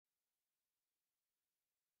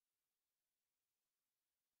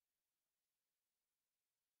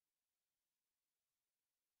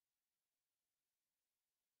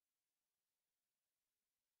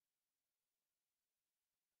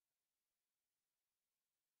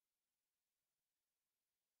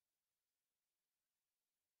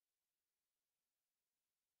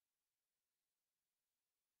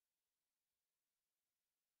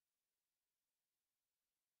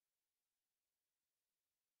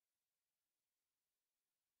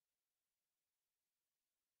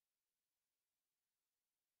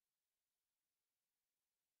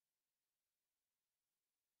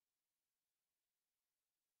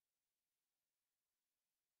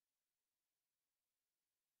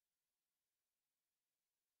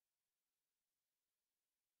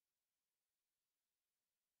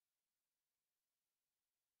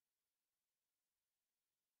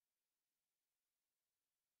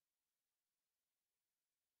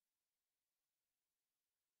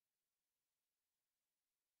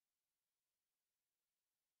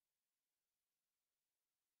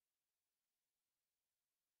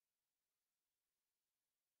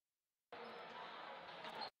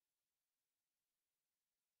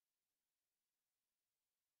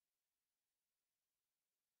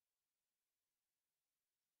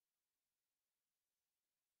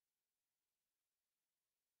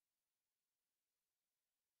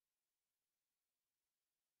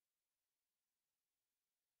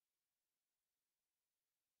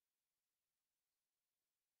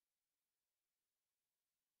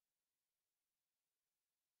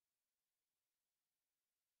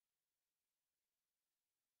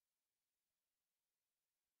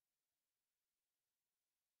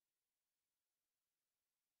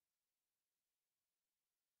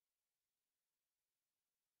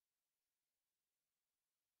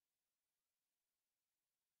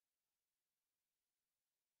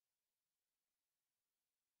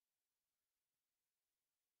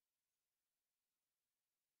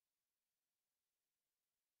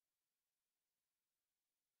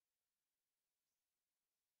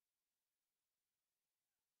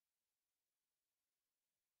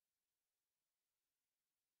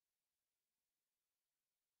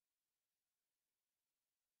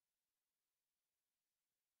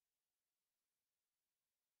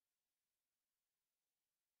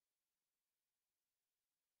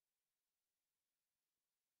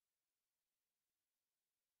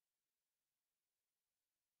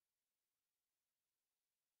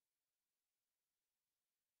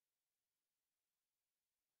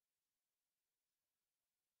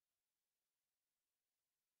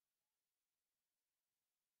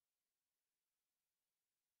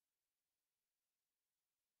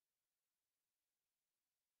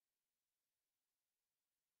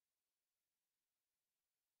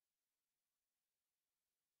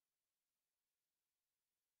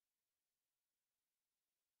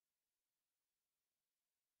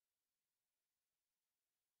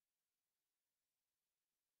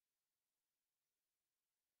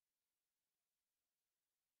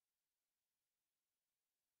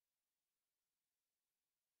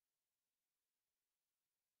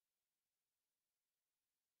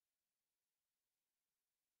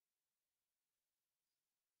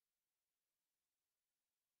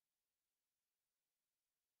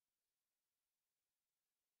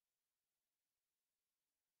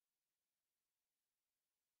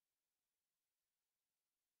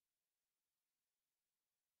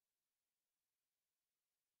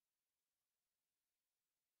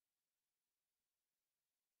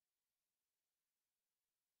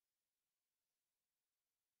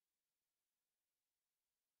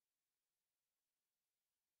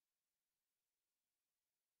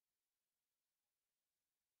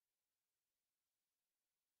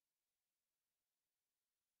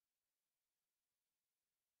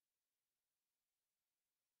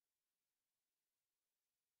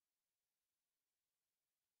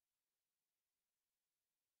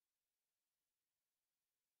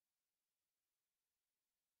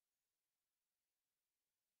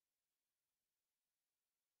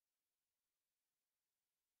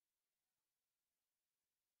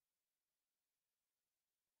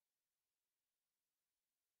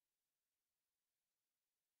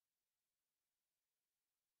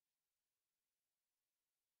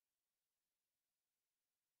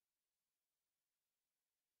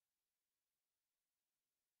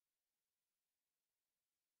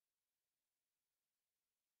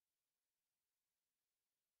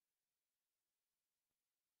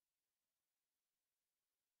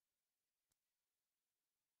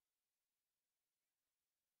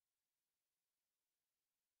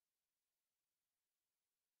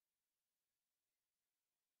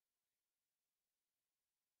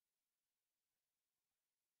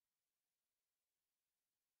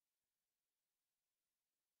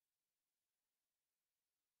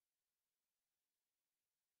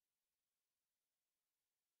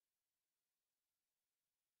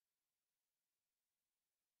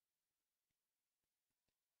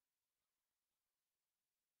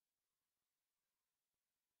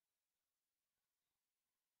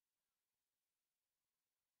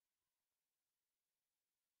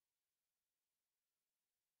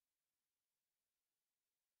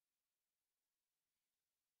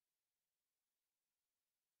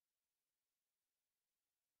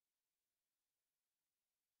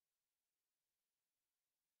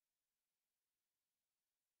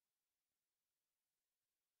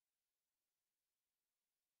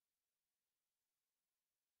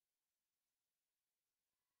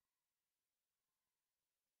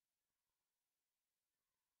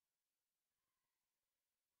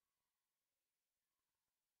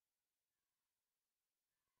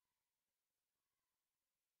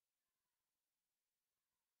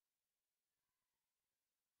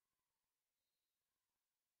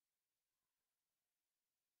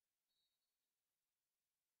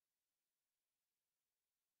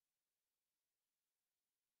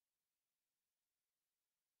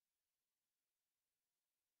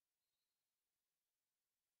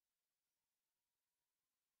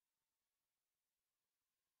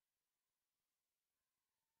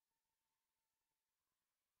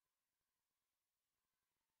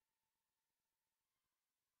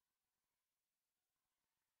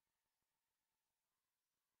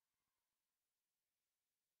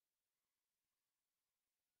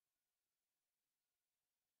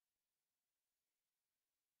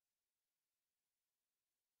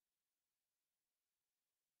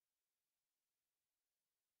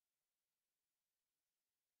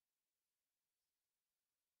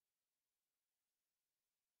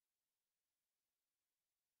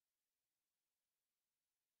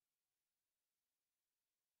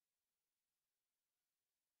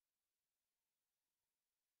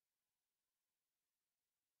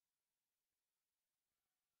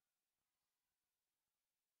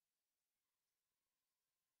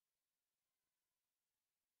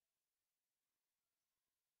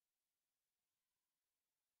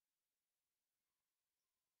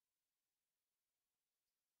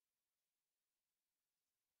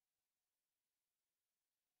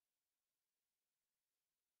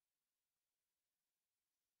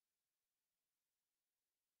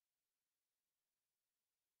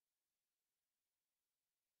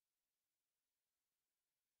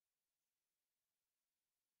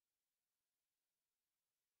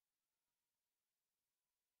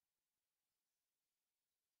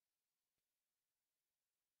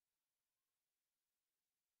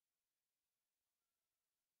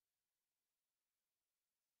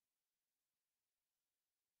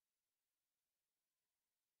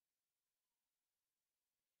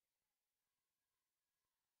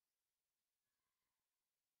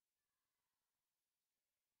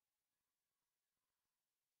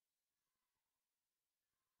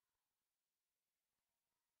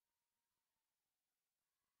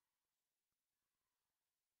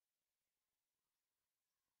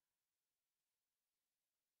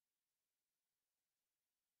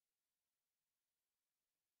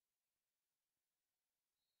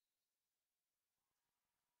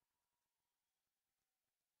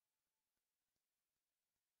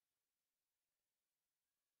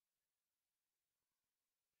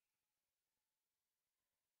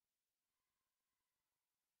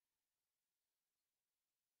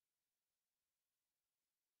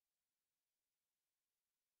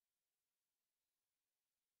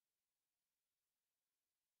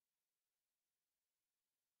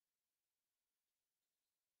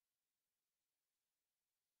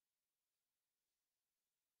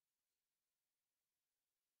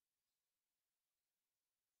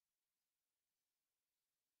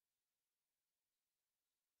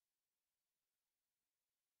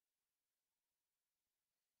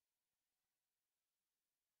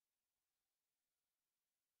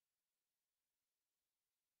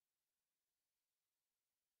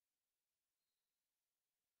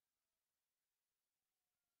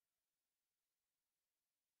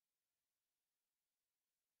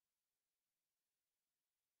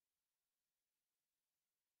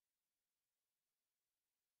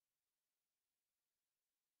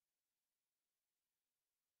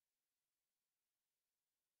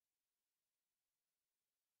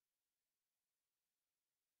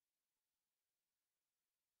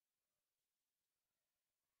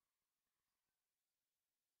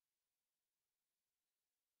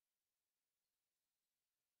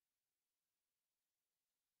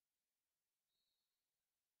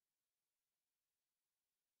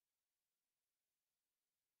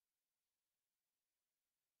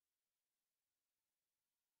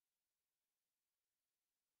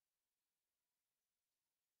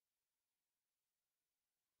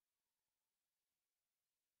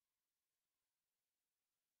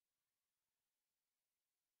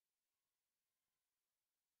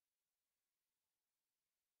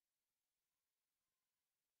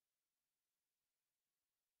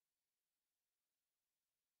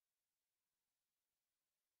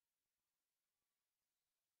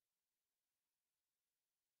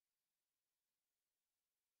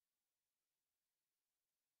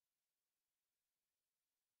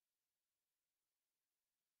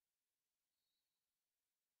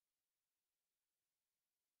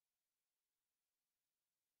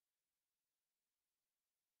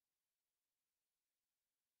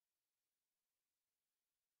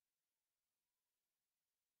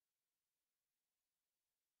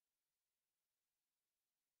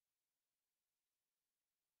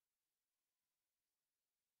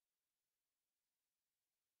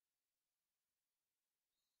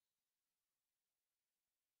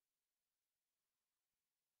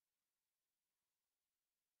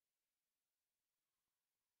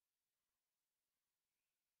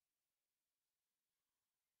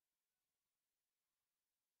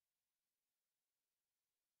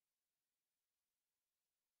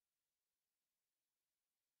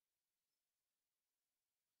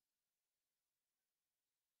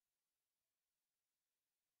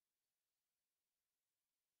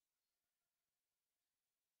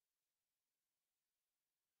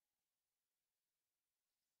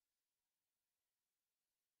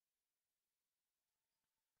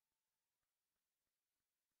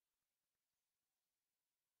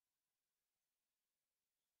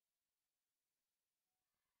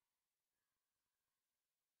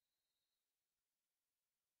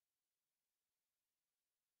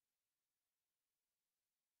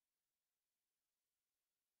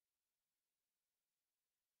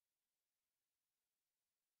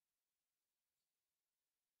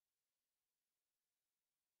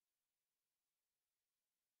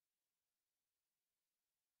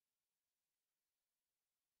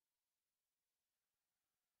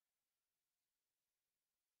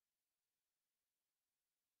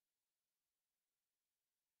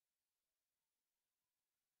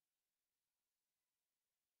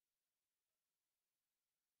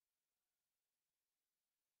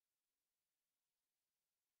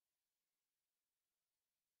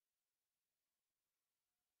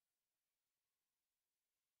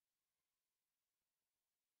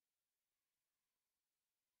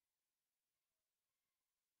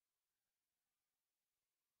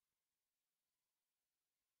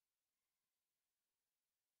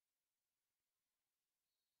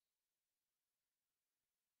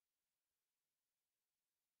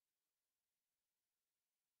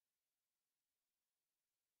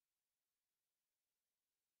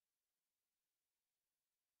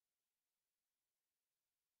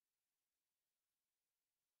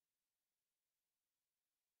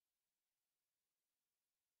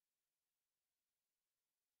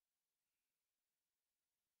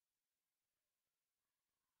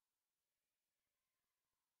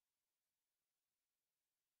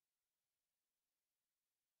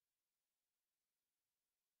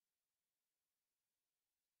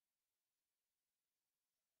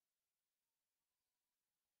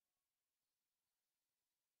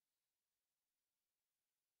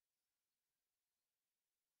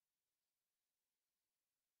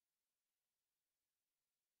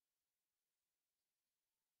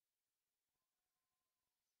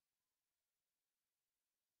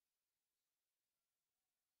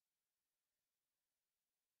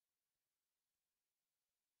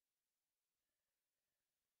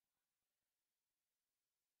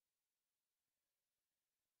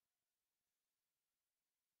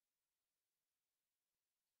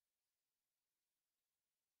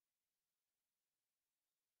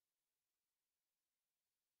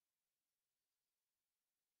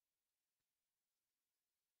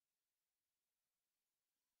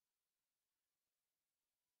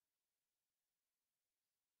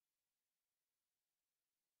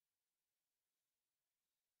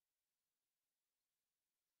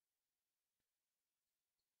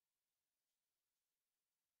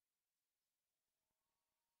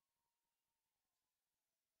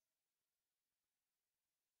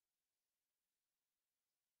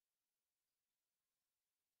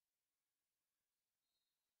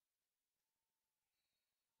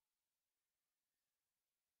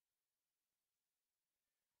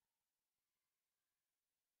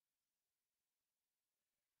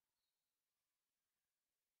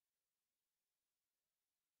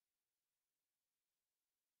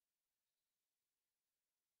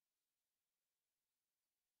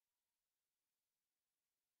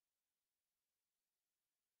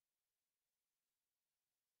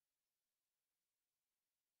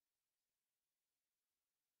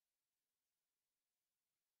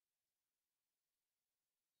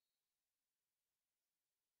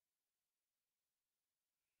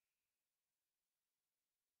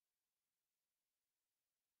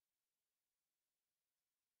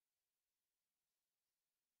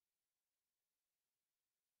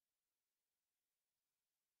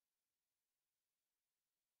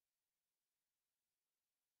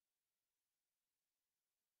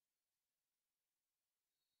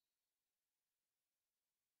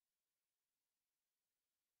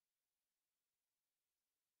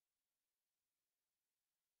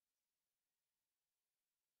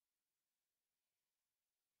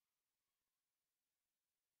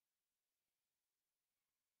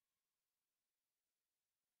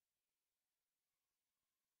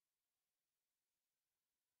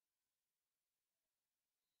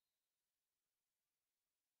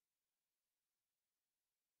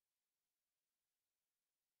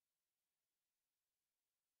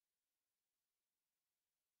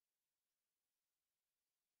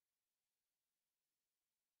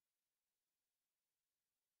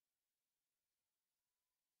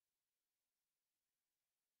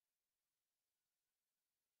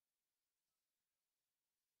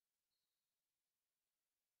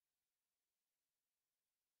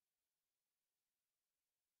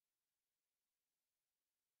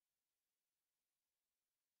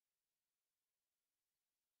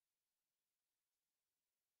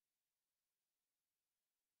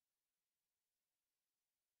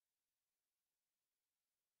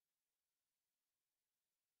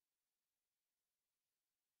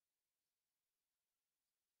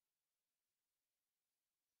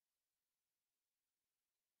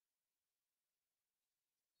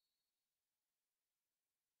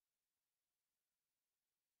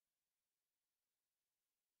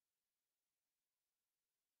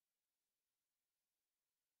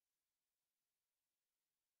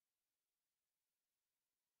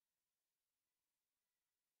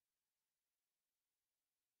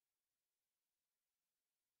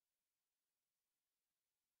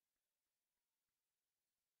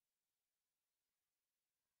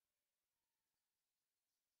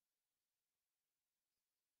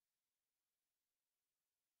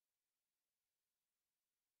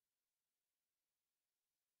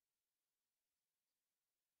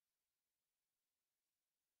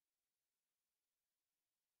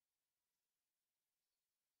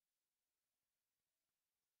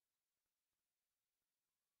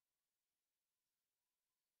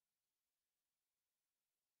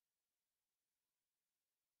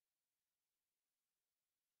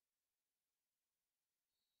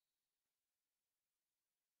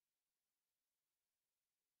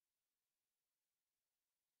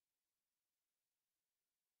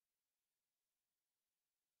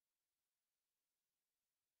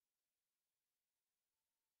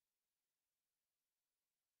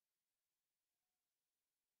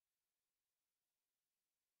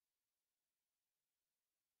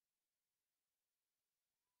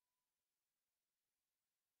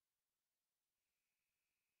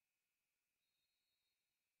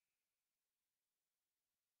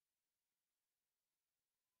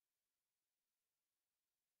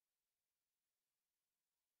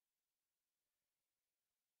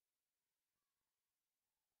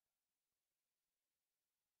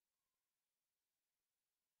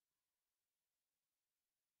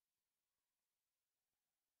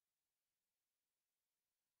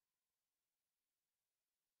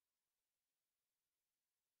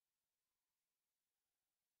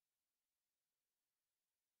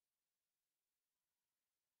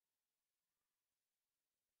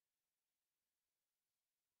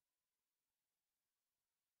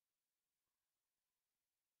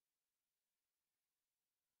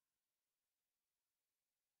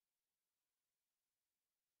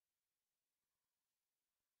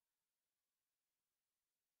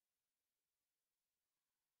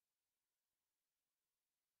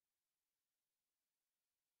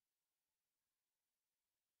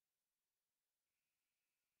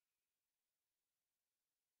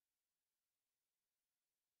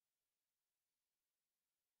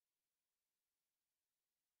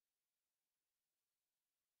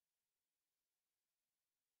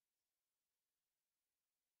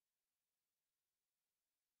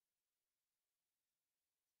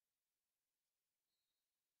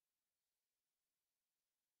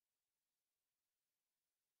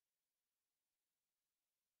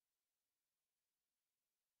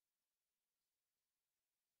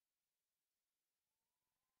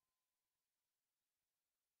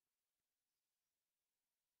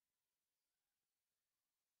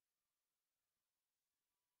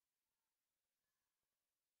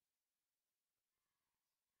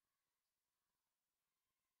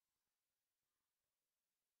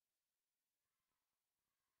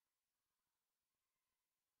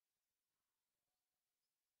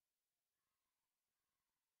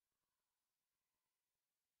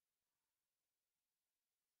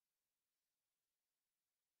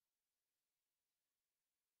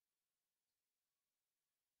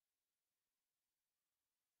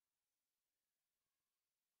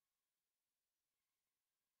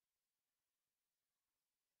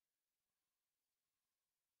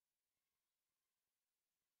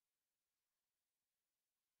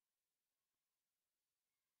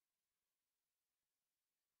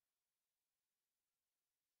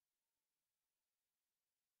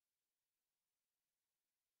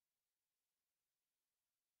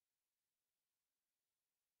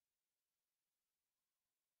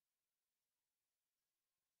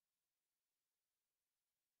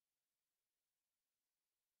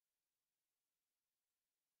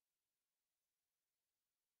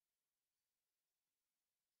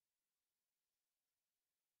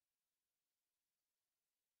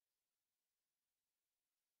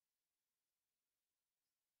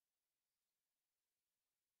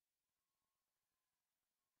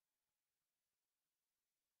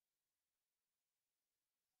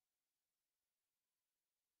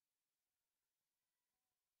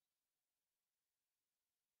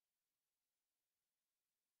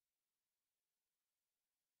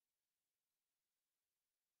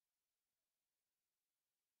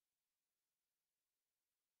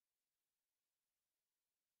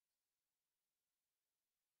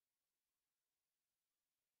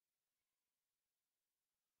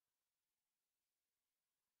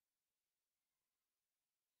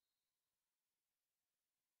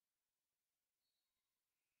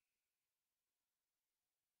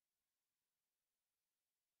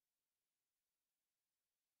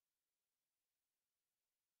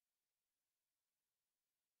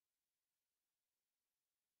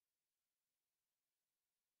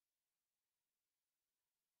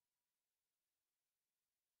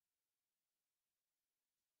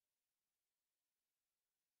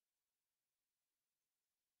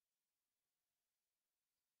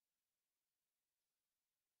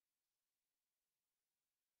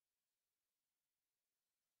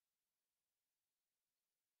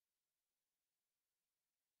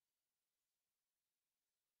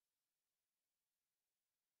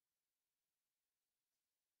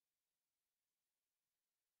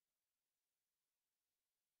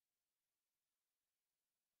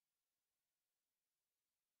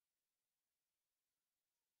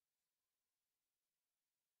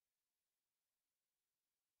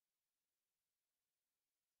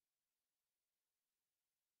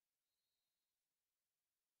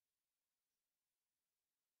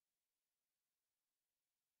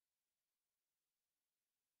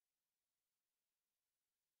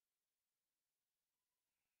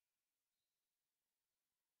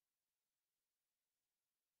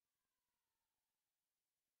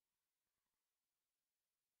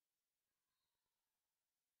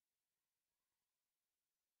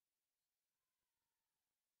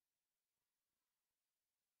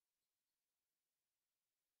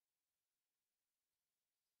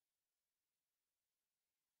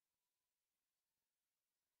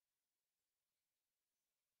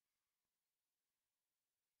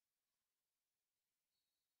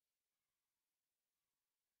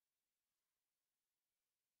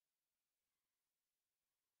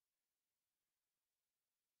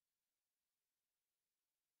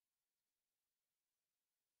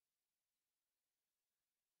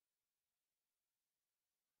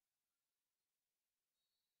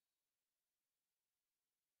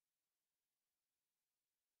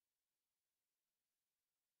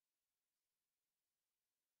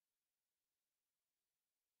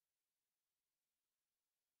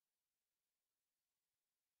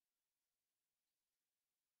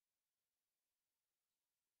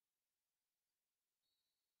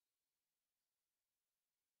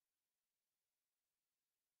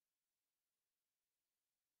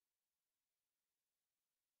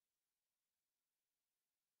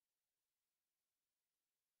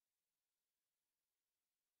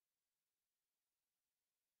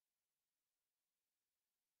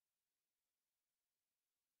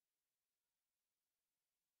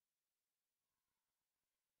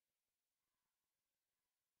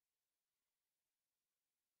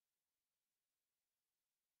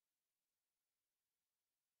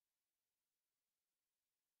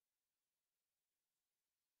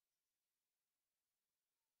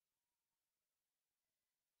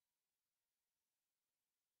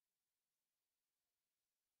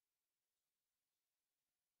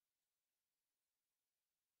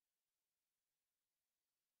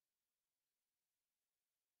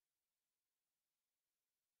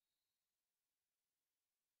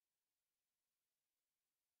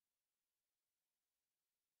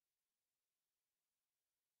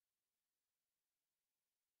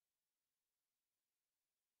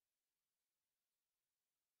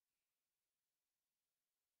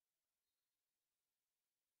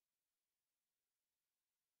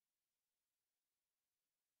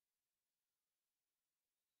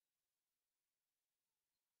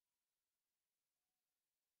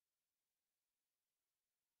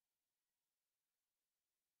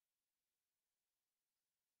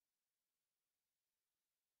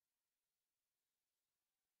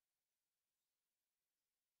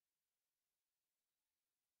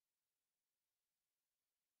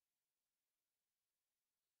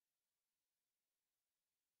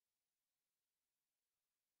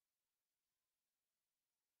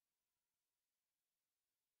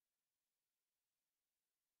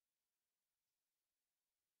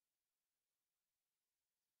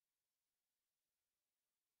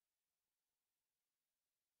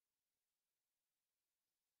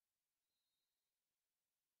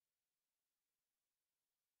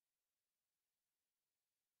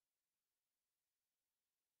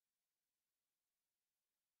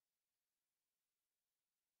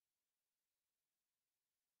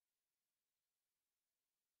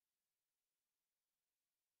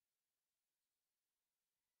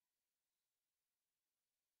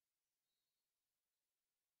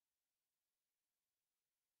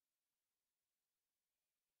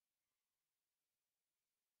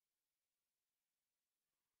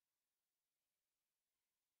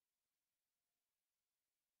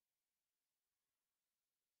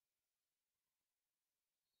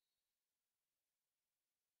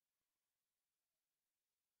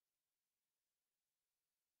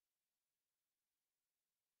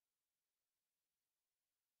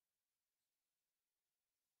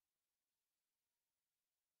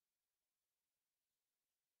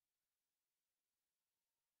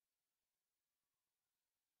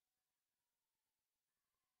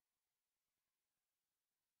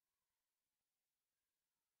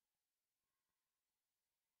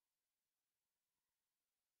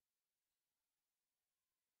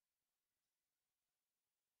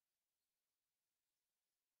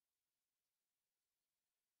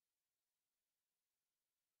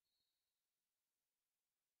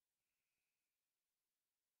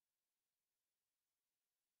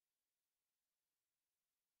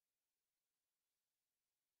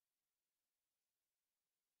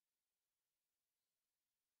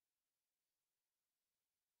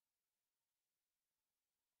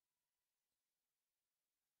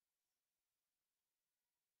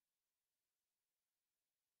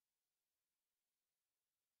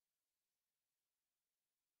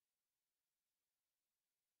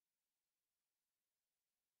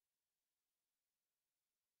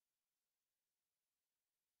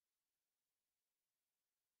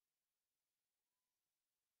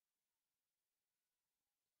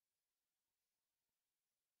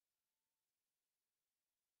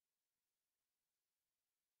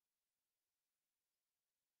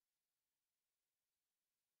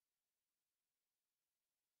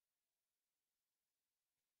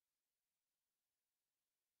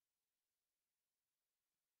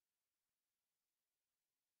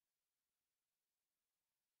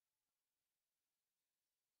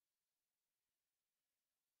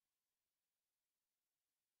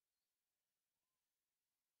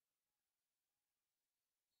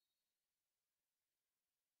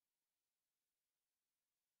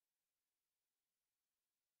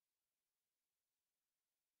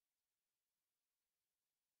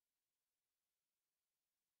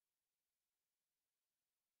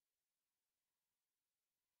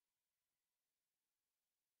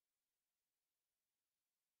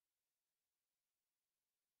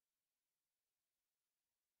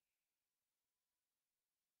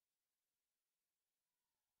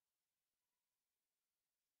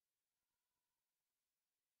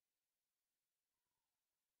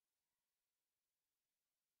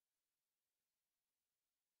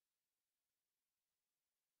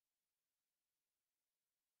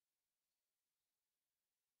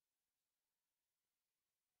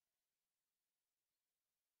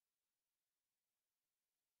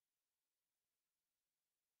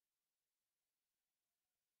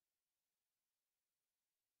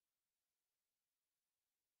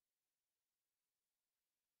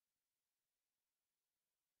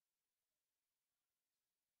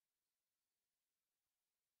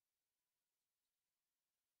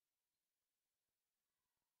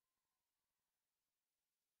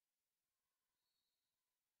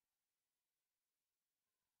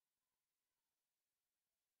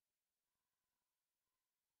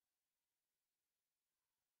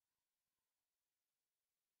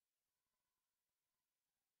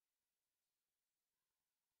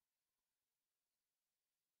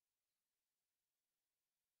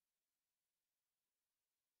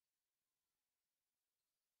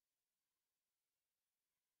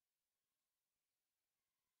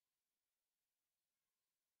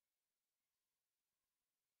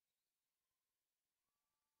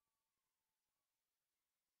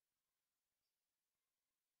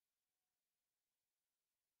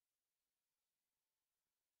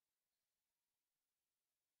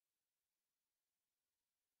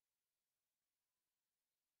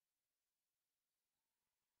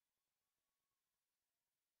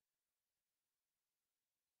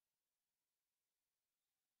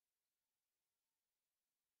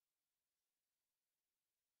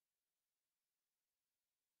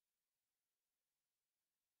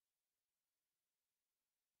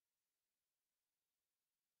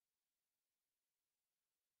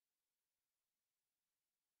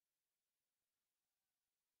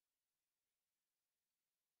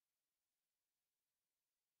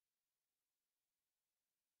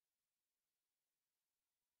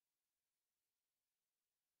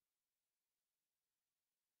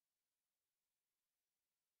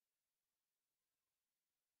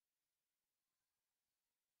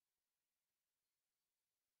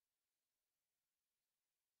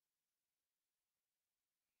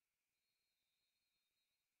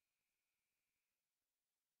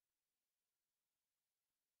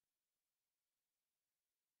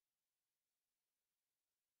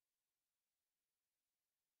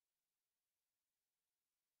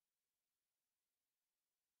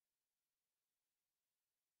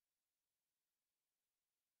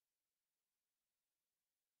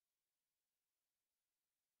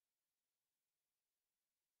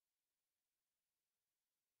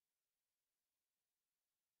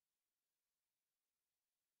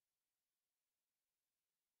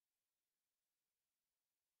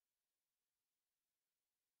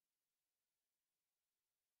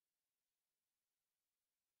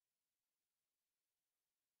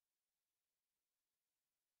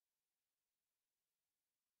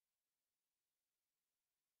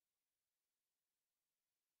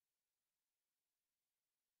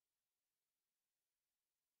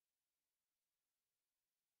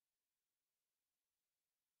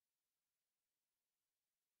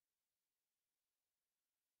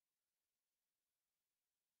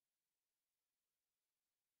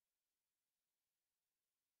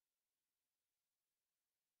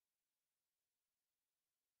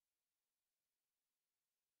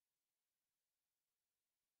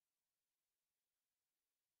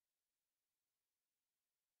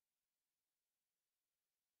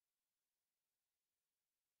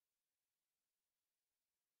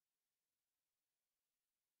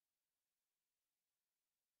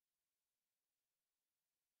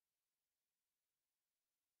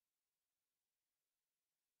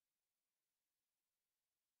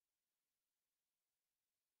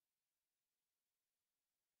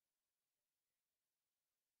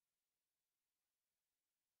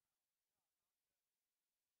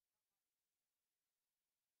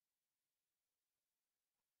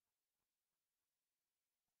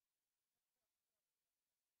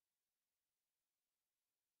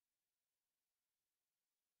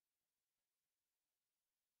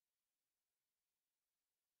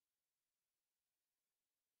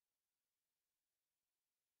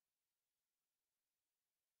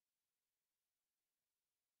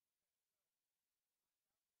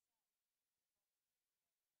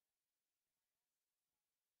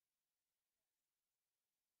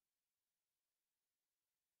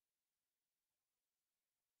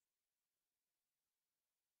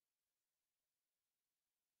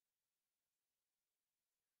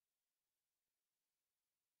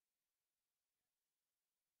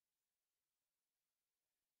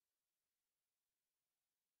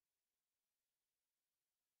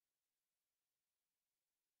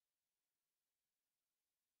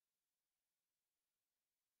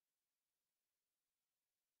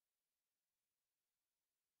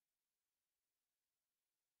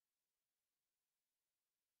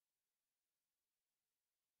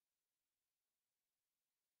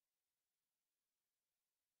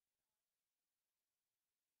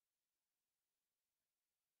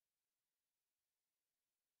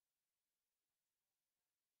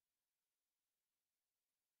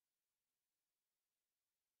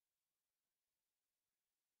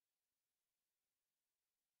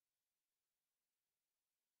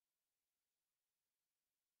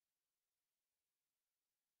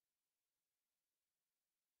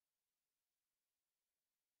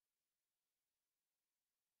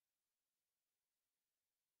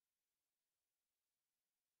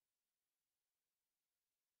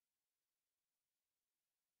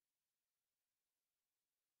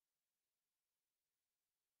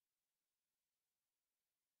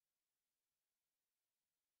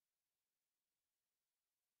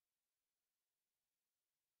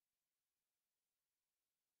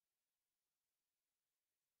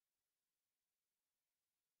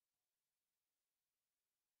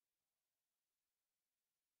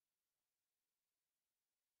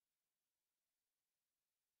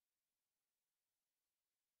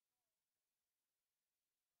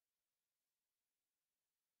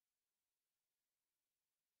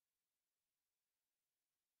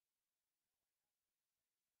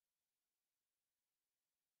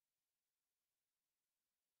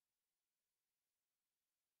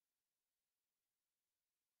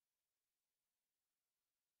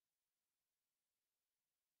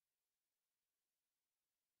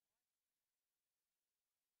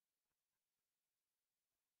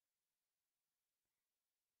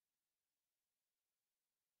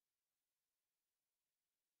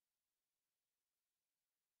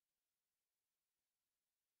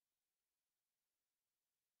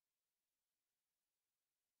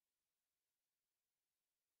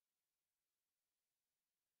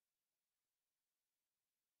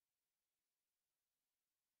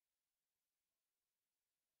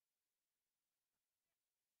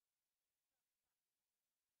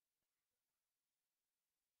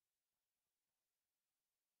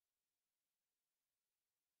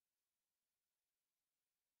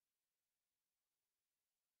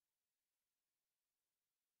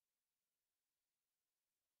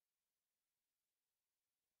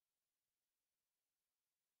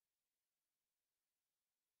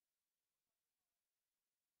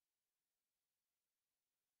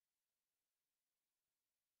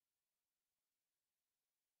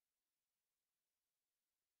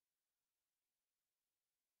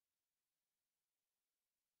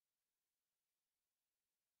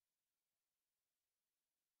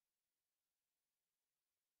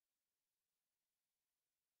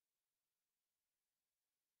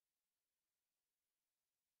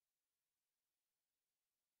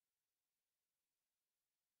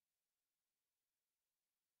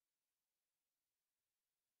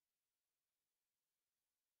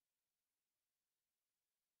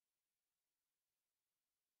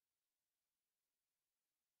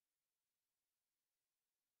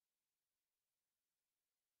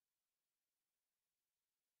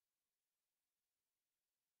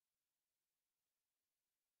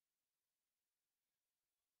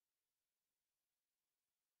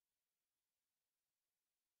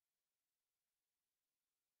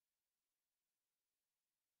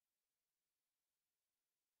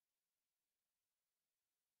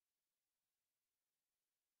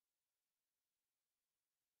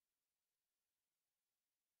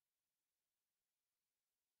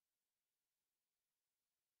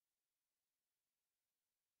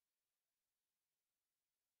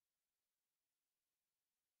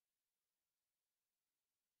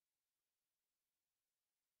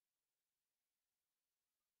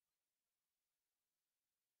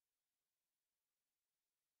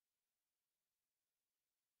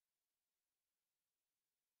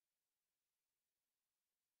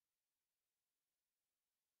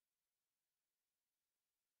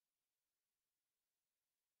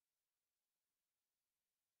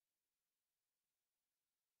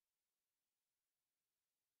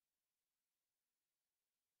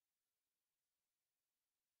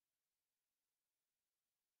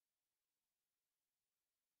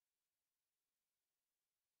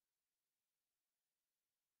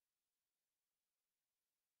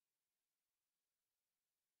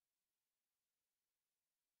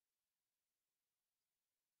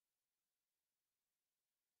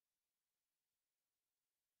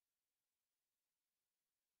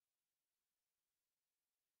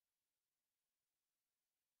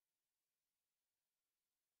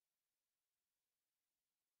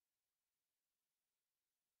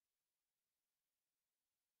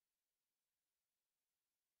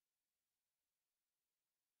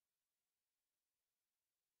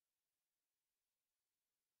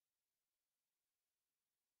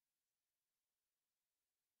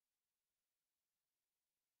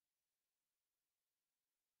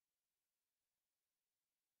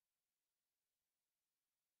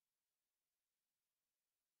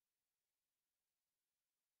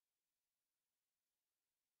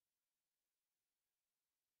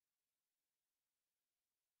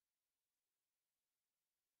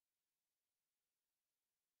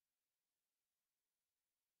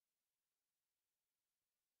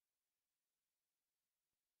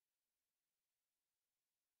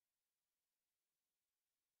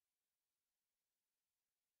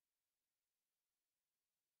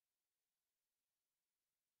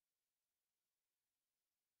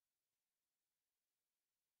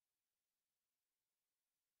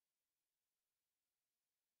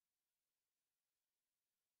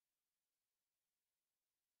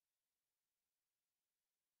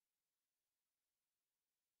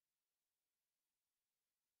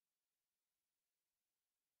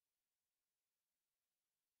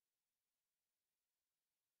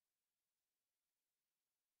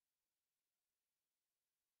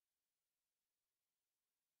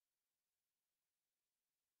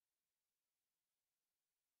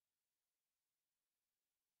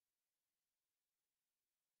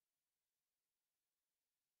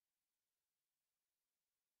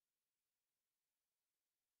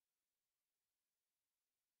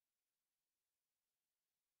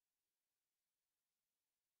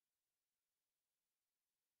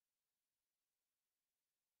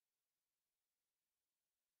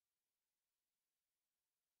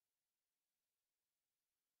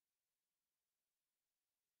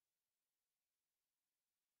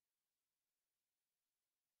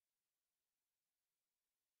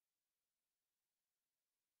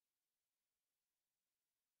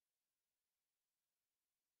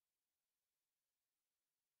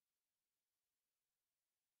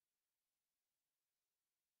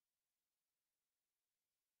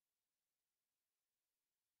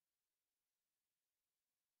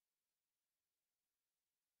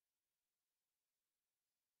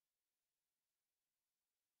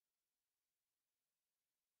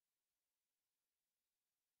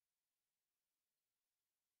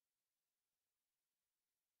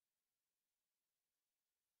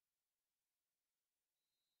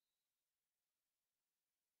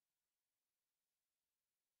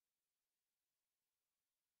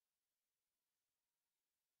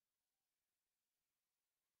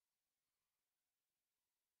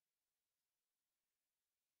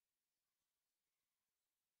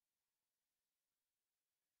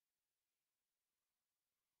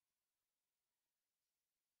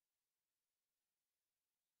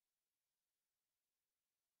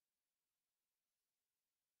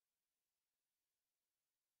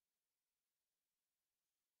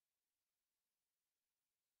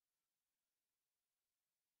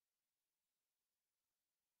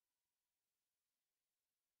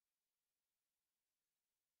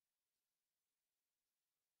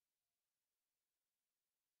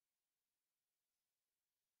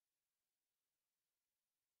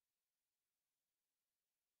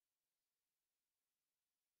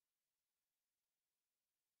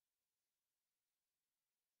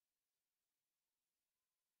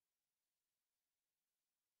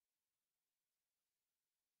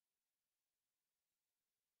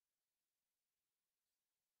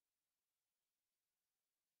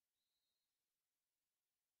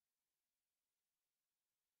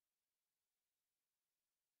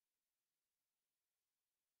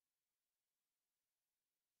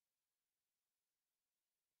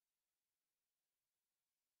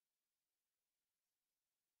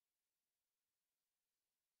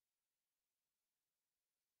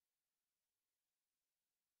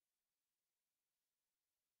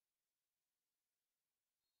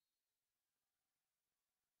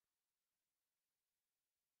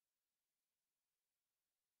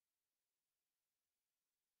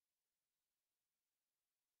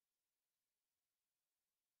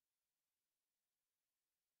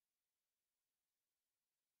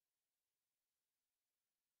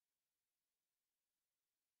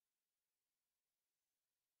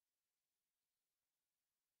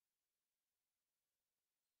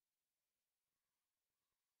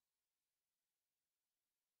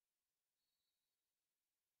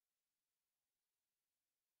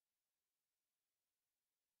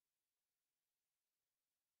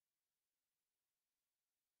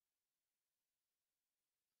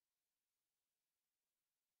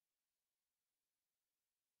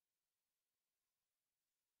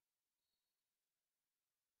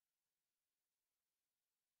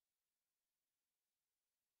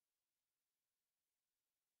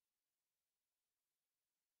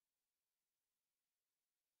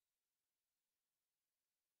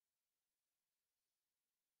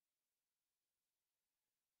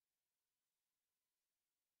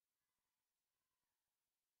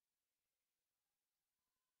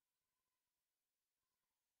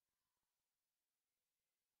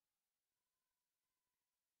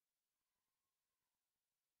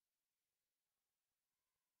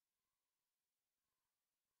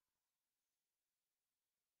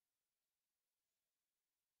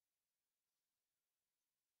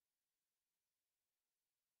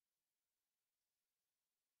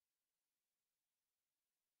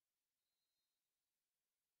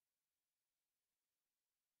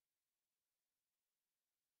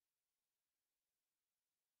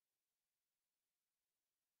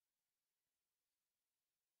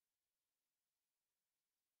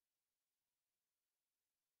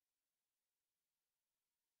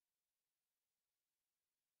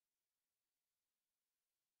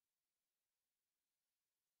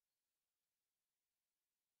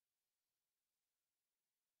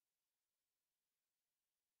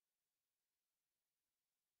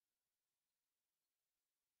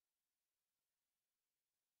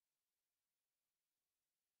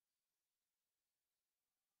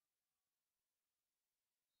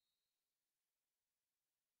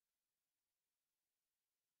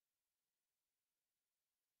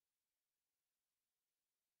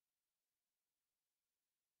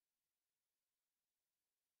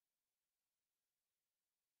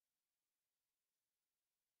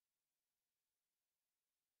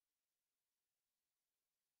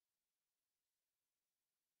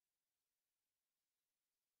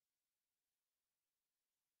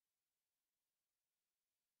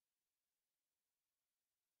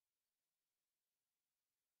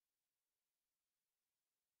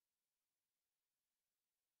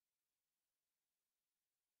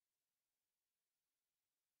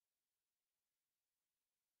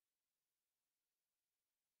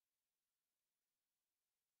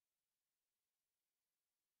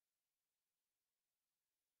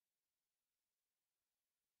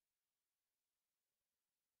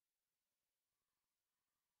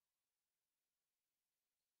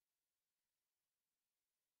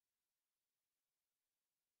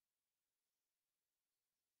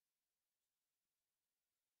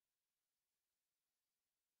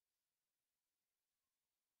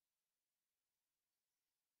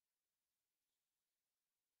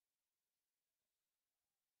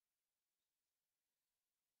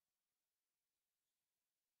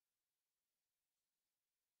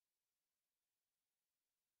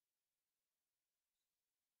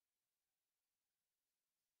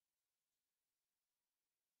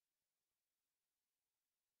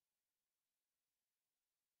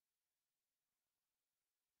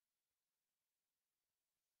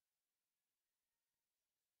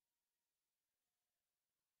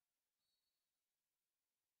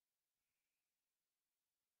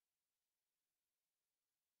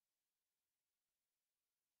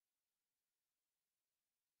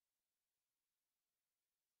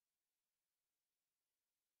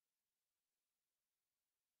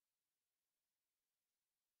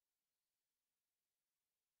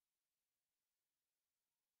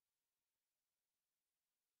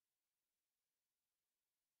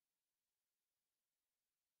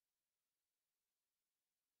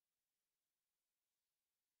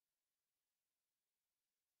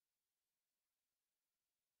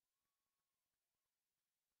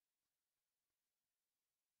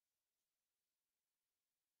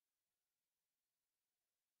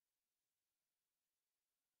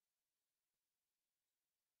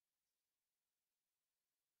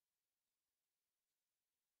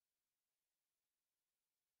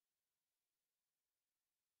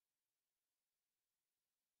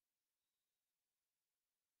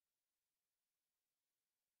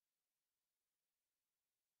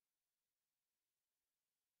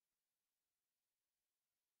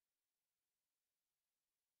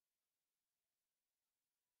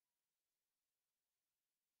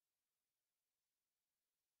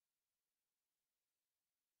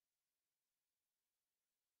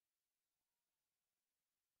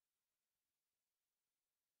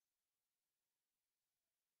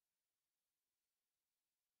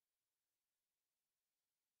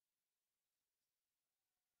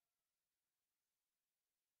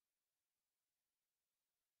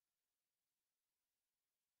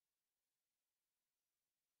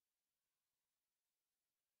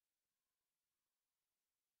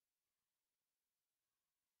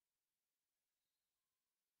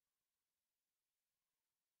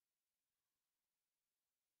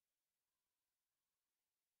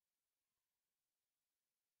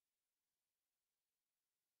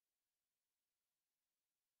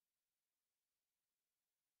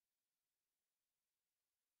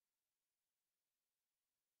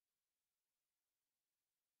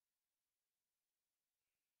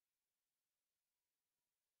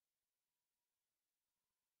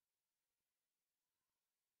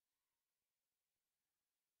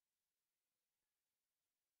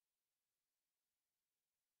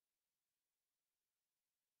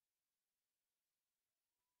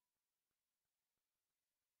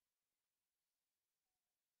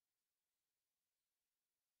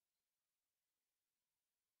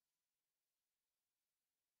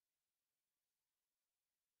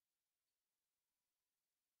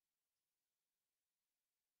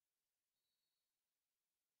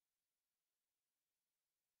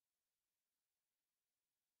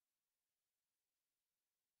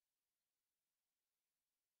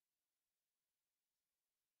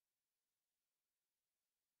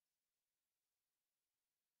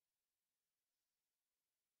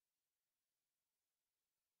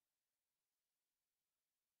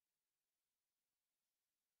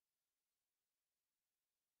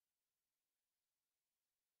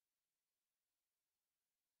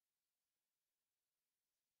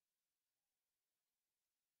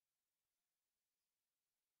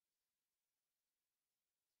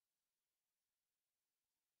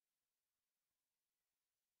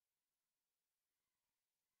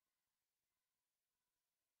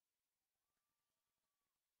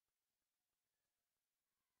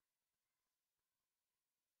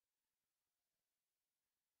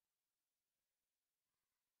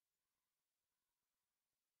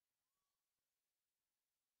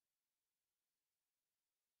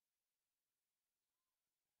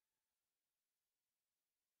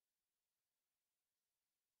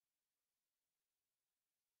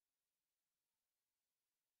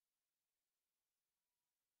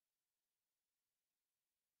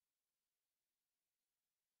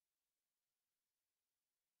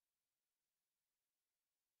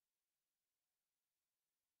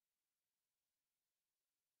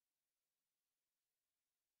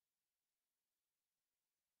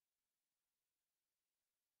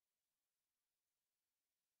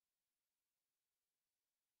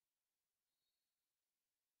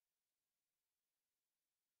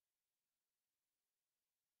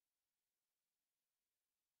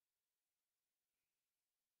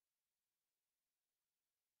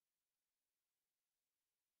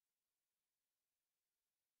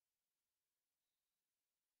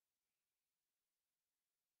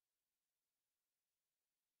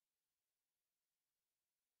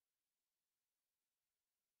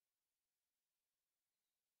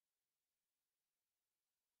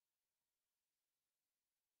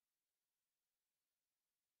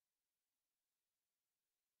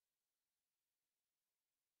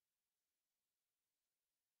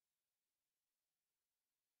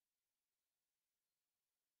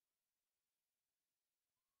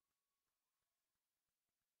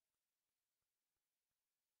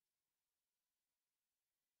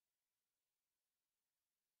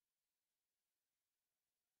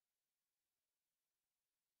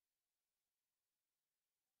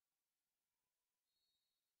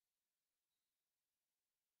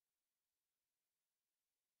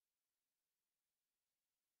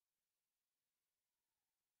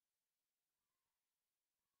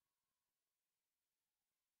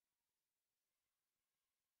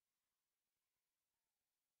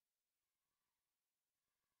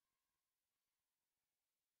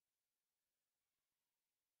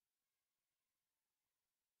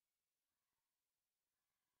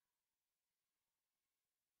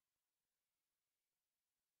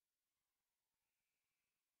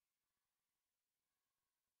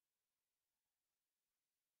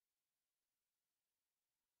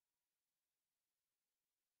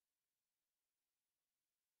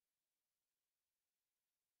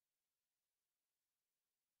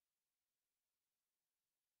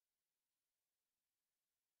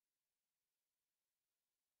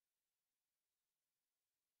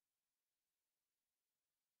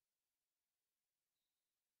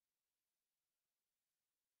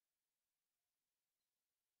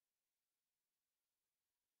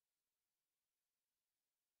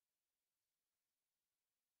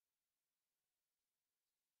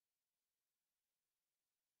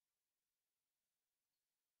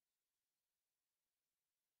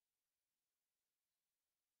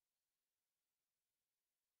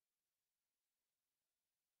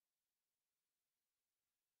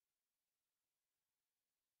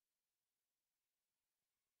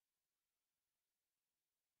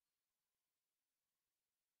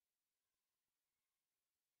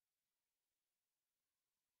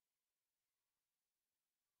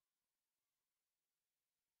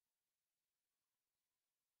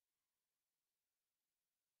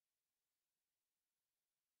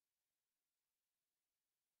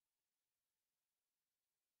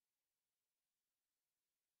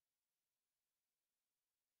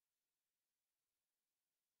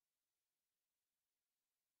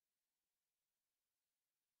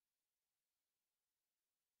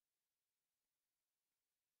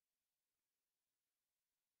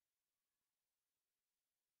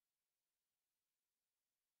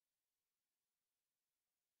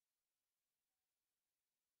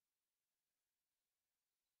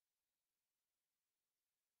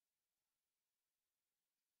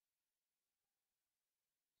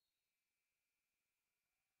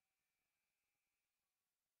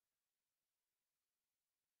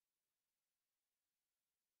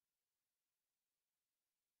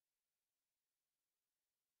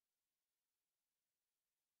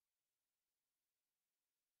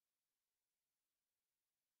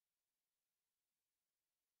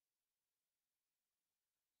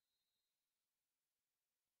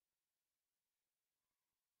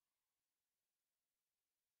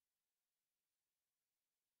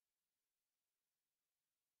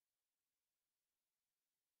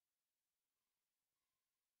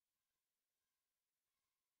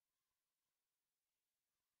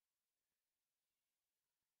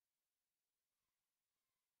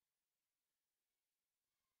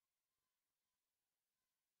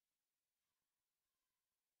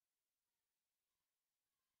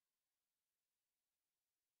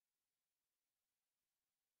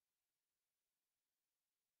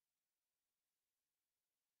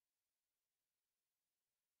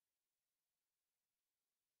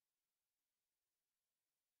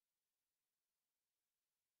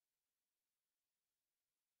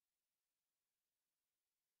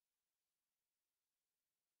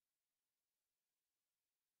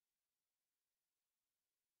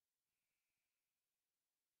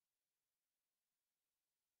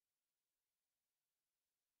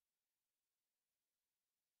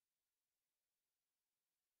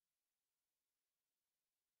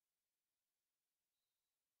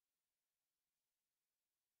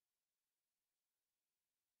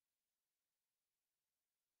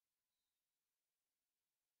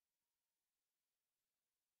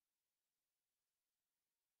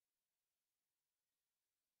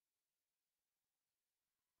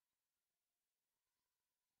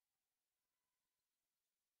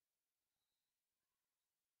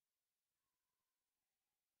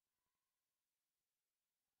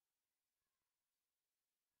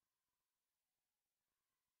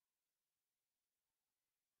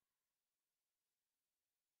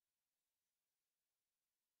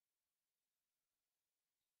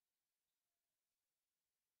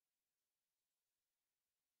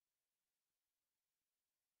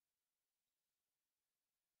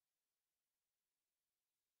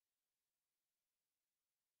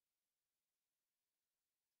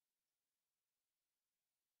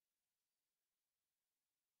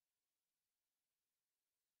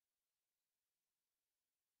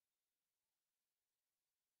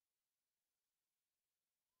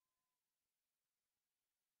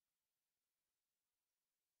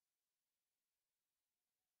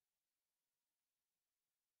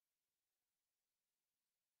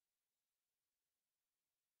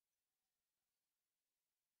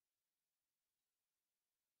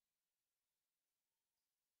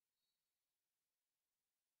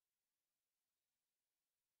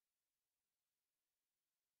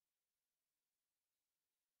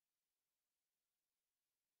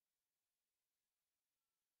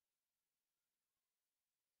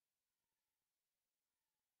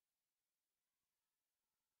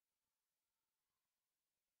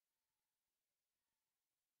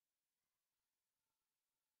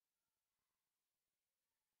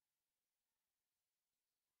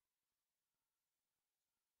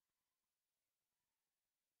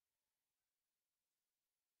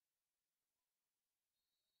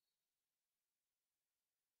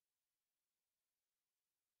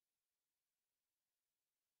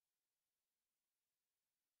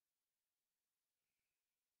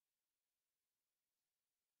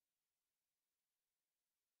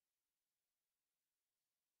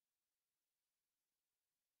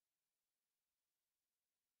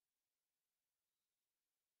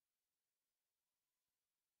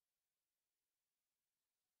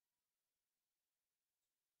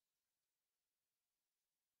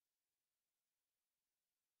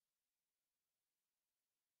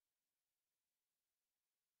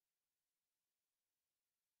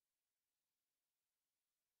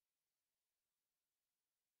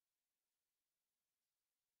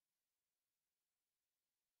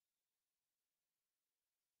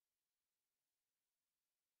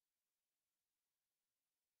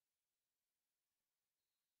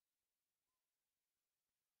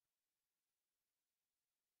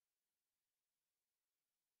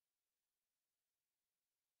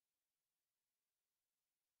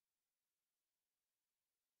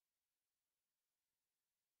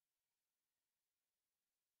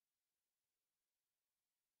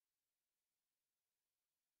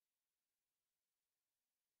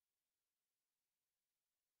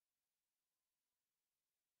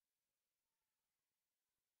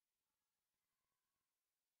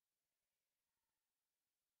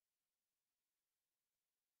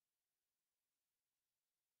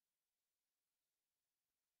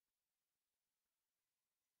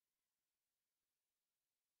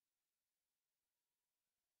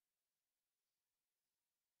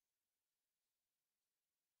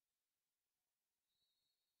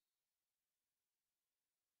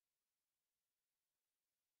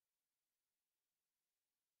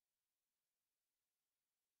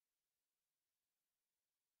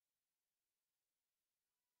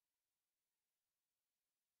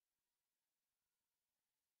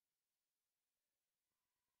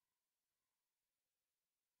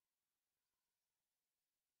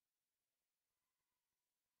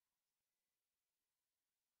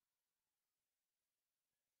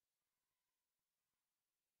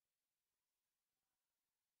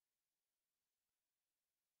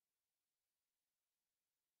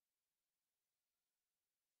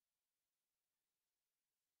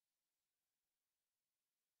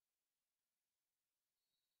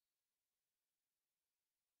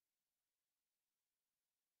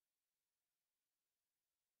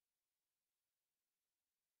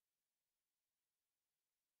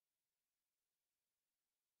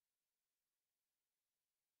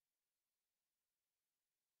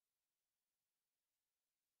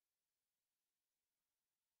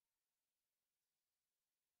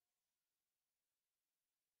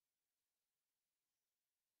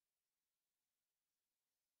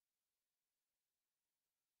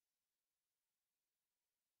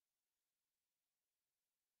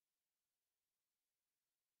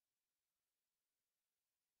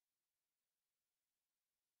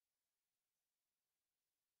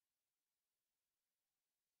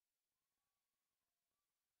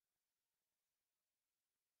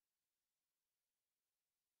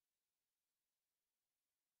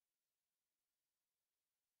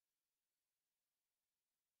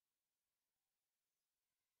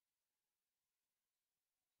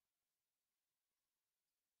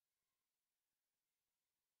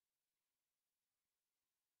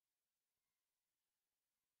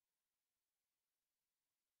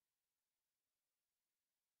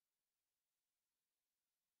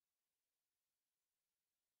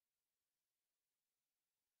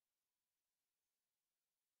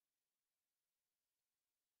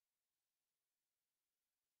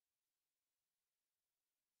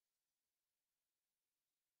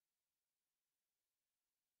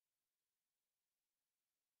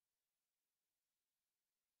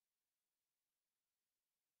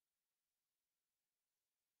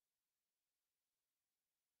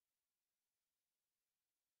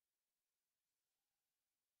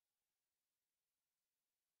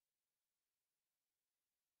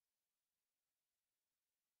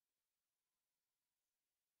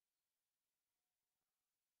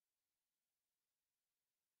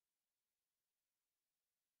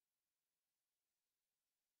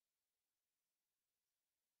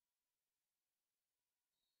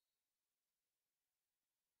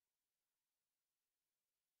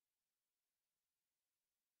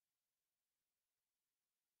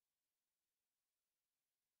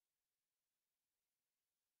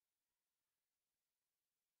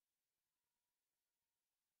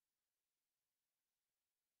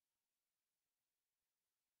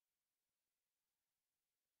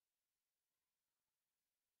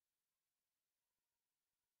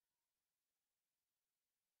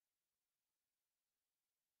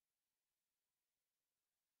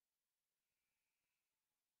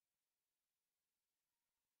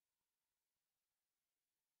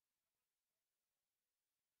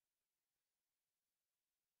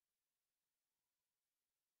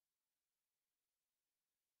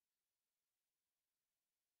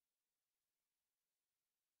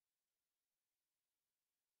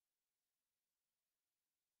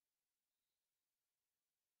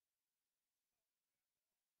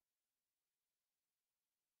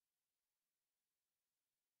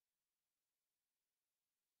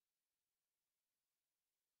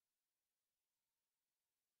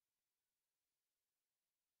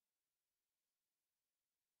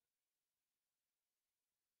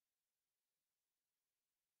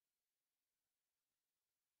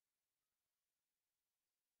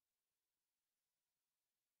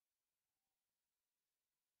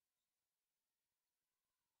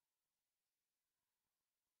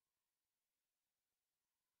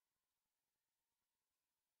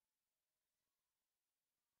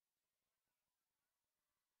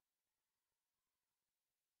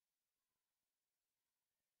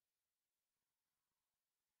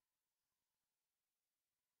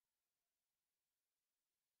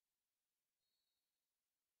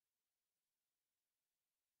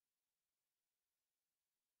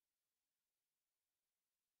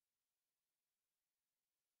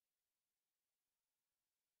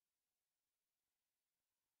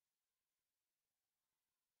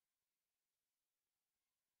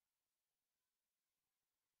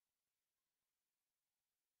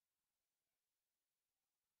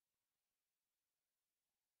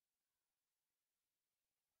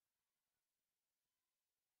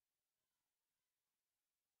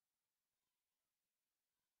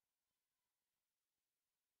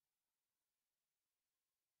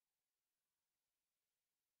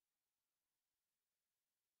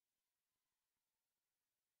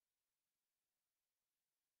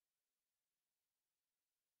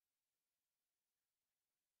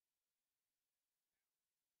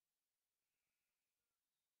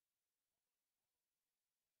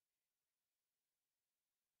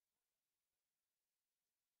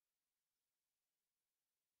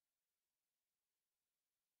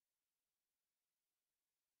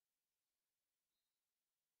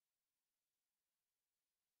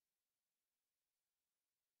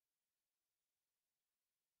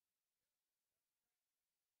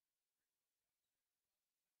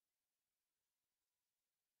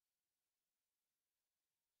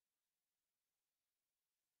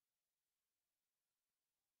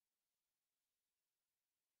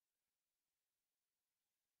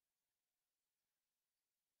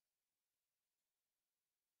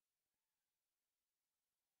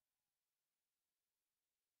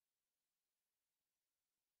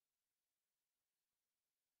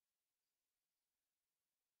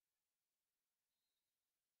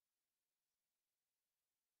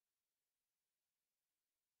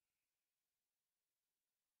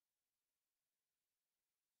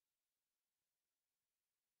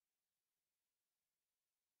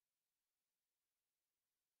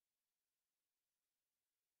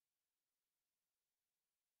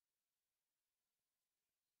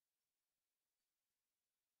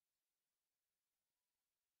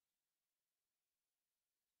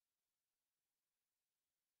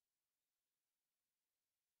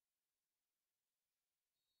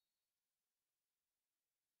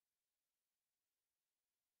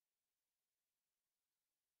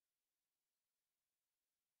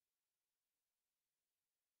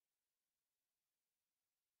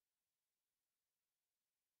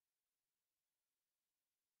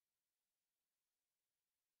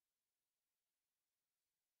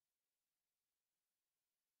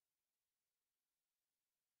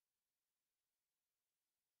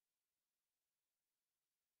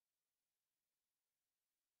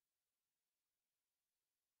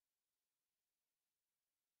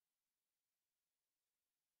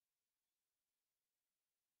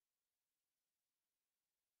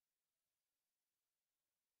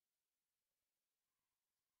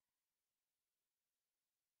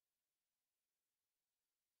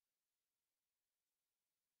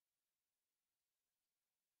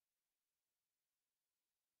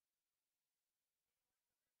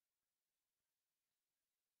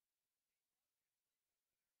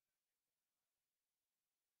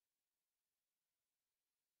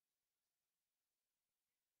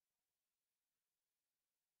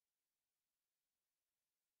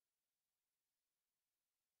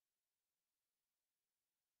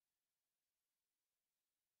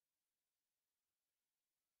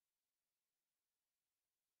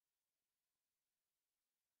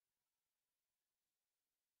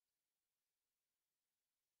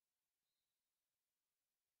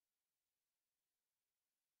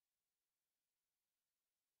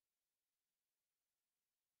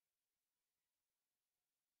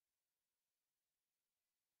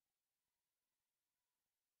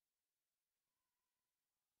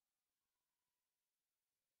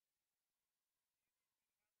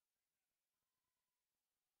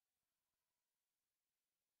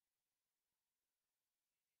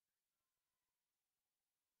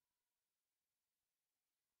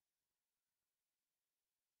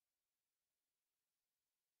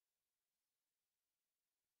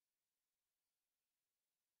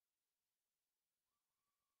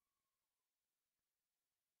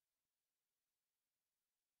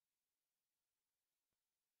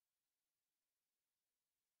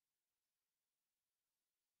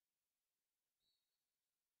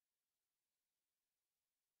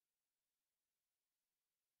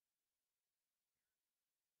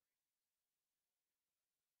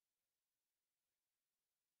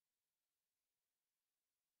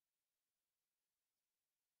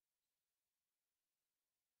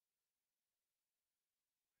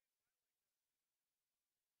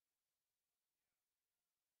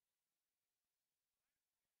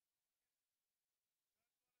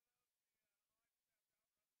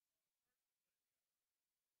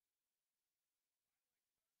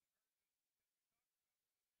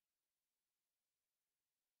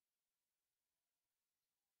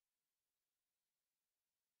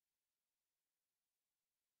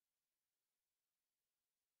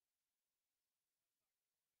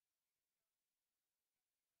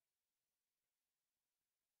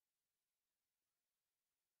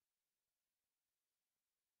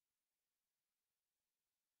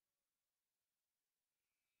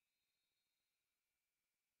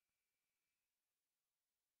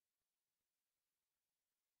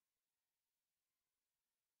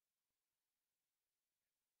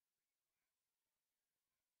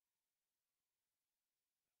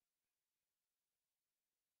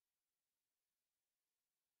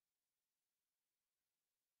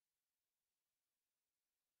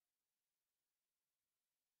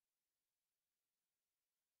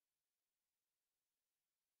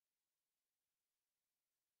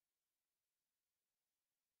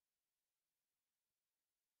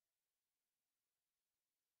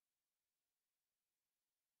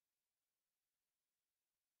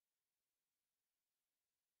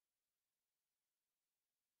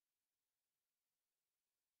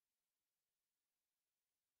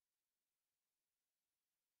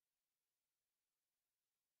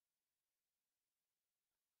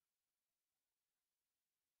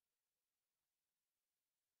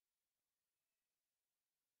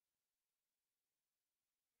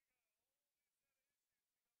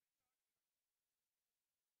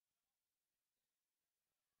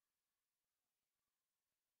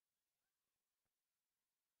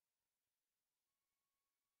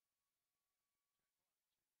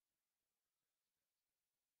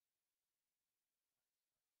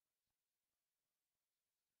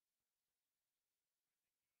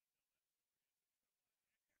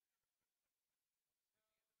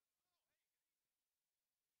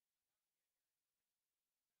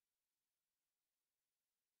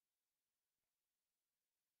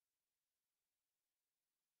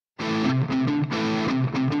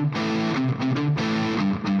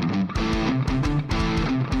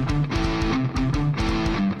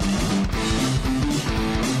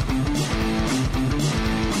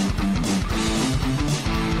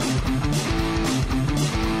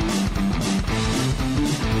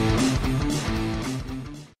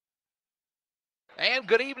And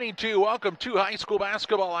good evening to you. Welcome to high school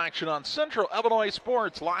basketball action on Central Illinois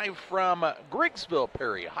Sports, live from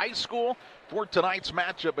Griggsville-Perry High School for tonight's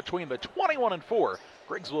matchup between the 21-4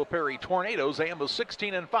 Griggsville-Perry Tornadoes and the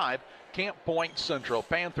 16-5 Camp Point Central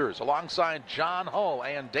Panthers. Alongside John Hull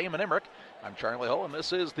and Damon Emmerich, I'm Charlie Hull, and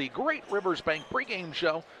this is the Great Rivers Bank pregame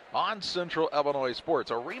show on Central Illinois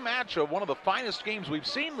Sports. A rematch of one of the finest games we've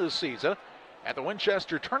seen this season at the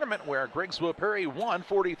Winchester Tournament, where Griggsville-Perry won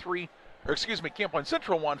Camp Point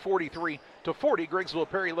Central won 43-40.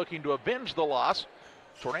 Griggsville-Perry looking to avenge the loss.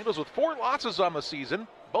 Tornadoes with 4 losses on the season.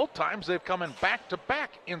 Both times they've come in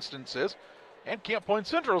back-to-back instances. And Camp Point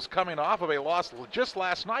Central's coming off of a loss just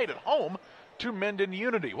last night at home to Minden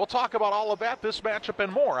Unity. We'll talk about all of that, this matchup,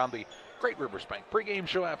 and more on the Great Rivers Bank pregame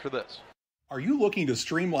show after this. Are you looking to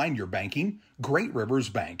streamline your banking? Great Rivers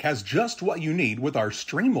Bank has just what you need with our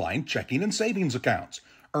streamlined checking and savings accounts.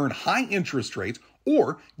 Earn high interest rates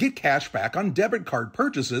or get cash back on debit card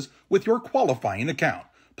purchases with your qualifying account.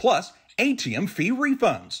 Plus, ATM fee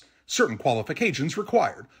refunds. Certain qualifications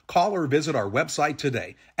required. Call or visit our website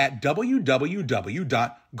today at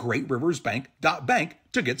www.greatriversbank.bank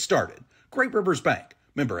to get started. Great Rivers Bank,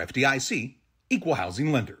 member FDIC, equal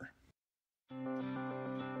housing lender.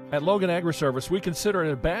 At Logan Agri-Service, we consider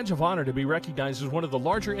it a badge of honor to be recognized as one of the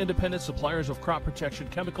larger independent suppliers of crop protection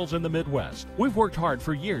chemicals in the Midwest. We've worked hard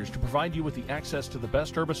for years to provide you with the access to the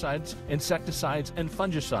best herbicides, insecticides, and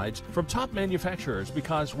fungicides from top manufacturers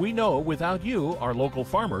because we know without you, our local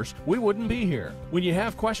farmers, we wouldn't be here. When you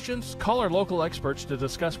have questions, call our local experts to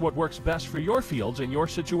discuss what works best for your fields and your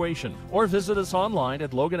situation, or visit us online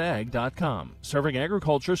at loganag.com. Serving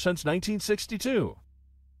agriculture since 1962.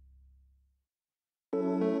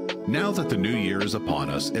 Now that the new year is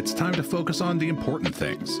upon us, it's time to focus on the important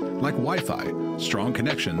things, like Wi-Fi, strong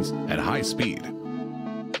connections, and high speed.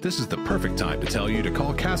 This is the perfect time to tell you to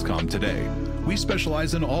call Cascom today. We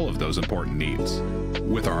specialize in all of those important needs.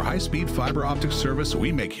 With our high-speed fiber optic service,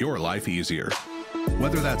 we make your life easier.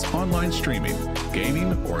 Whether that's online streaming,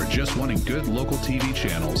 gaming, or just wanting good local TV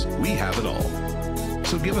channels, we have it all.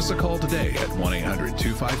 So give us a call today at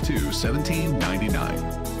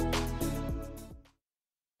 1-800-252-1799.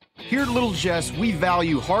 Here at Little Jess, we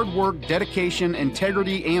value hard work, dedication,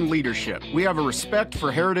 integrity, and leadership. We have a respect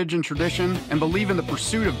for heritage and tradition and believe in the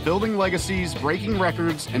pursuit of building legacies, breaking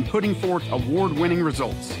records, and putting forth award-winning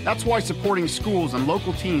results. That's why supporting schools and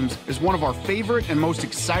local teams is one of our favorite and most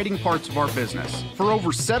exciting parts of our business. For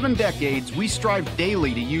over 7 decades, we strive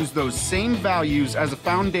daily to use those same values as a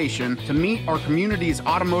foundation to meet our community's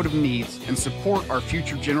automotive needs and support our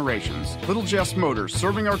future generations. Little Jess Motors,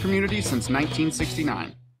 serving our community since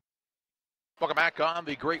 1969. Welcome back on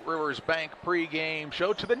the Great Rivers Bank pregame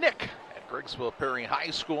show to the Nick at Griggsville-Perry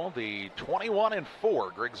High School. The 21-4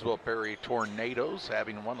 Griggsville-Perry Tornadoes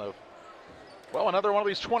having another one of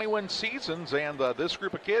these 20-win seasons. And this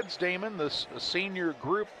group of kids, Damon, this senior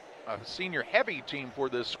group, senior heavy team for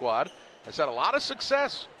this squad, has had a lot of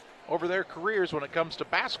success over their careers when it comes to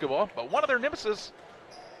basketball. But one of their nemesis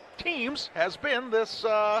teams has been this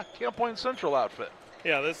Camp Point Central outfit.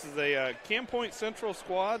 Yeah, this is a Camp Point Central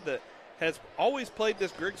squad that has always played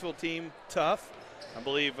this Griggsville team tough. I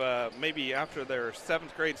believe maybe after their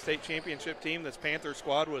 7th grade state championship team, this Panther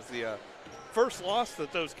squad was the first loss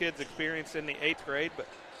that those kids experienced in the 8th grade. But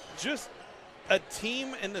just a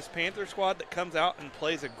team in this Panther squad that comes out and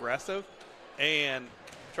plays aggressive. And,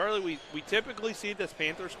 Charlie, we typically see this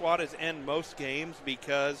Panther squad as end most games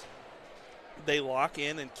because they lock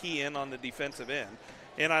in and key in on the defensive end.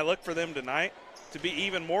 And I look for them tonight to be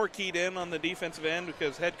even more keyed in on the defensive end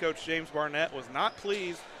because head coach James Barnett was not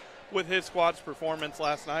pleased with his squad's performance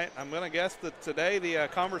last night. I'm going to guess that today the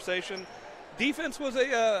defense was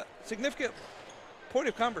a significant point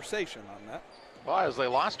of conversation on that. Well, as they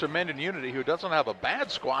lost to Minden Unity, who doesn't have a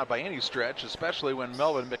bad squad by any stretch, especially when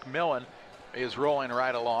Melvin McMillan is rolling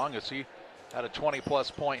right along, as he had a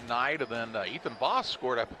 20-plus point night. And then Ethan Voss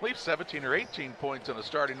scored, I believe, 17 or 18 points in a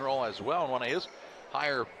starting role as well in one of his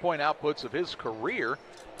higher point outputs of his career.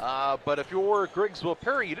 But if you're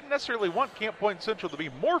Griggsville-Perry, you didn't necessarily want Camp Point Central to be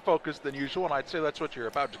more focused than usual, and I'd say that's what you're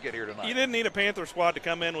about to get here tonight. You didn't need a Panther squad to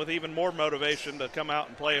come in with even more motivation to come out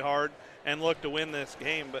and play hard and look to win this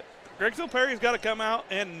game. But Griggsville-Perry's got to come out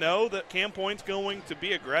and know that Camp Point's going to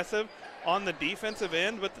be aggressive on the defensive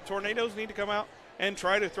end, but the Tornadoes need to come out and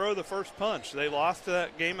try to throw the first punch. They lost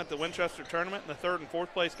that game at the Winchester tournament in the 3rd and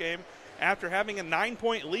 4th place game after having a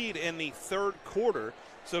 9-point lead in the 3rd quarter.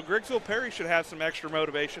 So Griggsville-Perry should have some extra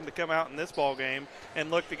motivation to come out in this ball game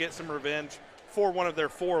and look to get some revenge for one of their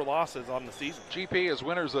 4 losses on the season. GP is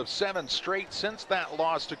winners of 7 straight since that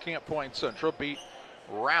loss to Camp Point Central. Beat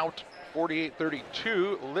Route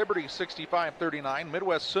 48-32. Liberty 65-39.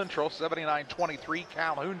 Midwest Central 79-23.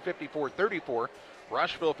 Calhoun 54-34.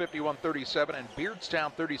 Rushville 51-37. And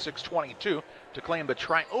Beardstown 36-22 to claim the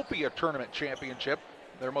Triopia Tournament Championship.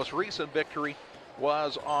 Their most recent victory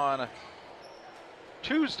was on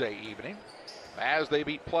Tuesday evening as they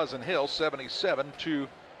beat Pleasant Hill 77-43.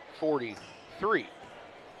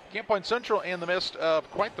 Camp Point Central in the midst of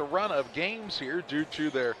quite the run of games here due to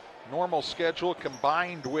their normal schedule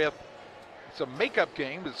combined with some makeup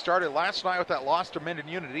games that started last night with that loss to Minden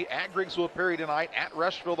Unity, at Griggsville-Perry tonight, at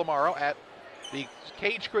Rushville tomorrow, at the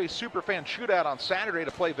Cage Gray Superfan Shootout on Saturday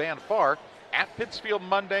to play Van Far, at Pittsfield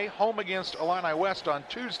Monday, home against Illini West on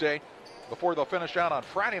Tuesday, before they'll finish out on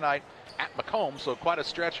Friday night at Macomb. So quite a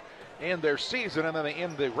stretch in their season, and then they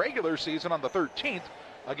end the regular season on the 13th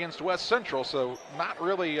against West Central. So not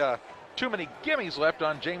really too many gimmies left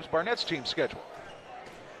on James Barnett's team schedule.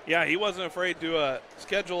 Yeah, he wasn't afraid to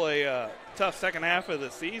schedule a tough second half of the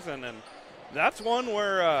season, and that's one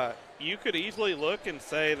where you could easily look and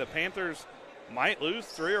say the Panthers might lose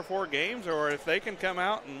 3 or 4 games, or if they can come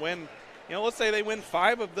out and win, let's say they win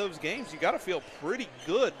 5 of those games, you got to feel pretty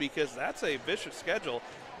good, because that's a vicious schedule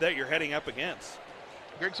that you're heading up against.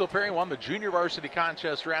 Griggsville-Perry won the junior varsity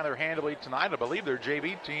contest rather handily tonight. I believe their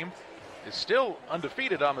JV team is still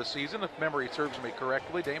undefeated on the season, if memory serves me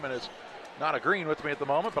correctly. Damon is not agreeing with me at the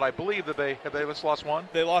moment, but I believe that they just lost one.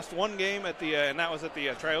 They lost one game at the and that was at the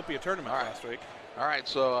Triopia tournament last week. All right,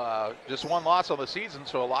 so just one loss on the season,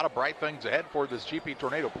 so a lot of bright things ahead for this GP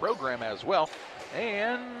Tornado program as well.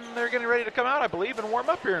 And they're getting ready to come out, I believe, and warm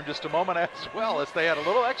up here in just a moment as well, as they had a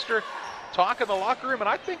little extra talk in the locker room. And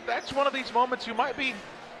I think that's one of these moments you might be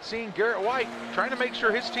seeing Garrett White trying to make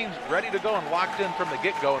sure his team's ready to go and locked in from the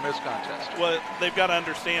get-go in this contest. Well, they've got to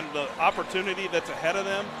understand the opportunity that's ahead of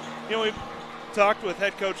them. We've talked with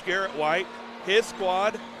head coach Garrett White. His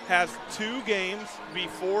squad has 2 games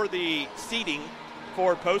before the seeding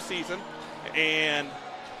for postseason, and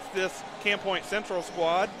this Camp Point Central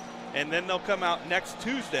squad, and then they'll come out next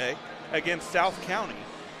Tuesday against South County.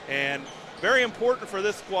 And very important for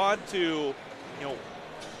this squad to,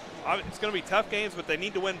 it's going to be tough games, but they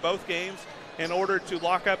need to win both games in order to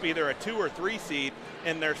lock up either a 2 or 3 seed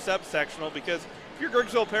in their subsectional, because if you're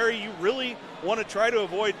Griggsville-Perry, you really want to try to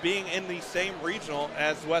avoid being in the same regional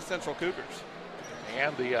as West Central Cougars.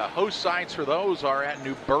 And the host sites for those are at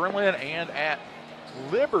New Berlin and at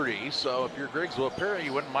Liberty. So if you're Griggsville-Perry,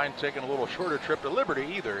 you wouldn't mind taking a little shorter trip to Liberty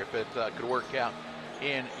either, if it could work out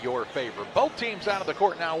in your favor. Both teams out of the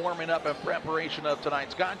court now, warming up in preparation of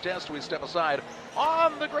tonight's contest. We step aside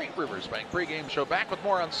on the Great Rivers Bank pregame show. Back with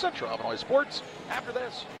more on Central Illinois Sports after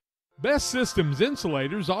this. Best Systems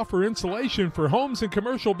Insulators offer insulation for homes and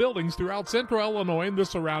commercial buildings throughout Central Illinois and the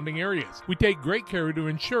surrounding areas. We take great care to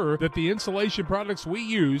ensure that the insulation products we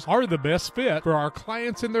use are the best fit for our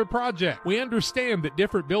clients and their project. We understand that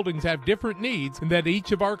different buildings have different needs and that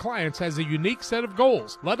each of our clients has a unique set of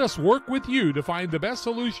goals. Let us work with you to find the best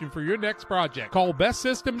solution for your next project. Call Best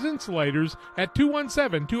Systems Insulators at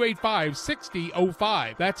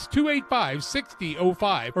 217-285-6005. That's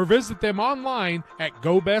 285-6005, or visit them online at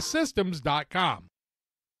GoBestSystems.com.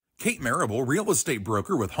 Kate Marable, real estate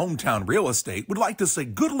broker with Hometown Real Estate, would like to say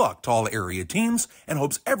good luck to all area teams and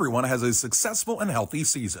hopes everyone has a successful and healthy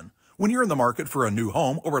season. When you're in the market for a new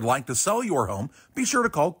home or would like to sell your home, be sure to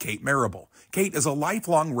call Kate Marable. Kate is a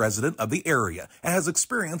lifelong resident of the area and has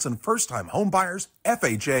experience in first-time home buyers,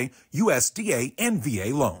 FHA, USDA, and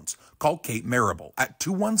VA loans. Call Kate Marable at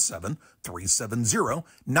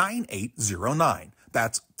 217-370-9809.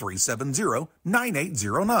 That's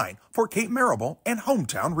 370-9809 for Kate Marable and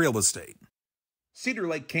Hometown Real Estate. Cedar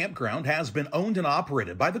Lake Campground has been owned and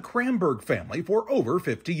operated by the Kramberg family for over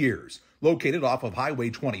 50 years. Located off of Highway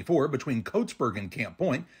 24 between Coatesburg and Camp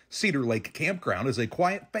Point, Cedar Lake Campground is a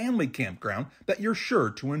quiet family campground that you're sure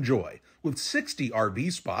to enjoy. With 60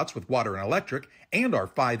 RV spots with water and electric and our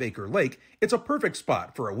 5-acre lake, it's a perfect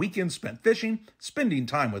spot for a weekend spent fishing, spending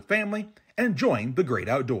time with family, and enjoying the great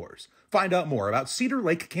outdoors. Find out more about Cedar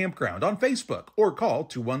Lake Campground on Facebook or call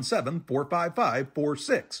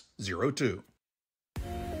 217-455-4602.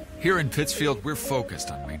 Here in Pittsfield, we're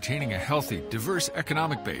focused on maintaining a healthy, diverse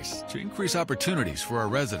economic base to increase opportunities for our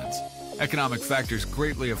residents. Economic factors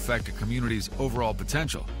greatly affect a community's overall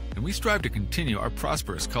potential, and we strive to continue our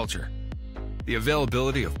prosperous culture. The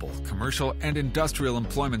availability of both commercial and industrial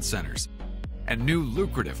employment centers and new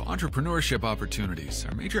lucrative entrepreneurship opportunities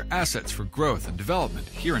are major assets for growth and development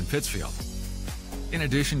here in Pittsfield. In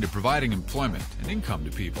addition to providing employment and income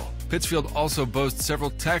to people, Pittsfield also boasts several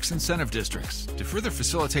tax incentive districts to further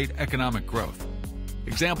facilitate economic growth.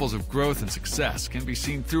 Examples of growth and success can be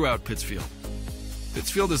seen throughout Pittsfield.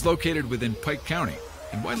 Pittsfield is located within Pike County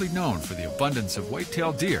and widely known for the abundance of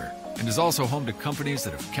white-tailed deer, and is also home to companies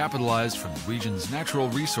that have capitalized from the region's natural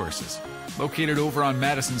resources. Located over on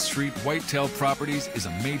Madison Street, Whitetail Properties is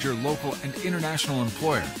a major local and international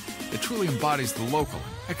employer that truly embodies the local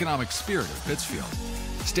and economic spirit of Pittsfield.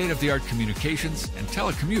 State-of-the-art communications and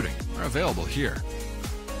telecommuting are available here.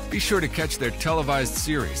 Be sure to catch their televised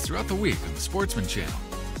series throughout the week on the Sportsman Channel.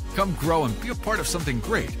 Come grow and be a part of something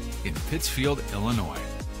great in Pittsfield, Illinois.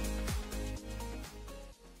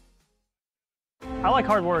 I like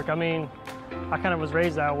hard work. I mean, I kind of was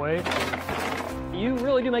raised that way. You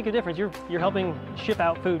really do make a difference. You're helping ship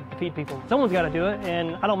out food to feed people. Someone's got to do it,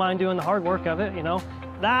 and I don't mind doing the hard work of it, you know.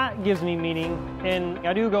 That gives me meaning, and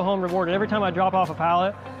I do go home rewarded. Every time I drop off a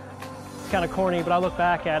pallet, it's kind of corny, but I look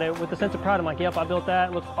back at it with a sense of pride. I'm like, yep, I built that,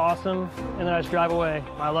 it looks awesome, and then I just drive away.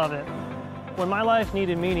 I love it. When my life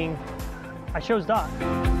needed meaning, I chose Doc.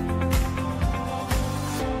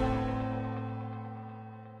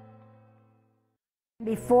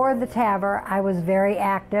 Before the TAVR, I was very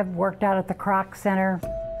active, worked out at the Croc Center.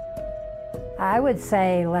 I would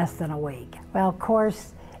say less than a week. Well, of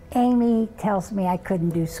course, Amy tells me I couldn't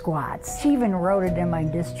do squats. She even wrote it in my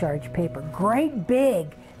discharge paper. Great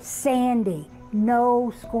big, Sandy,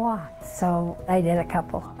 no squats. So I did a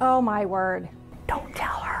couple. Oh my word. Don't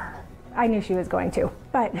tell her. I knew she was going to,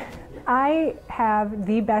 but I have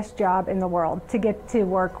the best job in the world to get to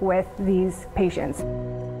work with these patients.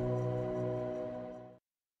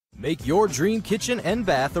 Make your dream kitchen and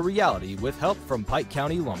bath a reality with help from Pike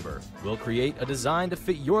County Lumber. We'll create a design to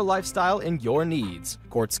fit your lifestyle and your needs.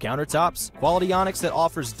 Quartz countertops, quality onyx that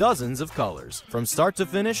offers dozens of colors. From start to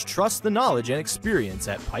finish, trust the knowledge and experience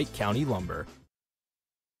at Pike County Lumber.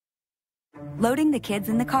 Loading the kids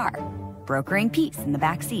in the car, brokering peace in the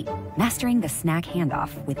back seat, mastering the snack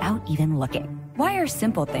handoff without even looking. Why are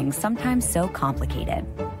simple things sometimes so complicated?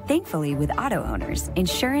 Thankfully, with auto owners,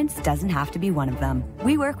 insurance doesn't have to be one of them.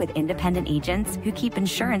 We work with independent agents who keep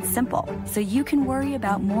insurance simple, so you can worry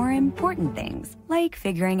about more important things, like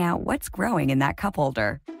figuring out what's growing in that cup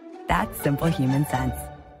holder. That's simple human sense.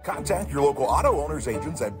 Contact your local auto owners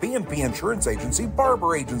agents at B&P Insurance Agency,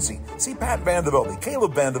 Barber Agency. See Pat Vandevelde,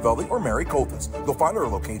 Caleb Vandevelde, or Mary Coltis. You'll find our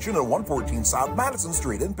location at 114 South Madison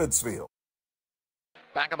Street in Pittsfield.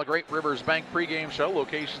 Back on the Great Rivers Bank pregame show,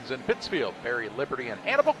 locations in Pittsfield, Perry, Liberty, and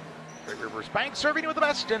Hannibal. Great Rivers Bank serving you with the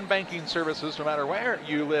best in banking services no matter where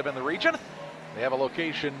you live in the region. They have a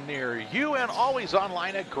location near you and always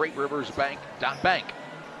online at greatriversbank.bank.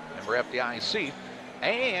 Member FDIC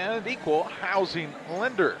and equal housing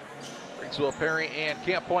lender. Griggsville-Perry and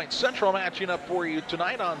Camp Point Central matching up for you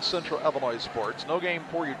tonight on Central Illinois Sports. No game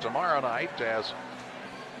for you tomorrow night as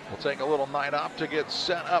we'll take a little night off to get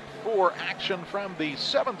set up for action from the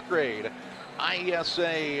 7th grade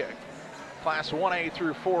IESA Class 1A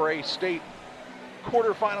through 4A state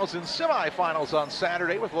quarterfinals and semifinals on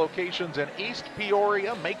Saturday with locations in East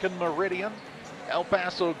Peoria, Macon Meridian, El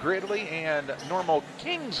Paso Gridley, and Normal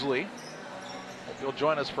Kingsley. Hope you'll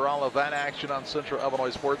join us for all of that action on Central Illinois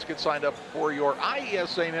Sports. Get signed up for your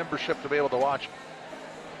IESA membership to be able to watch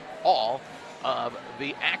all of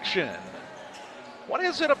the action. What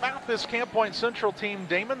is it about this Camp Point Central team,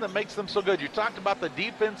 Damon, that makes them so good? You talked about the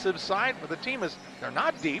defensive side, but the team they're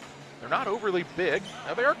not deep. They're not overly big.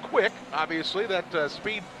 Now, they are quick, obviously. That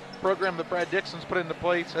speed program that Brad Dixon's put into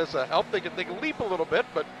place has helped. They can leap a little bit,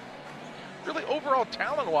 but really overall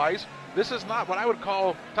talent-wise, this is not what I would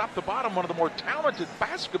call top to bottom one of the more talented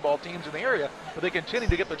basketball teams in the area, but they continue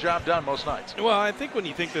to get the job done most nights. Well, I think when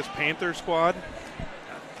you think this Panther squad,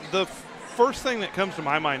 the first thing that comes to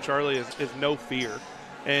my mind, Charlie, is no fear.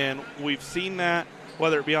 And we've seen that,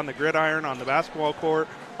 whether it be on the gridiron, on the basketball court,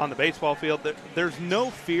 on the baseball field. There's no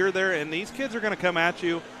fear there, and these kids are going to come at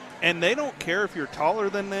you, and they don't care if you're taller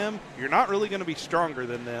than them. You're not really going to be stronger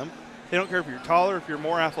than them. They don't care if you're taller, if you're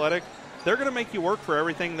more athletic. They're going to make you work for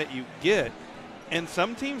everything that you get. And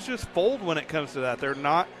some teams just fold when it comes to that. They're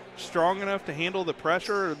not strong enough to handle the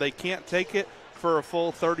pressure, or they can't take it for a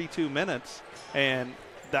full 32 minutes. And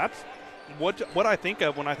that's what I think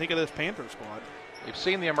of when I think of this Panther squad. You've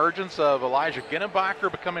seen the emergence of Elijah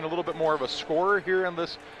Ginnenbacher becoming a little bit more of a scorer here in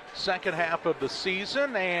this second half of the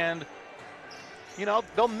season. And, you know,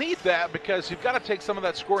 they'll need that because you've got to take some of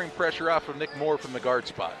that scoring pressure off of Nick Moore from the guard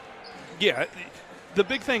spot. Yeah, the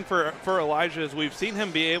big thing for Elijah is we've seen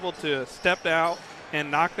him be able to step out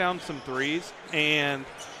and knock down some threes. And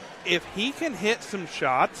if he can hit some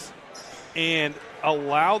shots and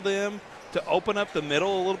allow them to open up the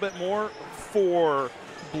middle a little bit more for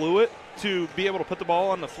Blewett to be able to put the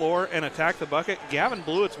ball on the floor and attack the bucket. Gavin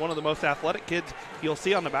Blewett's one of the most athletic kids you'll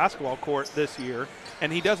see on the basketball court this year,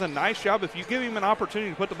 and he does a nice job. If you give him an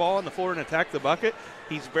opportunity to put the ball on the floor and attack the bucket,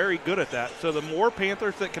 he's very good at that. So the more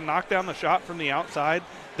Panthers that can knock down the shot from the outside,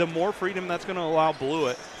 the more freedom that's going to allow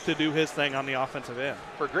Blewett to do his thing on the offensive end.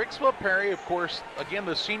 For Griggsville-Perry, of course, again,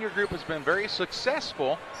 the senior group has been very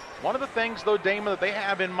successful. One of the things, though, Damon, that they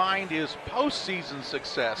have in mind is postseason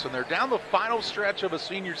success, and they're down the final stretch of a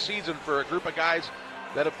senior season for a group of guys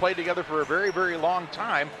that have played together for a very, very long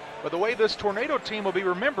time. But the way this Tornado team will be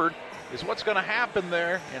remembered is what's going to happen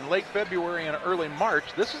there in late February and early March.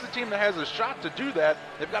 This is a team that has a shot to do that.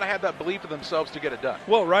 They've got to have that belief in themselves to get it done.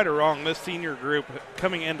 Well, right or wrong, this senior group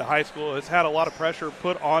coming into high school has had a lot of pressure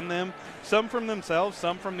put on them, some from themselves,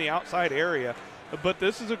 some from the outside area. But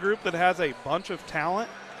this is a group that has a bunch of talent,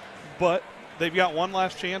 but they've got one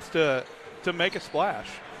last chance to make a splash.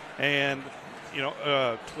 And, you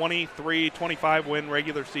know, 23-25 win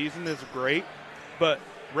regular season is great, but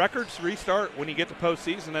records restart when you get to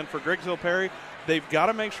postseason. And for Griggsville-Perry, they've got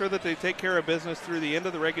to make sure that they take care of business through the end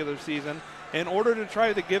of the regular season in order to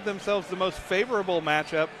try to give themselves the most favorable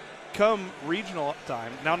matchup come regional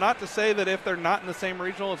time. Now, not to say that if they're not in the same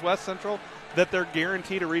regional as West Central that they're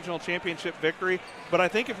guaranteed a regional championship victory, but I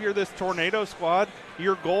think if you're this Tornado squad,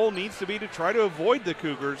 your goal needs to be to try to avoid the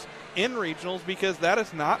Cougars in regionals, because that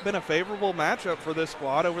has not been a favorable matchup for this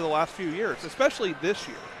squad over the last few years, especially this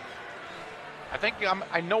year. I think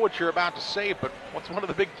I know what you're about to say, but what's one of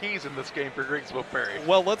the big keys in this game for Griggsville-Perry?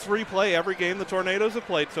 Well, let's replay every game the Tornadoes have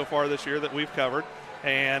played so far this year that we've covered,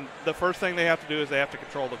 and the first thing they have to do is they have to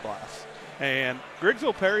control the glass. And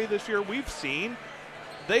Griggsville-Perry this year, we've seen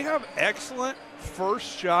they have excellent first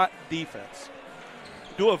shot defense.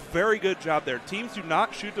 Do a very good job there. Teams do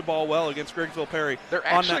not shoot the ball well against Griggsville-Perry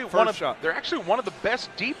on that first shot. They're actually one of the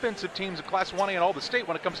best defensive teams in Class 1A in all the state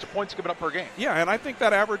when it comes to points given up per game. Yeah, and I think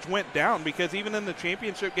that average went down because even in the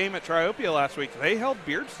championship game at Triopia last week, they held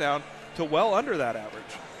Beardstown to well under that average.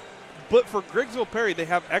 But for Griggsville-Perry, they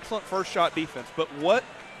have excellent first shot defense. But what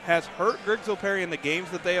has hurt Griggsville-Perry in the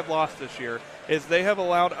games that they have lost this year is they have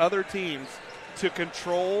allowed other teams to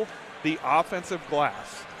control the offensive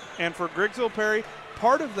glass. And for Griggsville-Perry,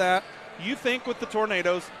 part of that, you think with the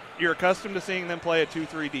Tornadoes, you're accustomed to seeing them play a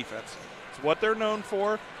 2-3 defense. It's what they're known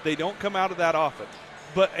for. They don't come out of that often.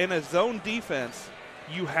 But in a zone defense,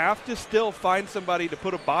 you have to still find somebody to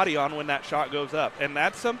put a body on when that shot goes up. And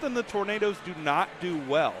that's something the Tornadoes do not do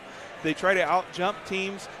well. They try to out-jump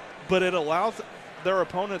teams, but it allows their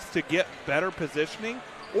opponents to get better positioning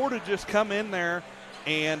or to just come in there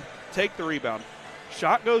and take the rebound.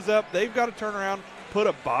 Shot goes up, they've got to turn around, put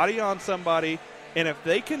a body on somebody, and if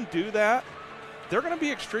they can do that, they're going to be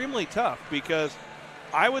extremely tough, because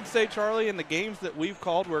I would say, Charlie, in the games that we've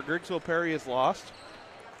called where Griggsville-Perry has lost,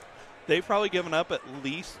 they've probably given up at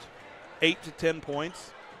least 8 to 10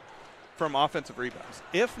 points from offensive rebounds,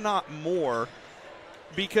 if not more,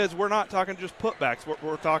 because we're not talking just putbacks.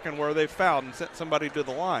 We're talking where they've fouled and sent somebody to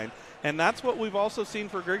the line. And that's what we've also seen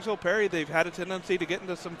for Griggsville-Perry. They've had a tendency to get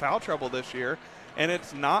into some foul trouble this year, and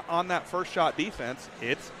it's not on that first shot defense.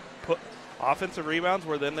 It's put offensive rebounds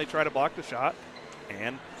where then they try to block the shot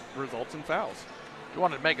and results in fouls. I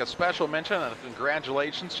wanted to make a special mention and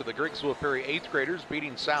congratulations to the Griggsville-Perry 8th graders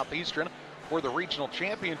beating Southeastern for the regional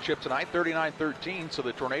championship tonight, 39-13. So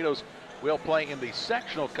the Tornadoes will play in the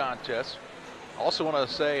sectional contest. Also want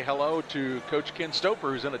to say hello to Coach Ken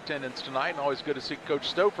Stouffer, who's in attendance tonight, and always good to see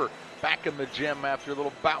Coach Stouffer back in the gym after a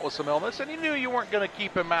little bout with some illness, and you knew you weren't going to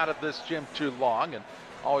keep him out of this gym too long, and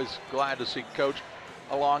always glad to see Coach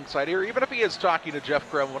alongside here. Even if he is talking to Jeff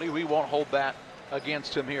Kremlin, we won't hold that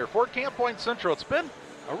against him here. For Camp Point Central, it's been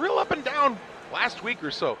a real up and down last week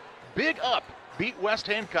or so. Big up, beat West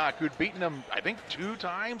Hancock, who'd beaten them, I think, 2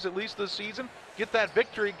 times at least this season. Get that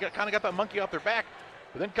victory, kind of got that monkey off their back.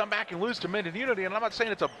 But then come back and lose to Minden Unity, and I'm not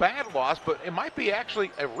saying it's a bad loss, but it might be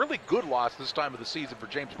actually a really good loss this time of the season for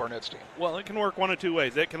James Barnett's team. Well, it can work one of two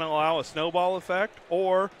ways. It can allow a snowball effect,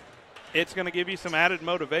 or it's going to give you some added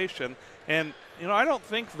motivation. And, you know, I don't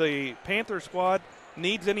think the Panther squad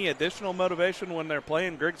needs any additional motivation when they're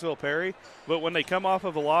playing Griggsville-Perry, but when they come off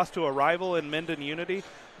of a loss to a rival in Minden Unity,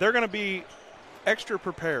 they're going to be extra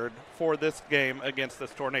prepared for this game against this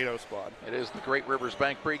Tornado squad. It is the Great Rivers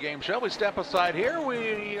Bank pregame show. We step aside here.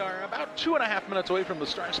 We are about 2.5 minutes away from the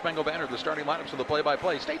Star Spangled Banner, the starting lineups for the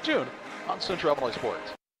play-by-play. Stay tuned on Central Illinois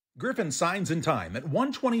Sports. Griffin Signs and Time at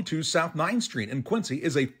 122 South 9th Street in Quincy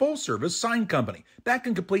is a full-service sign company that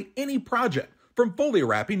can complete any project, from fully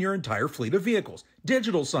wrapping your entire fleet of vehicles,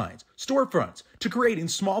 digital signs, storefronts, to creating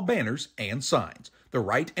small banners and signs. The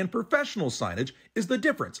right and professional signage is the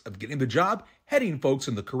difference of getting the job, heading folks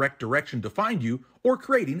in the correct direction to find you, or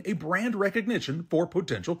creating a brand recognition for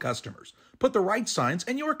potential customers. Put the right signs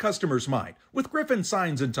in your customer's mind with Griffin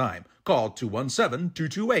Signs and Time. Call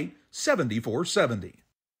 217-228-7470.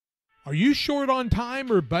 Are you short on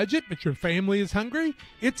time or budget, but your family is hungry?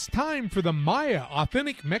 It's time for the Maya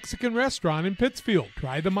Authentic Mexican Restaurant in Pittsfield.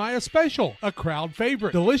 Try the Maya Special, a crowd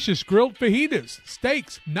favorite. Delicious grilled fajitas,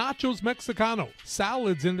 steaks, nachos Mexicano,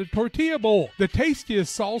 salads in a tortilla bowl, the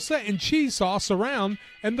tastiest salsa and cheese sauce around,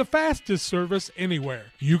 and the fastest service anywhere.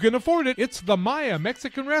 You can afford it. It's the Maya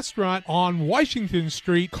Mexican Restaurant on Washington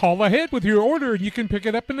Street. Call ahead with your order and you can pick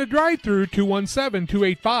it up in the drive-thru,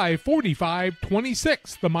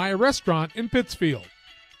 217-285-4526. The Maya Restaurant in Pittsfield.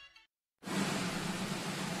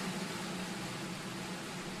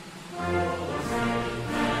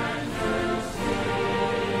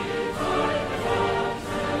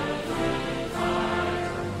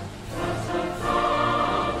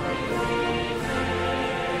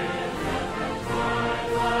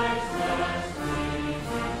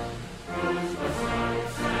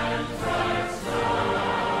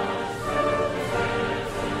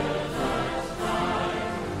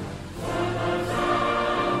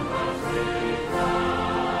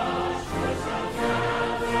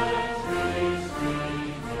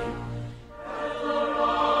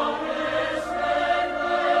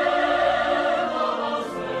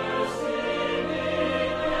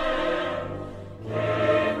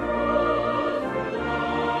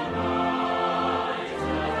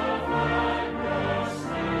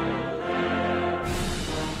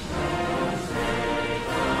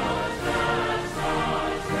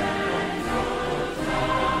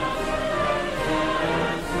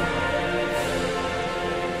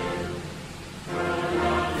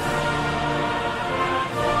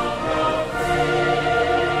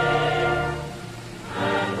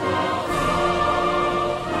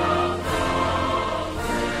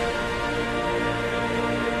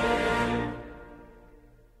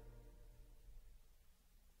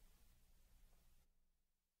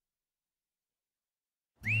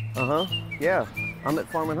 Yeah, I'm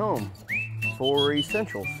at Farm and Home for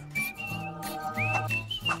essentials. Did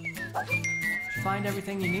you find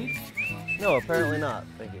everything you need? No, apparently not.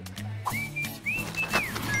 Thank you.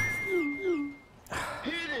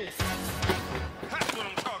 That's what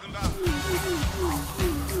I'm talking about.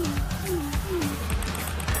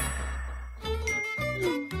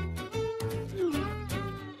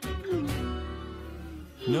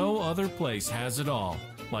 No other place has it all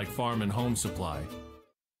like Farm and Home Supply.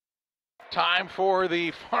 Time for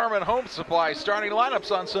the Farm and Home Supply starting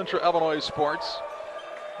lineups on Central Illinois Sports.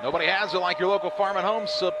 Nobody has it like your local Farm and Home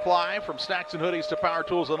Supply, from snacks and hoodies to power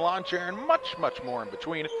tools and lawn chair and much, much more in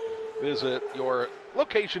between. Visit your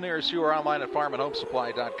location nearest you or online at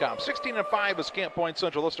farmandhomesupply.com. 16-5 is Camp Point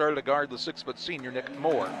Central. They'll start at a guard, the 6-foot senior Nick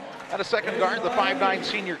Moore. At a second guard, the 5'9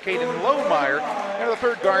 senior Caden Lohmeyer. And the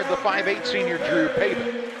third guard, the 5'8 senior Drew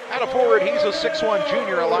Pavin. At a forward, he's a 6'1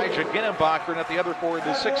 junior Elijah Ginnenbacher. And at the other forward,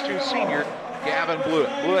 the 6'2 senior Gavin Blewett.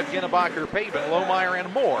 Blewett, Ginnenbacher, Pavin, Lohmeyer,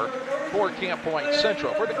 and Moore for Camp Point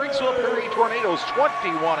Central. For the Griggsville-Perry Tornadoes,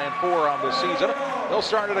 21-4 on the season. They'll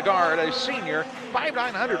start at a guard, a senior, 5'9",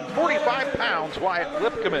 145 pounds, Wyatt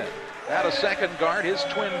Lipkeman. At a second guard, his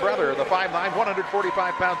twin brother, the 5'9",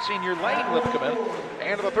 145-pound senior Lane Lipkeman.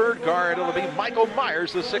 And the third guard, it'll be Michael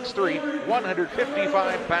Myers, the 6'3",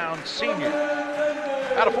 155-pound senior.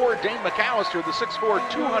 Out of forward, Dane McAllister, the 6'4",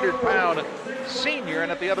 200-pound senior.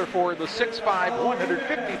 And at the other forward, the 6'5",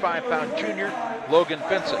 155-pound junior, Logan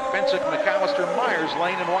Fensick. Fensick, McAllister, Myers,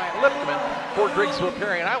 Lane, and Wyatt Lipkeman for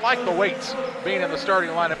Griggsville-Perry. And I like the weights being in the starting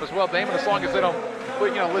lineup as well, Damon, as long as they don't,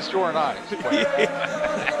 list your and I's.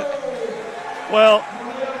 Well,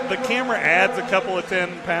 the camera adds a couple of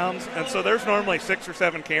 10 pounds, and so there's normally 6 or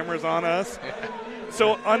 7 cameras on us.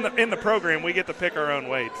 So in the program, we get to pick our own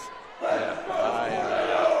weights.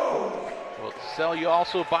 We'll tell you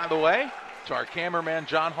also, by the way, to our cameraman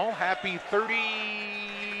John Hall, happy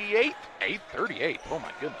 38th oh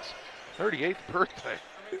my goodness, 38th birthday.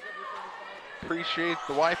 Appreciate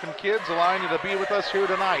the wife and kids allowing you to be with us here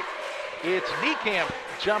tonight. It's Niekamp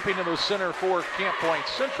jumping in the center for Camp Point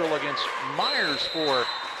Central against Myers for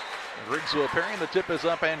Griggsville-Perry. The tip is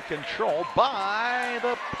up and controlled by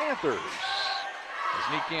the Panthers. As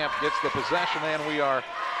Niekamp gets the possession, and we are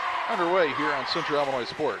underway here on Central Illinois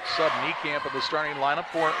Sports. Sub Niekamp in the starting lineup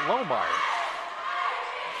for Lohmeyer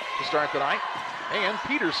to start tonight, and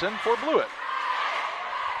Peterson for Blewett.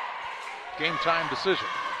 Game time decision.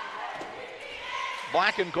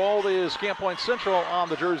 Black and gold is Camp Point Central on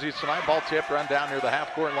the jerseys tonight. Ball tipped, run down near the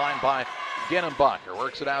half-court line by Ginnenbacher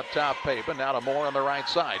works it out top Papen. Now to Moore on the right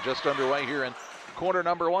side. Just underway here in quarter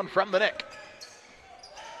number 1 from the Nick.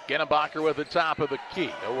 Ginnenbacher with the top of the key.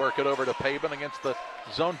 He'll work it over to Papen against the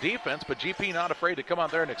zone defense, but GP not afraid to come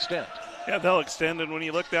out there and extend. Yeah, they'll extend, and when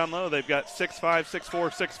you look down low, they've got 6'5",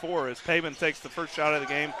 6'4", 6'4". As Papen takes the first shot of the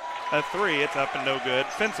game, a 3, it's up and no good.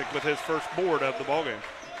 Finsick with his first board of the ballgame.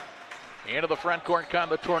 Into the front court come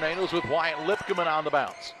the Tornadoes with Wyatt Lipkeman on the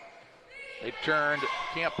bounce. They turned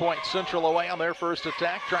Camp Point Central away on their first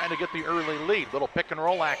attack, trying to get the early lead. Little pick and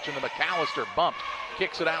roll action to McAllister, bumped,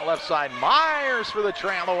 kicks it out left side. Myers for the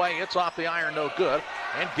trail away. It's off the iron, no good.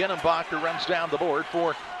 And Ginnenbacher runs down the board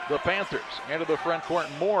for the Panthers. Into the front court,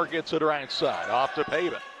 Moore gets it right side, off to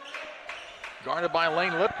Paven. Guarded by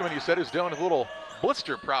Lane Lipkeman, he said, who's dealing with a little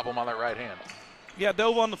blister problem on that right hand. Yeah,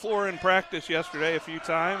 dove on the floor in practice yesterday a few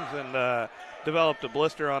times and developed a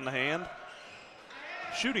blister on the hand.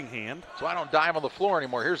 Shooting hand. So I don't dive on the floor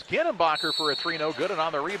anymore. Here's Ginnenbacher for a 3, no good, and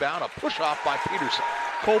on the rebound, a push-off by Peterson.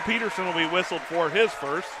 Cole Peterson will be whistled for his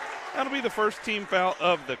first. That'll be the first team foul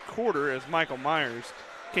of the quarter as Michael Myers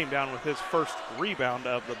came down with his first rebound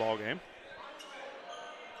of the ballgame.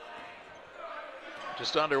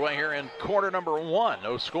 Just underway here in quarter number 1.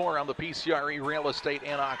 No score on the PCRE Real Estate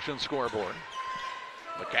and Auction scoreboard.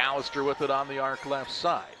 McAllister with it on the arc left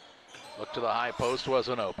side. Look to the high post,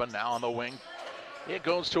 wasn't open. Now on the wing, it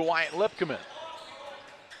goes to Wyatt Lipkeman.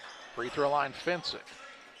 Free throw line, Finsick.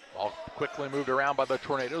 Ball quickly moved around by the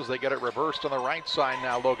Tornadoes. They get it reversed on the right side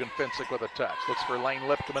now. Logan Finsick with a touch. Looks for Lane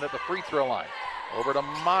Lipkeman at the free throw line. Over to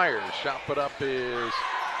Myers. Shot put up is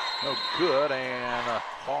no good, and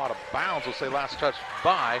ball out of bounds. We'll say last touch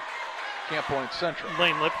by Camp Point Central.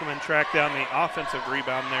 Lane Lipkeman tracked down the offensive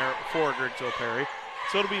rebound there for Griggsville-Perry.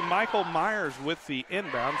 So it'll be Michael Myers with the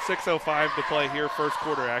inbound. 6:05 to play here, first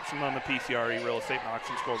quarter action on the PCRE Real Estate and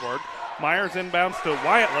Auction scoreboard. Myers inbounds to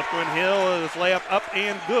Wyatt Lipkeman. Hill is layup up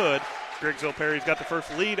and good. Griggsville-Perry's got the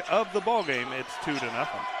first lead of the ballgame. It's 2-0.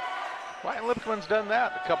 Wyatt Lipkeman's done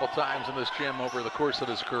that a couple times in this gym over the course of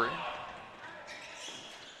his career.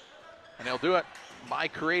 And he'll do it by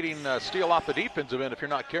creating steal off the defensive end if you're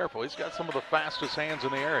not careful. He's got some of the fastest hands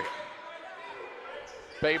in the area.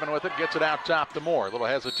 Paven with it, gets it out top to Moore. Little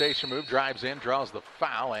hesitation move, drives in, draws the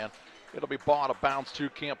foul, and it'll be ball out of bounds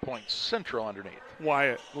to Camp Point Central underneath.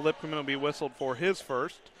 Wyatt Lipkeman will be whistled for his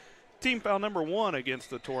first. Team foul number 1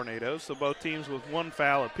 against the Tornadoes, so both teams with 1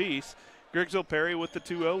 foul apiece. Griggsville-Perry with the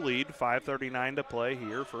 2-0 lead, 5:39 to play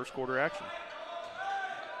here, first quarter action.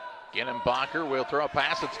 Ginnenbacher will throw a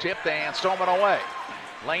pass, it's tipped and stolen away.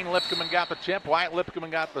 Lane Lipkeman got the tip, Wyatt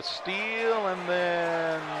Lipkeman got the steal, and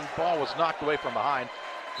then ball was knocked away from behind.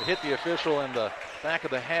 It hit the official in the back of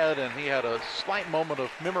the head, and he had a slight moment of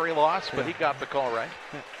memory loss, but he got the call right.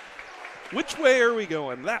 Which way are we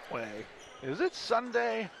going? That way. Is it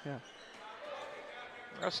Sunday? Yeah.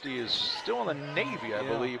 Rusty is still in the Navy, I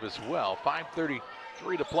believe, as well.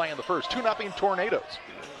 5:33 to play in the first. 2-0 Tornadoes.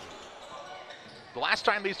 The last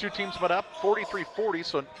time these two teams met up, 43-40,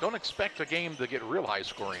 so don't expect a game to get real high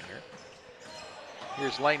scoring here.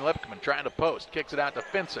 Here's Lane Lipkeman trying to post. Kicks it out to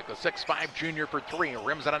Finsick, the 6'5 junior for 3.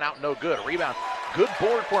 Rims it out, no good. Rebound, good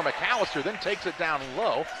board for McAllister, then takes it down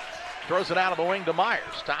low. Throws it out of the wing to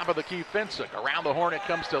Myers. Top of the key, Finsick. Around the horn it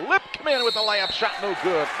comes to Lipkeman with the layup. Shot no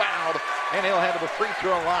good. Fouled, and he'll head to the free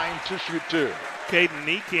throw line to shoot 2. Caden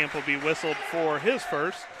Niekamp will be whistled for his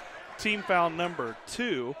first. Team foul number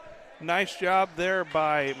 2. Nice job there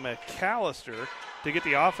by McAllister to get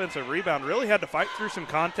the offensive rebound. Really had to fight through some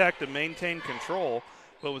contact to maintain control,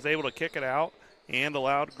 but was able to kick it out and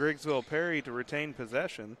allowed Griggsville-Perry to retain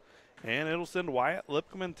possession. And it'll send Wyatt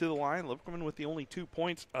Lipkeman to the line. Lipkeman with the only 2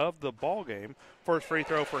 points of the ball game. First free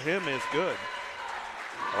throw for him is good.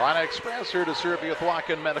 Illini Express here to serve you with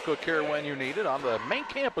walk-in medical care when you need it on the main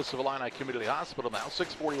campus of Illini Community Hospital now,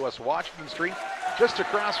 640 West Washington Street, just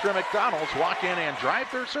across from McDonald's. Walk in and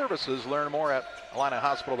drive-through services. Learn more at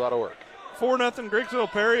IlliniHospital.org. 4-0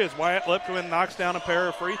 Griggsville-Perry as Wyatt Lipkeman knocks down a pair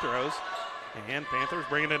of free throws. And Panthers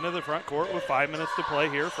bring it into the front court with 5 minutes to play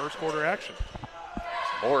here, first quarter action.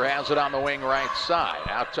 Moore has it on the wing right side.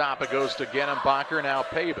 Out top it goes to Ginnenbacher, now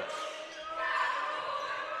Paven.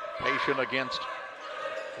 Patient against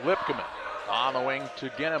Lipkeman. On the wing to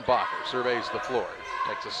Ginnenbacher. Surveys the floor.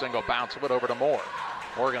 Takes a single bounce of it over to Moore.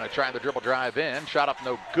 Moore going to try the dribble drive in. Shot up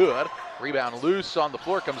no good. Rebound loose on the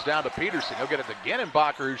floor. Comes down to Peterson. He'll get it to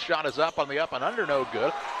Ginnenbacher, whose shot is up on the up and under, no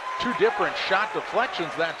good. 2 different shot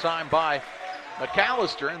deflections that time by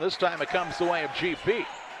McAllister, and this time it comes the way of GP.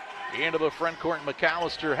 Into the front court,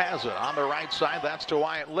 McAllister has it. On the right side, that's to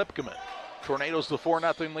Wyatt Lipkeman. Tornadoes the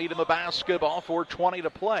 4-0 lead in the basketball. 4:20 to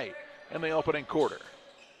play in the opening quarter.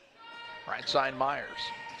 Right side, Myers.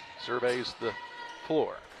 surveys the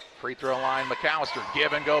floor. Free throw line, McAllister,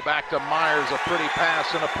 give and go back to Myers. A pretty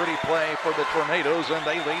pass and a pretty play for the Tornadoes, and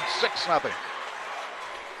they lead 6-0.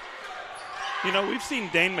 You know, we've seen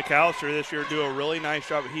Dane McAllister this year do a really nice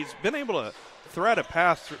job. He's been able to thread a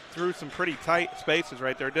pass through some pretty tight spaces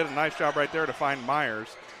right there. Did a nice job right there to find Myers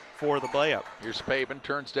for the layup. Here's Pavin,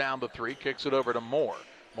 turns down the three, kicks it over to Moore.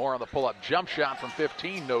 Moore on the pull-up jump shot from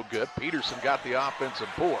 15, no good. Peterson got the offensive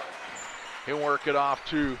board. He'll work it off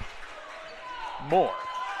to Moore.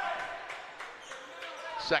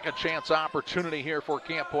 Second chance opportunity here for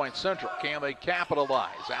Camp Point Central. Can they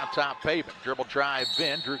capitalize? Out top, Pavin. Dribble drive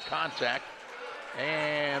in, drew contact,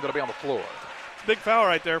 and it'll be on the floor. Big foul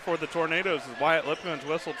right there for the Tornadoes as Wyatt Lipman's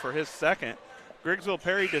whistled for his second.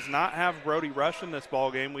 Griggsville-Perry does not have Brody Rush in this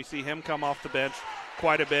ball game. We see him come off the bench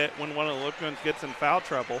quite a bit when one of the Lipmans gets in foul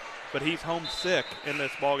trouble, but he's homesick in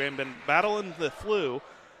this ball game. Been battling the flu.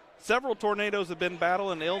 Several Tornadoes have been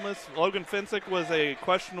battling illness. Logan Finsick was a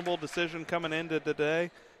questionable decision coming into today.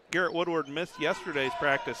 Garrett Woodward missed yesterday's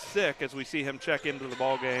practice sick as we see him check into the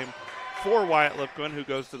ball game for Wyatt Lipman, who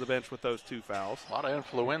goes to the bench with those two fouls. A lot of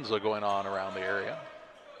influenza going on around the area.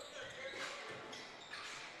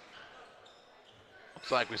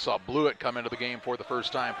 Looks like we saw Blewett come into the game for the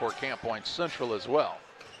first time for Camp Point Central as well.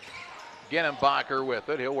 Genenbacher with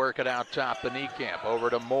it. He'll work it out top the knee camp. Over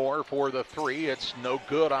to Moore for the three. It's no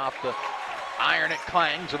good off the iron. It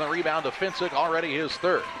clangs, and the rebound to Finsick, already his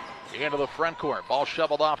third. Into the front court. Ball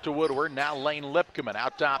shoveled off to Woodward. Now Lane Lipkeman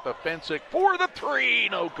out top of Finsick for the three.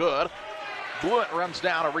 No good. Blewett runs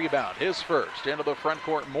down a rebound. His first. Into the front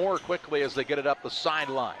court more quickly as they get it up the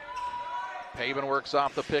sideline. Pavin works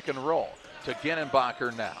off the pick and roll to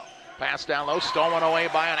Genenbacher now. Pass down low, stolen away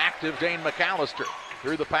by an active Dane McAllister.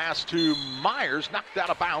 Through the pass to Myers, knocked out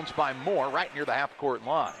of bounds by Moore right near the half-court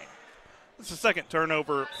line. It's the second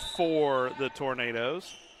turnover for the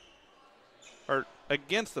Tornadoes, or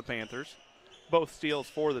against the Panthers. Both steals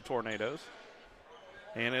for the Tornadoes.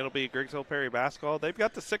 And it'll be Griggsville-Perry basketball. They've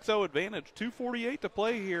got the 6-0 advantage. 2:48 to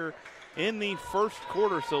play here in the first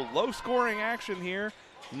quarter, so low-scoring action here.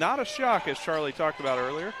 Not a shock, as Charlie talked about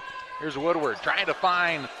earlier. Here's Woodward trying to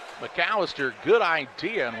find McAllister. Good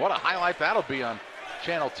idea, and what a highlight that'll be on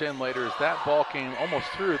Channel 10 later as that ball came almost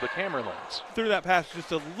through the camera lens. Threw that pass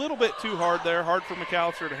just a little bit too hard there, hard for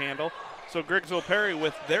McAllister to handle. So Griggsville-Perry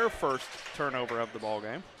with their first turnover of the ball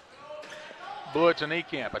game. Blewett to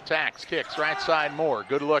Niekamp, attacks, kicks, right side Moore.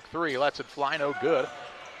 Good look three, lets it fly, no good.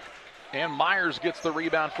 And Myers gets the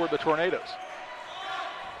rebound for the Tornadoes.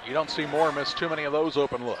 You don't see Moore miss too many of those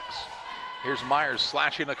open looks. Here's Myers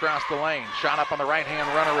slashing across the lane. Shot up on the right-hand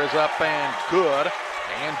runner is up and good.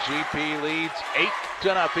 And GP leads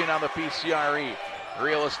 8-0 on the PCRE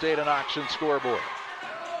Real Estate and Auction scoreboard.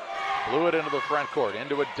 Blew it into the front court,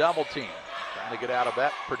 into a double team. Trying to get out of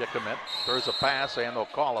that predicament. Throws a pass, and they'll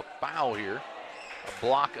call a foul here. A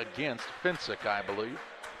block against Finsick, I believe.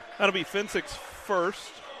 That'll be Finsick's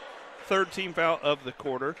first, third team foul of the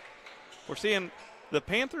quarter. We're seeing the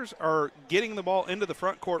Panthers are getting the ball into the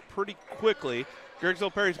front court pretty quickly.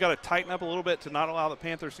 Griggsville-Perry's got to tighten up a little bit to not allow the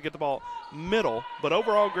Panthers to get the ball middle. But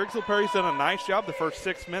overall, Griggsville-Perry's done a nice job the first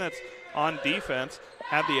 6 minutes on defense.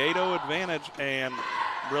 Had the 8-0 advantage and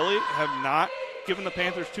really have not given the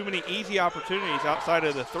Panthers too many easy opportunities outside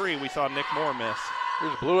of the three we saw Nick Moore miss.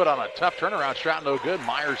 Here's Blewett on a tough turnaround shot, no good.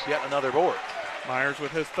 Myers yet another board. Myers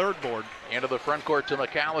with his third board. Into the front court to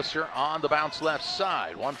McAllister on the bounce left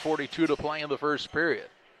side. 1:42 to play in the first period.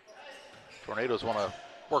 Tornadoes want to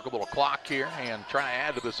work a little clock here and try to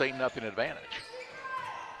add to this 8-0 advantage.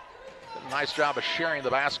 Nice job of sharing the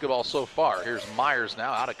basketball so far. Here's Myers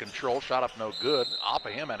now out of control. Shot up no good. Off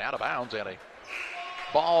of him and out of bounds. And a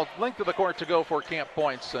ball length of the court to go for Camp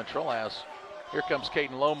Point Central as here comes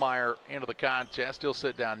Caden Lohmeyer into the contest. He'll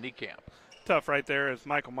sit down Niekamp. Tough right there as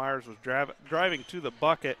Michael Myers was driving to the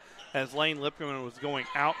bucket as Lane Lipkeman was going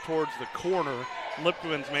out towards the corner.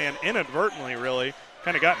 Lipkeman's man inadvertently really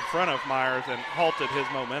kind of got in front of Myers and halted his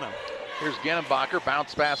momentum. Here's Genenbacher,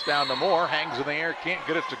 bounce pass down to Moore, hangs in the air, can't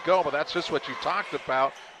get it to go, but that's just what you talked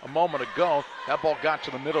about a moment ago. That ball got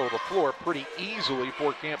to the middle of the floor pretty easily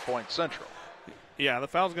for Camp Point Central. Yeah, the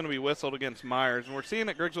foul's going to be whistled against Myers, and we're seeing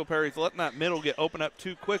that Griggsville-Perry's letting that middle get open up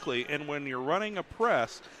too quickly, and when you're running a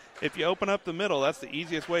press, if you open up the middle, that's the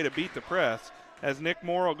easiest way to beat the press. As Nick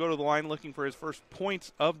Moore will go to the line looking for his first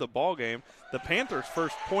points of the ball game. The Panthers'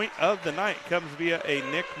 first point of the night comes via a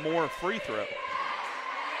Nick Moore free throw.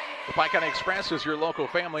 The Pike County Express is your local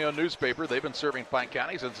family-owned newspaper. They've been serving Pike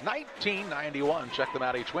County since 1991. Check them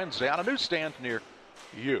out each Wednesday on a newsstand near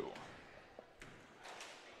you.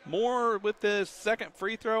 Moore with the second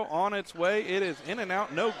free throw on its way. It is in and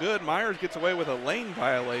out, no good. Myers gets away with a lane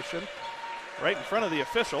violation right in front of the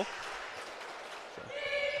official.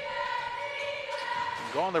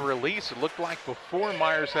 Go on the release. It looked like before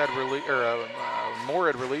Myers had Moore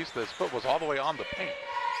had released, his foot was all the way on the paint.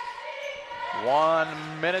 1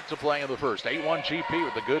 minute to play in the first. 8-1 GP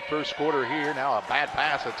with a good first quarter here. Now a bad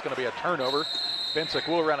pass. It's going to be a turnover. Finsick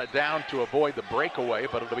will run it down to avoid the breakaway,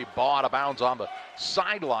 but it'll be ball out of bounds on the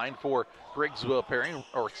sideline for Griggsville-Perry,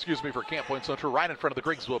 or excuse me, for Camp Point Central, right in front of the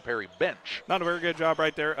Griggsville-Perry bench. Not a very good job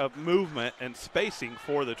right there of movement and spacing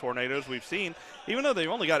for the Tornadoes. We've seen, even though they've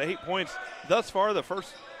only got 8 points thus far, the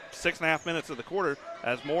first 6.5 minutes of the quarter,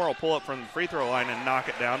 as Moore will pull up from the free throw line and knock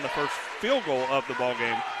it down. The first field goal of the ball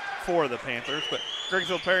game for the Panthers, but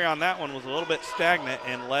Griggsville-Perry on that one was a little bit stagnant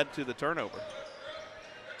and led to the turnover.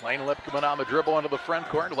 Lane Lipkeman on the dribble into the front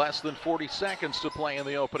court. Less than 40 seconds to play in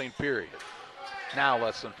the opening period. Now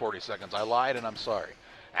less than 40 seconds. I lied and I'm sorry.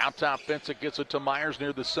 Out top, Finsick gets it to Myers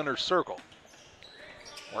near the center circle.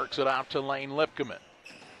 Works it out to Lane Lipkeman.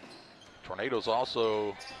 Tornadoes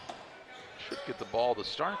also should get the ball to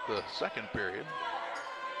start the second period.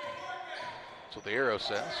 That's what the arrow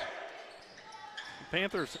says. The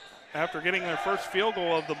Panthers, after getting their first field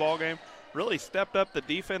goal of the ball game, really stepped up the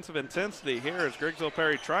defensive intensity here as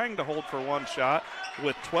Griggsville-Perry trying to hold for one shot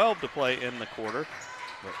with 12 to play in the quarter.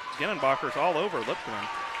 But Ginnenbacher's all over Lipkeman.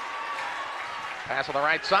 Pass on the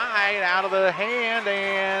right side, out of the hand,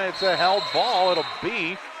 and it's a held ball. It'll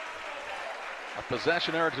be a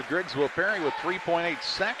possession error to Griggsville-Perry with 3.8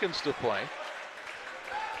 seconds to play.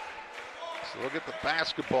 So they'll get the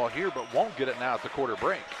basketball here, but won't get it now at the quarter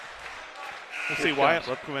break. We'll see Wyatt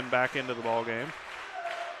Lipkeman back into the ball game.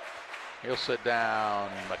 He'll sit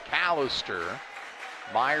down McAllister.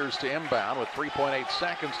 Myers to inbound with 3.8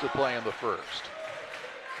 seconds to play in the first.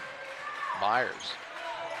 Myers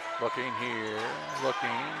looking here,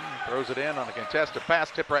 throws it in on a contested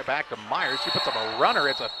pass, tip right back to Myers. He puts up a runner,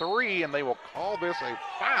 it's a three, and they will call this a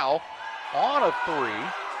foul on a three.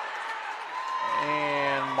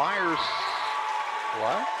 And Myers,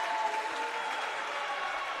 what?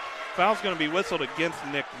 Foul's going to be whistled against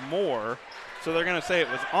Nick Moore. So they're going to say it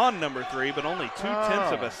was on number 3, but only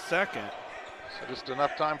 0.2 of a second. So just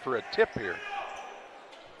enough time for a tip here.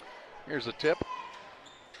 Here's a tip.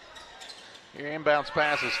 Your inbounds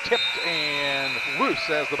pass is tipped and loose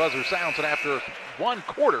as the buzzer sounds. And after 1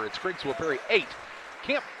 quarter, it's Griggsville-Perry 8,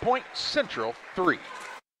 Camp Point Central 3.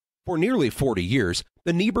 For nearly 40 years,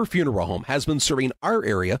 the Niebuhr Funeral Home has been serving our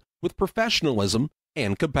area with professionalism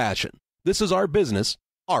and compassion. This is our business,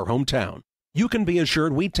 our hometown. You can be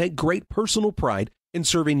assured we take great personal pride in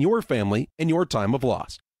serving your family in your time of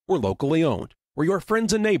loss. We're locally owned. We're your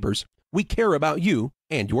friends and neighbors. We care about you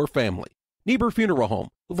and your family. Niebuhr Funeral Home,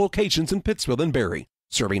 with locations in Pittsfield and Barry,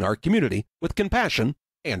 serving our community with compassion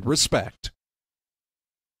and respect.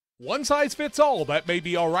 One size fits all. That may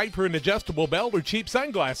be all right for an adjustable belt or cheap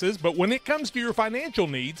sunglasses, but when it comes to your financial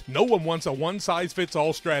needs, no one wants a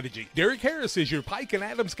one-size-fits-all strategy. Derek Harris is your Pike and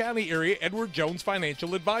Adams County area Edward Jones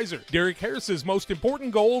financial advisor. Derek Harris's most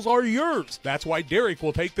important goals are yours. That's why Derek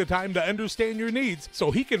will take the time to understand your needs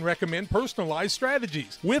so he can recommend personalized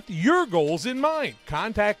strategies with your goals in mind.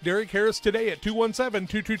 Contact Derek Harris today at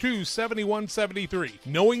 217-222-7173.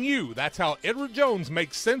 Knowing you, that's how Edward Jones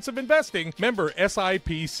makes sense of investing. Member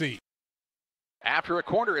SIPC. After a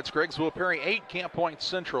quarter, it's Griggsville-Perry 8, Camp Point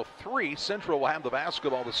Central 3. Central will have the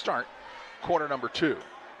basketball to start quarter number 2.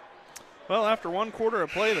 Well, after 1 quarter of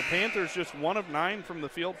play, the Panthers just 1 of 9 from the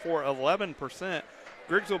field for 11%.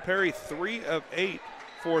 Griggsville-Perry 3 of 8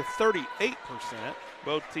 for 38%.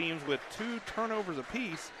 Both teams with 2 turnovers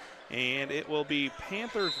apiece. And it will be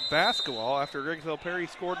Panthers basketball after Griggsville-Perry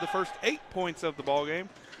scored the first 8 points of the ballgame.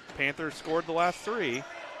 Panthers scored the last 3.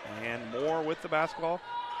 And Moore with the basketball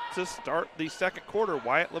to start the second quarter.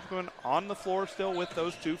 Wyatt Lipkeman on the floor still with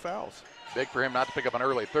those 2 fouls. Big for him not to pick up an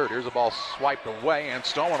early third. Here's a ball swiped away and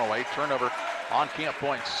stolen away. Turnover on Camp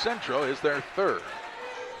Point Central is their third.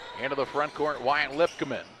 Into the front court, Wyatt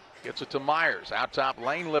Lipkeman gets it to Myers. Out top,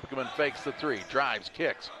 Lane Lipkeman fakes the 3, drives,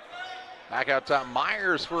 kicks. Back out top,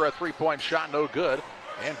 Myers for a 3-point shot, no good.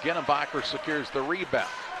 And Ginnenbacher secures the rebound.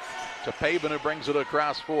 To Pavin, who brings it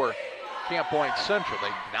across for Camp Point Central.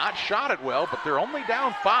 They've not shot it well, but they're only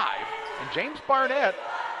down 5. And James Barnett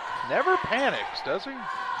never panics, does he?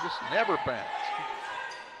 Just never panics.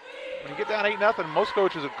 When you get down 8-0, most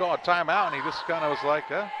coaches would call a timeout, and he just kind of was like,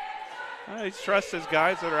 He trusts his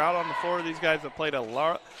guys that are out on the floor. These guys have played a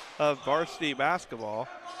lot of varsity basketball,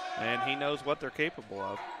 and he knows what they're capable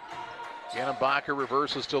of. Ginnenbacher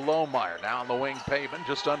reverses to Lohmeyer. Now on the wing, Pavin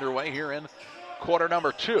just underway here in quarter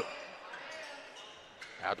number 2.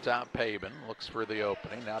 Out top, Paben looks for the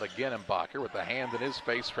opening. Now to Ginnenbacher with the hand in his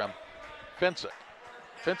face from Finsick.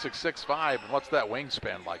 Finsick 6'5", and what's that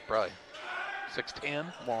wingspan like? Probably 6'10",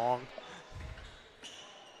 long.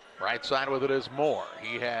 Right side with it is Moore.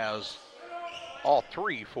 He has all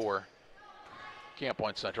three for Camp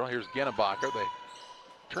Point Central. Here's Ginnenbacher. They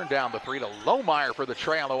turn down the three to Lohmeyer for the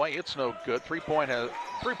tray on the way. It's no good. Three-pointer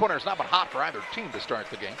has not been hot for either team to start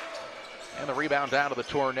the game. And the rebound down to the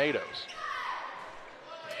Tornadoes.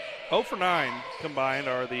 0 for 9 combined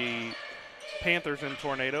are the Panthers and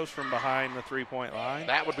Tornadoes from behind the three-point line.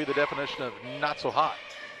 That would be the definition of not so hot.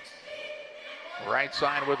 Right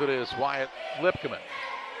side with it is Wyatt Lipkeman.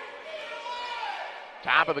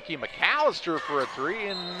 Top of the key, McAllister for a three,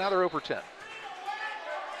 and another 0 for 10.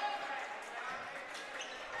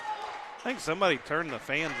 I think somebody turned the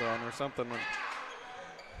fans on or something.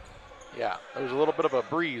 Yeah, there was a little bit of a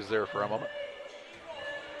breeze there for a moment.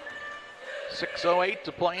 6:08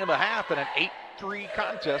 to play in the half in an 8-3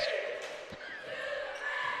 contest.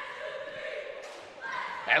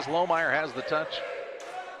 As Lohmeyer has the touch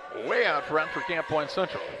way out front for Camp Point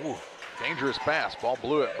Central. Ooh, dangerous pass. Ball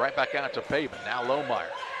blew it right back out to Paven. Now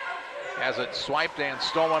Lohmeyer has it swiped and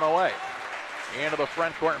stolen away. Into the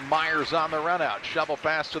front court, Myers on the run out. Shovel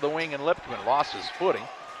pass to the wing, and Lipkeman lost his footing.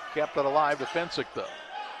 Kept it alive to Finsick, though.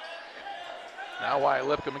 Now Wyatt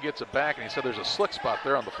Lipkeman gets it back, and he said there's a slick spot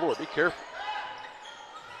there on the floor. Be careful.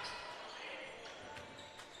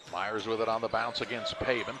 Myers with it on the bounce against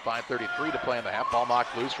Paven. 5:33 to play in the half. Ball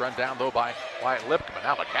knocked loose, run down though by Wyatt Lipkeman.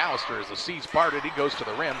 Now McAllister, as the seas parted, he goes to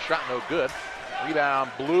the rim. Shot no good.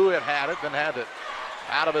 Rebound, blew it, had it, then had it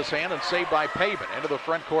out of his hand and saved by Paven. Into the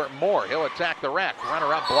front court, Moore. He'll attack the rack.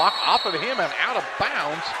 Runner up block off of him and out of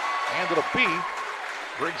bounds. And it'll be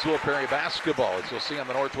Griggsville-Perry basketball, as you'll see on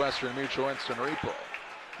the Northwestern Mutual Instant Replay.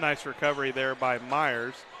 Nice recovery there by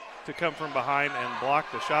Myers to come from behind and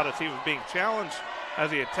block the shot as he was being challenged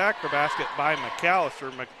as he attacked the basket by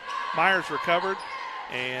McAllister. Myers recovered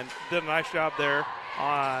and did a nice job there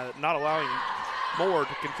on not allowing Moore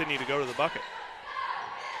to continue to go to the bucket.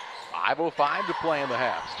 5:05 to play in the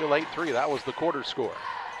half. Still 8-3. That was the quarter score.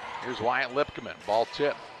 Here's Wyatt Lipkeman. Ball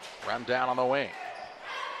tip. Run down on the wing.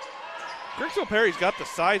 Griggsville-Perry's got the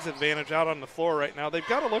size advantage out on the floor right now. They've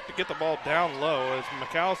got to look to get the ball down low as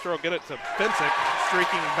McAllister will get it to Finsick,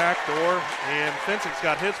 streaking back door, and Finsick's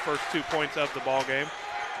got his first 2 points of the ball game.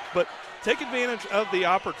 But take advantage of the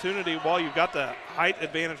opportunity while you've got the height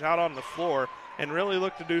advantage out on the floor and really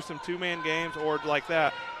look to do some two-man games or like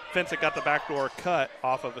that. Finsick got the backdoor cut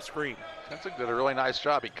off of a screen. Finsick did a really nice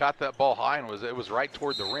job. He caught that ball high and it was right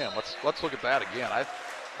toward the rim. Let's look at that again. I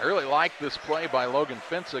really like this play by Logan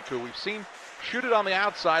Finsick, who we've seen shoot it on the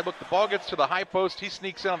outside. Look, the ball gets to the high post. He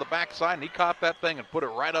sneaks in on the backside, and he caught that thing and put it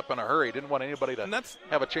right up in a hurry. Didn't want anybody to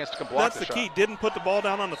have a chance to come block the shot. That's the key. Didn't put the ball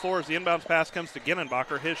down on the floor as the inbounds pass comes to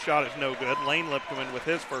Ginnenbacher. His shot is no good. Lane Lipkeman with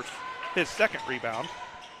his second rebound.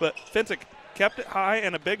 But Finsick kept it high,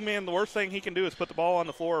 and a big man, the worst thing he can do is put the ball on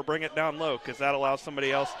the floor or bring it down low because that allows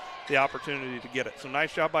somebody else the opportunity to get it. So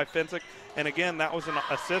nice job by Finsick. And again, that was an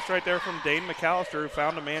assist right there from Dane McAllister, who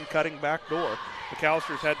found a man cutting back door.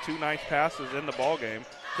 McAllister's had 2 nice passes in the ball game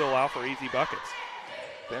to allow for easy buckets.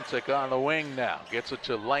 Finsick on the wing now. Gets it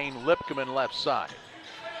to Lane Lipkeman left side.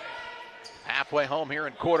 Halfway home here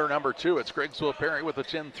in quarter number 2. It's Griggsville-Perry with a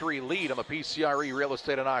 10-3 lead on the PCRE Real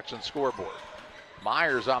Estate and Auction scoreboard.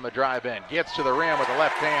 Myers on the drive in. Gets to the rim with a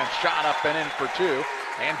left hand. Shot up and in for 2.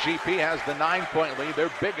 And GP has the 9-point lead,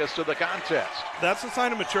 their biggest of the contest. That's a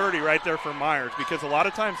sign of maturity right there for Myers, because a lot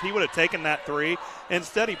of times he would have taken that 3.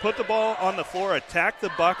 Instead, he put the ball on the floor, attacked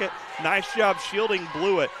the bucket. Nice job shielding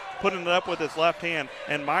Blewett, putting it up with his left hand.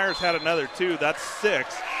 And Myers had another 2. That's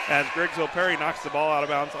 6 as Griggsville-Perry knocks the ball out of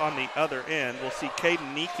bounds on the other end. We'll see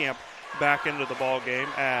Caden Niekamp back into the ball game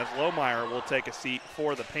as Lohmeyer will take a seat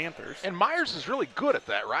for the Panthers. And Myers is really good at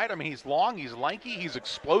that, right? I mean, he's long, he's lanky, he's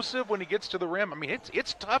explosive when he gets to the rim. I mean,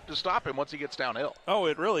 it's tough to stop him once he gets downhill. Oh,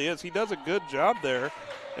 it really is. He does a good job there.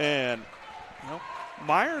 And,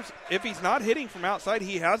 Myers, if he's not hitting from outside,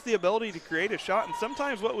 he has the ability to create a shot. And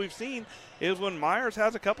sometimes what we've seen is when Myers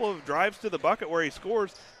has a couple of drives to the bucket where he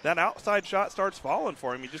scores, that outside shot starts falling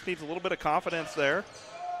for him. He just needs a little bit of confidence there.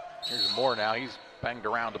 Here's Moore now. He's banged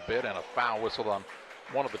around a bit, and a foul whistled on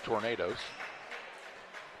one of the Tornadoes.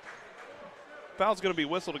 Foul's going to be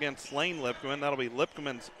whistled against Lane Lipkeman. That'll be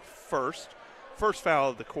Lipkeman's first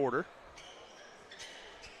foul of the quarter.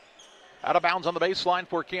 Out of bounds on the baseline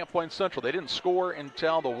for Camp Point Central. They didn't score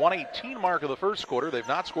until the 1:18 mark of the first quarter. They've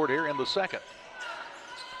not scored here in the second.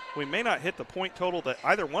 We may not hit the point total that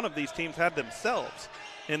either one of these teams had themselves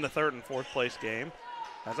in the third and fourth place game.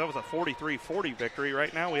 as that was a 43-40 victory.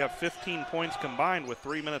 Right now we have 15 points combined with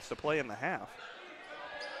 3 minutes to play in the half.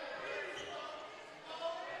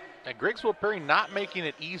 And Griggsville-Perry not making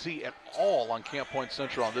it easy at all on Camp Point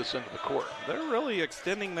Central on this end of the court. They're really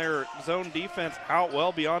extending their zone defense out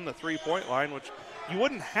well beyond the three-point line, which you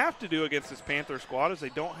wouldn't have to do against this Panther squad as they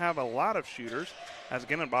don't have a lot of shooters, as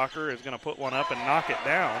Ginnenbacher is going to put one up and knock it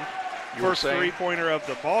down. First three-pointer of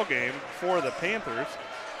the ball game for the Panthers.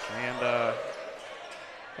 And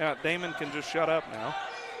yeah, Damon can just shut up now.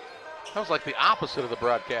 That was like the opposite of the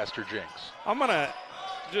broadcaster jinx. I'm going to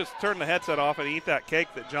just turn the headset off and eat that cake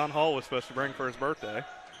that John Hall was supposed to bring for his birthday.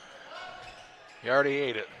 He already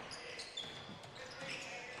ate it.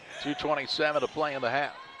 2:27 to play in the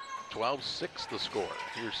half. 12-6 the score.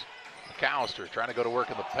 Here's McAllister trying to go to work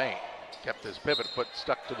in the paint. Kept his pivot foot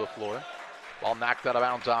stuck to the floor. Ball knocked out of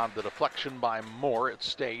bounds on the deflection by Moore. It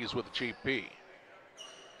stays with GP.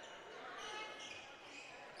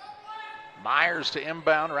 Myers to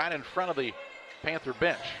inbound right in front of the Panther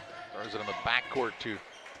bench. Throws it in the backcourt to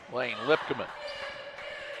Lane Lipkeman.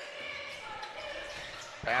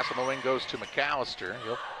 Pass on the wing goes to McAllister.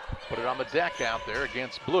 He'll put it on the deck out there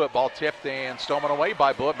against Blewett. Ball tipped and stolen away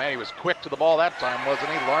by Blewett. Man, he was quick to the ball that time, wasn't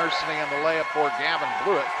he? Larceny on the layup for Gavin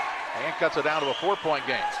Blewett. And cuts it down to a 4-point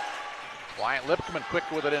game. Wyatt Lipkeman quick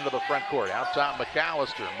with it into the front court. Out top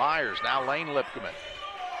McAllister. Myers, now Lane Lipkeman.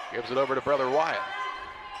 Gives it over to brother Wyatt.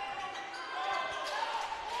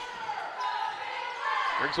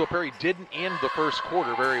 Griggsville-Perry didn't end the first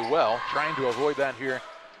quarter very well. Trying to avoid that here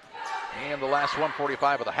in the last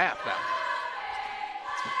 1:45 of the half now.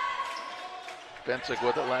 Fensick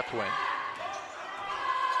with it, left wing.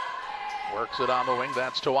 Works it on the wing.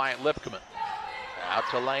 That's to Wyatt Lipkeman. Out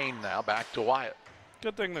to Lane now, back to Wyatt.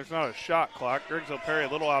 Good thing there's not a shot clock. Griggsville-Perry a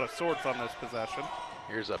little out of sorts on this possession.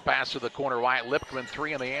 Here's a pass to the corner. Wyatt Lipkeman,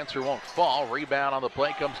 three, and the answer won't fall. Rebound on the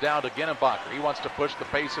play comes down to Ginnenbacher. He wants to push the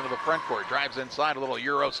pace into the front court. Drives inside, a little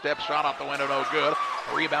Euro step shot off the window, no good.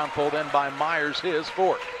 Rebound pulled in by Myers, his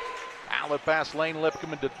fourth. Outlet pass, Lane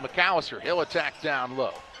Lipkeman to McAllister. He'll attack down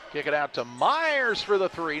low. Kick it out to Myers for the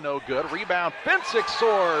three, no good. Rebound, Fensick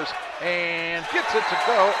soars and gets it to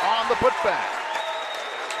go on the putback.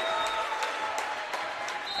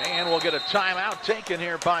 And we'll get a timeout taken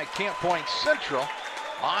here by Camp Point Central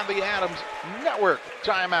on the Adams Network.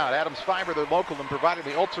 Timeout. Adams Fiber, the local and providing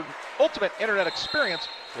the ultimate internet experience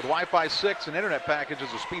with Wi-Fi 6 and internet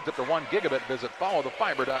packages with speeds up to 1 gigabit. Visit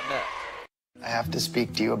followthefiber.net. I have to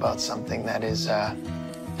speak to you about something that is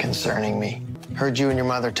concerning me. Heard you and your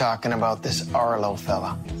mother talking about this Arlo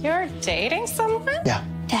fella. You're dating someone? Yeah.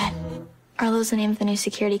 Dad, Arlo's the name of the new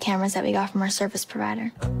security cameras that we got from our service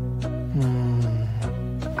provider.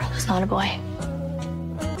 Arlo's not a boy.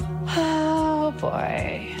 Oh,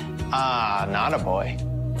 boy. Ah, not a boy.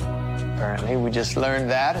 Apparently, we just learned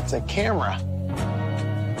that it's a camera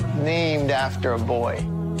named after a boy.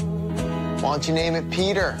 Why don't you name it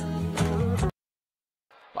Peter?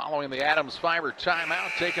 Following the Adams Fiber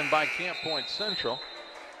timeout taken by Camp Point Central.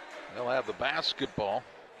 They'll have the basketball.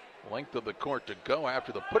 Length of the court to go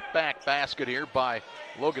after the putback basket here by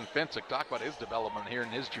Logan Fensick. Talk about his development here in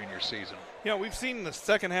his junior season. Yeah, we've seen in the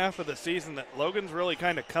second half of the season that Logan's really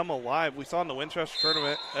kind of come alive. We saw in the Winchester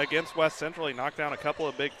tournament against West Central, he knocked down a couple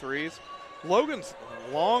of big threes. Logan's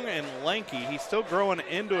long and lanky. He's still growing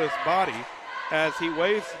into his body as he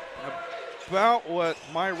weighs about what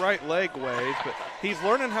my right leg weighs, but he's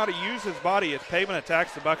learning how to use his body as Pavin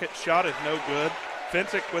attacks the bucket. Shot is no good.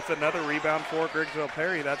 Fensick with another rebound for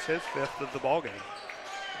Griggsville-Perry. That's his fifth of the ball game.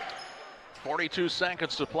 42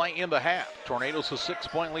 seconds to play in the half. Tornadoes a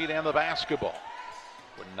 6-point lead and the basketball.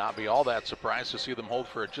 Would not be all that surprised to see them hold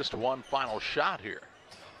for just one final shot here.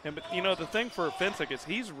 And but you know the thing for Fensick is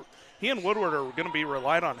he and Woodward are going to be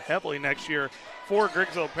relied on heavily next year for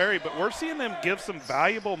Griggsville-Perry, but we're seeing them give some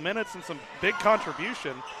valuable minutes and some big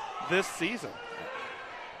contribution this season.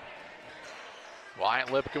 Wyatt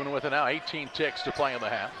Lipkeman with it now. 18 ticks to play in the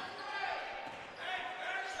half.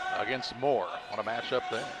 Against Moore. What a matchup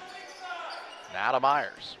there. Now to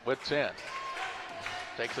Myers with 10.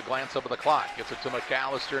 Takes a glance up at the clock. Gets it to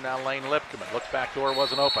McAllister. Now Lane Lipkeman. Looks back door,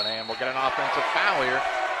 wasn't open. And we'll get an offensive foul here.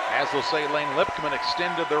 As they'll say, Lane Lipkeman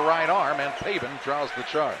extended the right arm, and Pavin draws the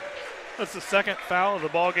charge. That's the second foul of the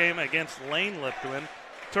ball game against Lane Lipkeman.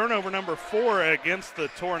 Turnover number 4 against the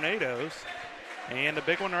Tornadoes. And a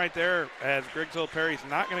big one right there as Griggsville-Perry's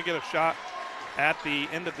not going to get a shot at the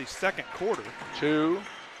end of the second quarter. 2-1,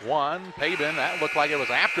 Pavin. That looked like it was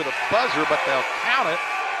after the buzzer, but they'll count it.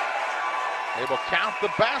 They will count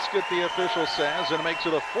the basket, the official says, and it makes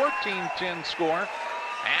it a 14-10 score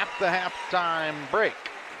at the halftime break.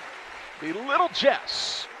 The Little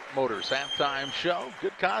Jess Motors halftime show.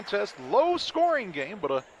 Good contest, low scoring game,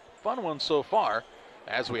 but a fun one so far.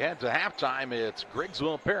 As we head to halftime, it's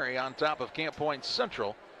Griggsville-Perry on top of Camp Point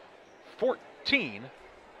Central, 14-10.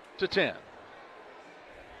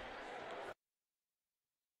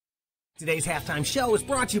 Today's halftime show is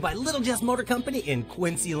brought to you by Little Jess Motor Company in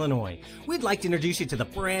Quincy, Illinois. We'd like to introduce you to the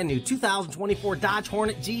brand new 2024 Dodge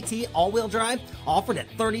Hornet GT all-wheel drive, offered at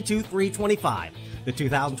 $32,325. The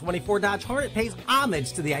 2024 Dodge Hornet pays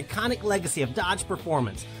homage to the iconic legacy of Dodge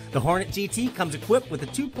performance. The Hornet GT comes equipped with a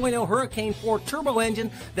 2.0 Hurricane 4 turbo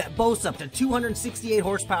engine that boasts up to 268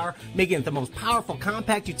 horsepower, making it the most powerful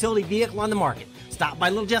compact utility vehicle on the market. Stop by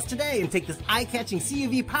Little Jess today and take this eye-catching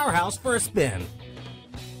CUV powerhouse for a spin.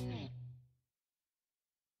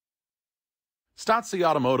 Stotzi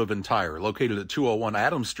Automotive and Tire, located at 201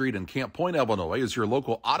 Adams Street in Camp Point, Illinois, is your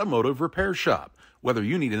local automotive repair shop. Whether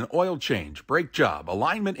you need an oil change, brake job,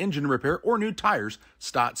 alignment, engine repair, or new tires,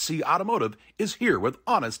 Stotzi Automotive is here with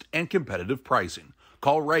honest and competitive pricing.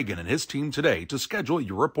 Call Reagan and his team today to schedule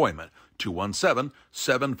your appointment.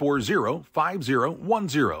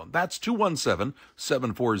 217-740-5010. That's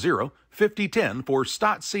 217-740-5010 for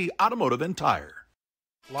Stotzi Automotive and Tire.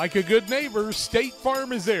 Like a good neighbor, State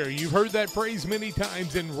Farm is there. You've heard that phrase many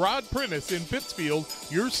times. And Rod Prentice in Pittsfield,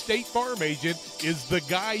 your State Farm agent, is the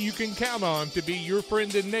guy you can count on to be your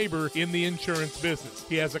friend and neighbor in the insurance business.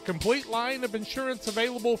 He has a complete line of insurance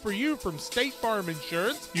available for you from State Farm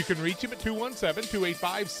Insurance. You can reach him at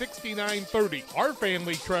 217-285-6930. Our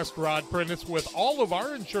family trusts Rod Prentice with all of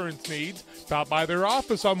our insurance needs. Stop by their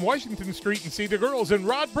office on Washington Street and see the girls. And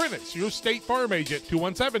Rod Prentice, your State Farm agent,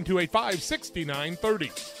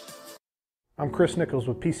 217-285-6930. I'm Chris Nichols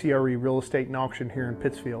with PCRE Real Estate and Auction here in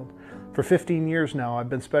Pittsfield. For 15 years now, I've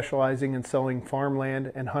been specializing in selling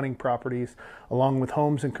farmland and hunting properties along with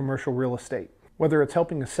homes and commercial real estate. Whether it's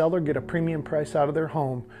helping a seller get a premium price out of their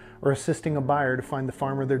home or assisting a buyer to find the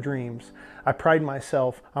farm of their dreams, I pride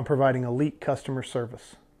myself on providing elite customer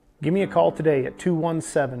service. Give me a call today at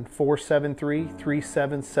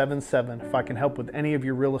 217-473-3777 if I can help with any of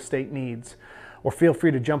your real estate needs, or feel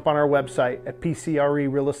free to jump on our website at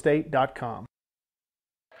pcrerealestate.com.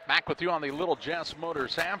 Back with you on the Little Jess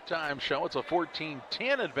Motors halftime show. It's a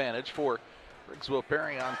 14-10 advantage for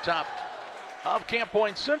Griggsville-Perry on top of Camp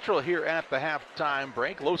Point Central here at the halftime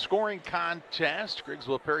break. Low-scoring contest.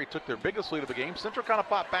 Griggsville-Perry took their biggest lead of the game. Central kind of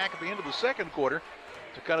fought back at the end of the second quarter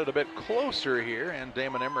to cut it a bit closer here, and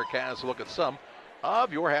Damon Emmerich has a look at some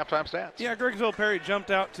of your halftime stats. Yeah, Griggsville-Perry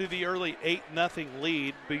jumped out to the early 8-0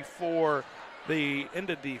 lead before they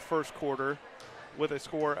ended the first quarter with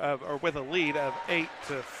a lead of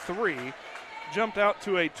 8-3. Jumped out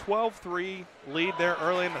to a 12-3 lead there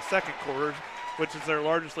early in the second quarter, which is their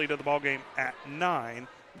largest lead of the ball game at 9,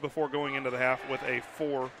 before going into the half with a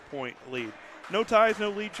 4-point lead. No ties, no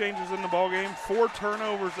lead changes in the ball game. 4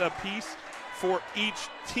 turnovers apiece for each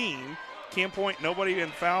team. Camp Point, nobody in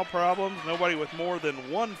foul problems, nobody with more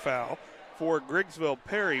than 1 foul. For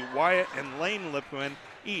Griggsville-Perry, Wyatt and Lane Lipman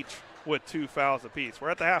each with 2 fouls apiece. We're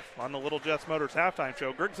at the half on the Little Jess Motors halftime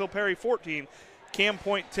show. Griggsville-Perry 14, Camp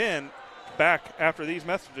Point 10. Back after these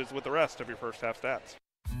messages with the rest of your first half stats.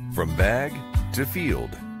 From bag to field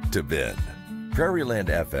to bin, Prairieland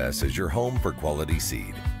FS is your home for quality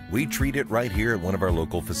seed. We treat it right here at one of our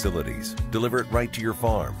local facilities, deliver it right to your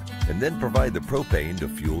farm, and then provide the propane to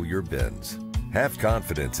fuel your bins. Have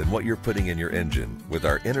confidence in what you're putting in your engine with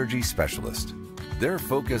our energy specialist. They're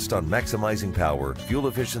focused on maximizing power, fuel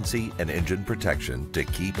efficiency, and engine protection to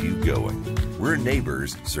keep you going. We're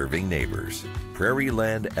neighbors serving neighbors.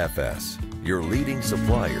 Prairieland FS, your leading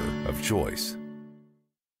supplier of choice.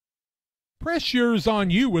 Press Yours On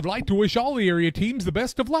You would like to wish all the area teams the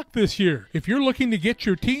best of luck this year. If you're looking to get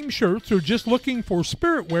your team shirts or just looking for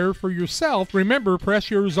spirit wear for yourself, remember Press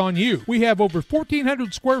Yours On You. We have over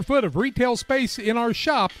 1,400 square foot of retail space in our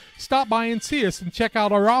shop. Stop by and see us and check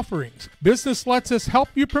out our offerings. Business lets us help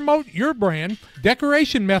you promote your brand.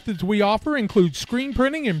 Decoration methods we offer include screen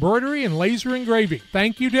printing, embroidery, and laser engraving.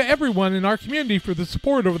 Thank you to everyone in our community for the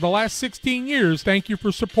support over the last 16 years. Thank you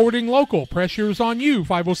for supporting local. Press Yours On You,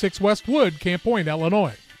 506 West Wood, Camp Point,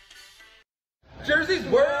 Illinois. Jersey's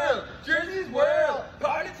World! Jersey's World!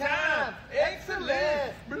 Party time!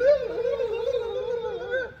 Excellent!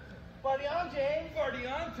 Party on, James! Party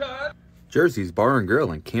on, Todd! Jersey's Bar and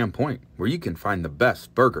Grill in Camp Point, where you can find the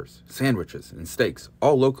best burgers, sandwiches, and steaks,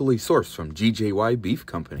 all locally sourced from GJY Beef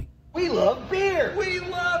Company. We love beer! We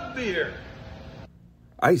love beer!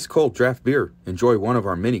 Ice cold draft beer. Enjoy one of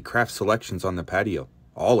our many craft selections on the patio.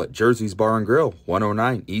 All at Jersey's Bar and Grill,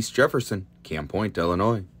 109 East Jefferson, Camp Point,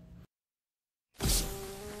 Illinois.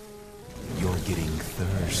 You're getting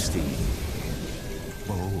thirsty.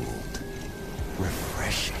 Oh.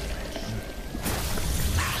 fresh.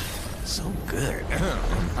 So good.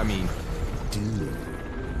 I mean, dude.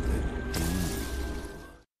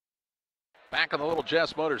 Back on the Little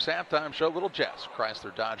Jess Motors halftime show. Little Jess,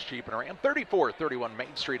 Chrysler, Dodge, Jeep, and Ram. 3431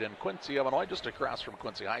 Main Street in Quincy, Illinois, just across from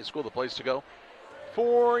Quincy High School. The place to go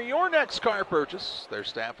for your next car purchase. Their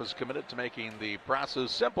staff is committed to making the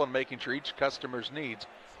process simple and making sure each customer's needs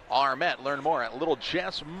are met. Learn more at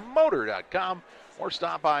littlejessmotor.com or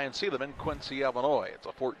stop by and see them in Quincy, Illinois. It's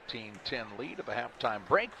a 14-10 lead at the halftime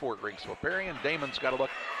break for Griggsville-Perry, and Damon's got a look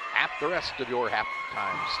at the rest of your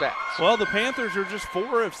halftime stats. Well, the Panthers are just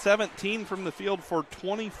 4 of 17 from the field for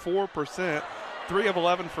 24%, 3 of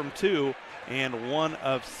 11 from 2, and 1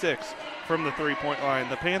 of 6 from the three-point line.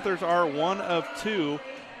 The Panthers are 1 of 2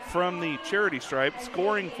 from the charity stripe,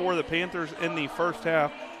 scoring for the Panthers in the first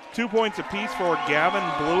half. 2 points apiece for Gavin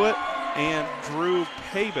Blewett and Drew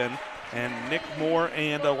Paben, and Nick Moore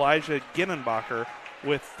and Elijah Ginnenbacher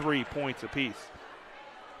with 3 points apiece.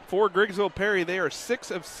 For Griggsville-Perry, they are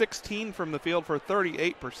 6 of 16 from the field for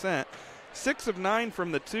 38%, 6 of 9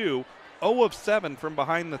 from the 2, 0 of 7 from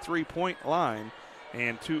behind the three-point line,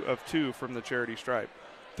 and 2 of 2 from the charity stripe.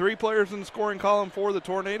 3 players in the scoring column for the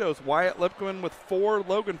Tornadoes. Wyatt Lipkin with 4,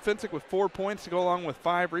 Logan Finsick with 4 points to go along with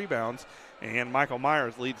 5 rebounds, and Michael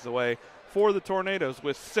Myers leads the way for the Tornadoes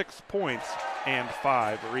with 6 points and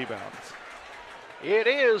 5 rebounds. It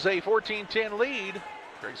is a 14-10 lead.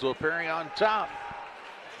 Griggsville-Perry on top.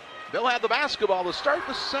 They'll have the basketball to start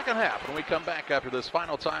the second half when we come back after this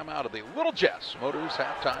final timeout of the Little Jess Motors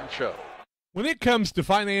halftime show. When it comes to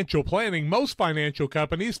financial planning, most financial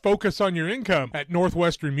companies focus on your income. At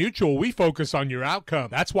Northwestern Mutual, we focus on your outcome.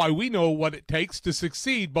 That's why we know what it takes to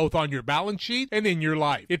succeed both on your balance sheet and in your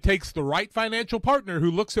life. It takes the right financial partner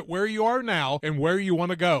who looks at where you are now and where you want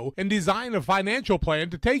to go and design a financial plan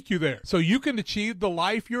to take you there so you can achieve the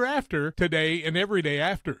life you're after today and every day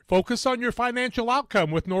after. Focus on your financial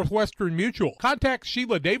outcome with Northwestern Mutual. Contact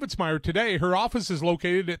Sheila Davidsmeyer today. Her office is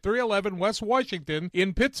located at 311 West Washington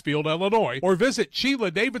in Pittsfield, Illinois, or visit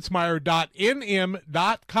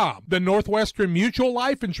SheilaDavidsmeyer.nm.com. The Northwestern Mutual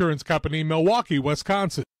Life Insurance Company, Milwaukee,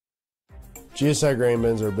 Wisconsin. GSI grain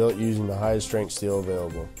bins are built using the highest strength steel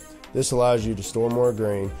available. This allows you to store more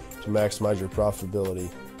grain to maximize your profitability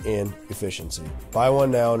and efficiency. Buy one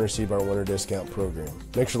now and receive our winter discount program.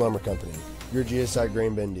 Mixer Lumber Company, your GSI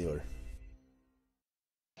grain bin dealer.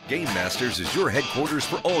 Game Masters is your headquarters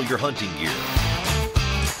for all your hunting gear.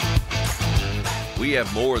 We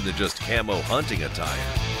have more than just camo hunting attire.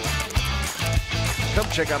 Come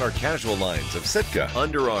check out our casual lines of Sitka,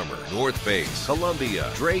 Under Armour, North Face, Columbia,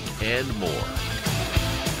 Drake, and more.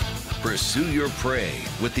 Pursue your prey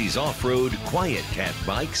with these off-road Quiet Cat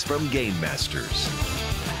bikes from Game Masters.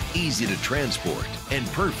 Easy to transport and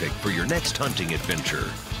perfect for your next hunting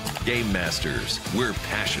adventure. Game Masters, we're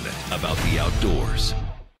passionate about the outdoors.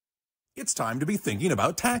 It's time to be thinking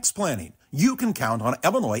about tax planning. You can count on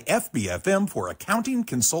Illinois FBFM for accounting,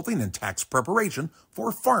 consulting, and tax preparation for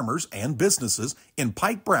farmers and businesses in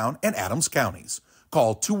Pike, Brown, and Adams counties.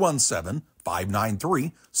 Call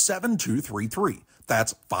 217-593-7233.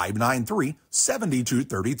 That's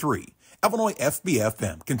 593-7233. Illinois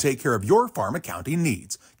FBFM can take care of your farm accounting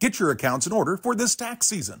needs. Get your accounts in order for this tax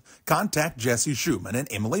season. Contact Jesse Schumann and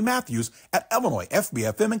Emily Matthews at Illinois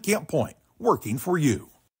FBFM in Camp Point, working for you.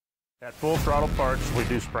 At Full Throttle Parts, we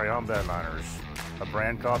do spray-on bed liners, a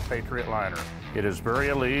brand called Patriot Liner. It is very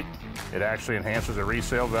elite. It actually enhances the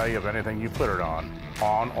resale value of anything you put it on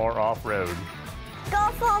or off-road. Go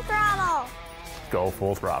Full Throttle! Go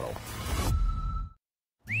Full Throttle.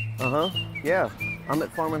 Yeah, I'm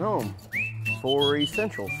at Farm and Home for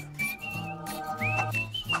Essentials.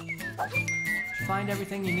 Did you find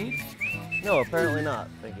everything you need? No, apparently not.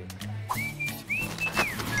 Thank you.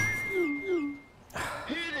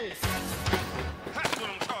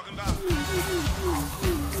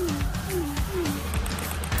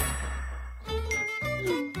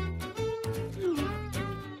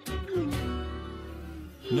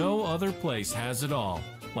 No other place has it all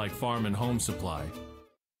like Farm and Home Supply.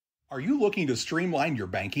 Are you looking to streamline your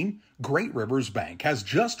banking? Great Rivers Bank has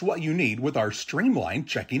just what you need with our streamlined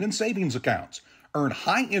checking and savings accounts. Earn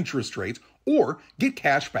high interest rates or get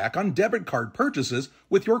cash back on debit card purchases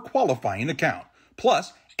with your qualifying account,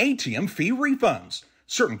 plus ATM fee refunds.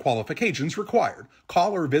 Certain qualifications required.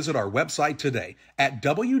 Call or visit our website today at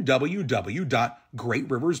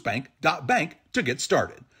www.greatriversbank.bank to get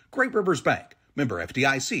started. Great Rivers Bank, member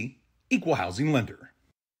FDIC, equal housing lender.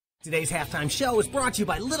 Today's halftime show is brought to you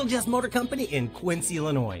by Little Jess Motor Company in Quincy,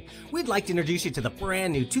 Illinois. We'd like to introduce you to the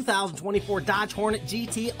brand new 2024 Dodge Hornet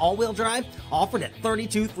GT all-wheel drive, offered at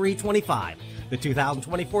 $32,325. The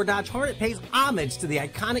 2024 Dodge Hornet pays homage to the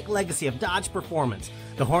iconic legacy of Dodge performance.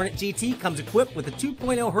 The Hornet GT comes equipped with a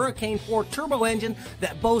 2.0 Hurricane 4 turbo engine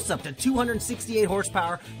that boasts up to 268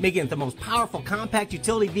 horsepower, making it the most powerful compact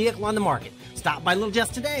utility vehicle on the market. Stop by Little Jess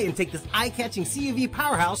today and take this eye-catching CUV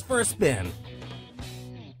powerhouse for a spin.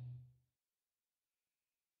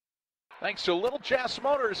 Thanks to Little Jess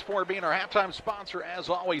Motors for being our halftime sponsor, as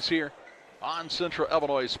always, here on Central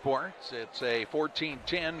Illinois Sports. It's a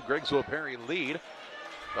 14-10 Griggsville-Perry lead.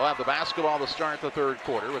 They'll have the basketball to start the third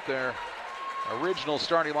quarter with their original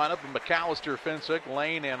starting lineup of McAllister, Finsick,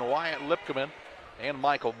 Lane, and Wyatt Lipkeman, and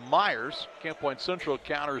Michael Myers. Camp Point Central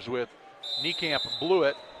counters with Niekamp,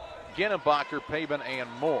 Blewett, Ginnenbacher, Pavin, and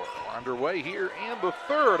Moore. We're underway here in the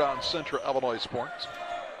third on Central Illinois Sports.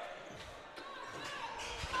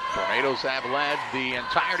 Tornadoes have led the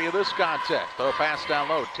entirety of this contest. Throw a pass down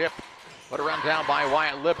low, tip, but a run down by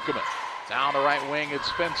Wyatt Lipkeman. Down the right wing, it's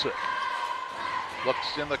Finsick.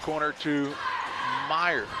 Looks in the corner to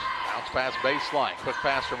Myers. Bounce pass baseline. Quick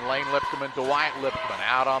pass from Lane Lipkeman to Wyatt Lipkeman.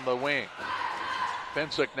 Out on the wing.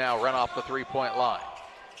 Finsick now run off the three-point line.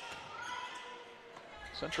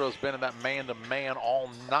 Central has been in that man-to-man all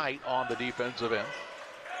night on the defensive end.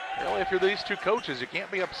 Really, if you're these two coaches, you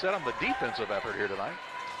can't be upset on the defensive effort here tonight.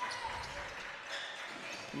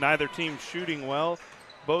 Neither team shooting well.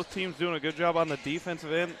 Both teams doing a good job on the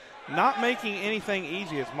defensive end. Not making anything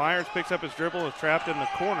easy as Myers picks up his dribble and is trapped in the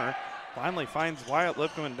corner. Finally finds Wyatt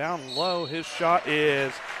Lipkeman down low. His shot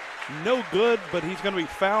is no good, but he's going to be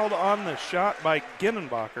fouled on the shot by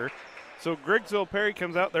Ginnenbacher. So Griggsville-Perry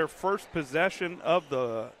comes out their first possession of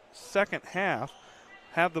the second half.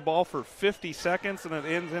 Have the ball for 50 seconds, and it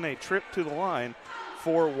ends in a trip to the line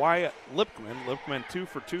for Wyatt Lipkeman. Lipkeman 2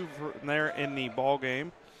 for 2 from there in the ball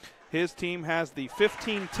game. His team has the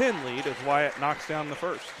 15-10 lead as Wyatt knocks down the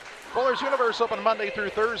first. Bowlers Universe open Monday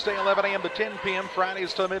through Thursday, 11 a.m. to 10 p.m.,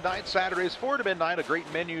 Fridays to midnight, Saturdays 4 to midnight. A great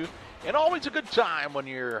menu and always a good time when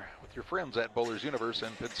you're with your friends at Bowlers Universe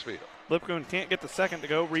in Pittsfield. Lipkeman can't get the second to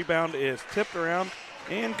go. Rebound is tipped around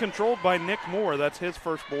and controlled by Nick Moore. That's his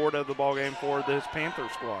first board of the ballgame for this Panther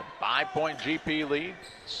squad. 5-point GP lead.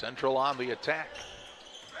 Central on the attack.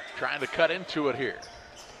 Trying to cut into it here.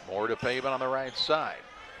 Moore to Pavin on the right side.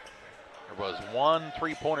 There was one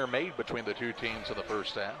three-pointer made between the two teams in the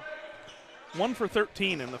first half. 1 for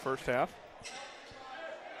 13 in the first half.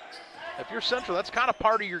 If you're Central, that's kind of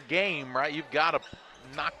part of your game, right? You've got to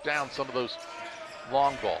knock down some of those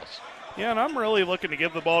long balls. Yeah, and I'm really looking to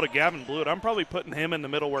give the ball to Gavin Blewett. I'm probably putting him in the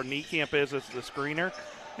middle where Niekamp is as the screener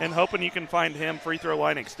and hoping you can find him free throw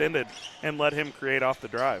line extended and let him create off the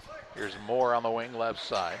drive. Here's Moore on the wing, left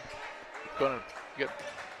side. Going to get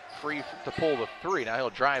free to pull the three. Now he'll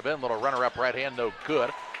drive in, little runner up right hand, no good.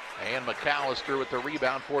 And McAllister with the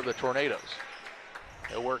rebound for the Tornadoes.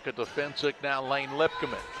 They'll work at the Finsick now, Lane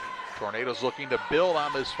Lipkeman. Tornadoes looking to build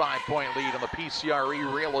on this 5-point lead on the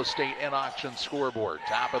PCRE Real Estate and Auction scoreboard.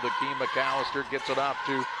 Top of the key, McAllister gets it off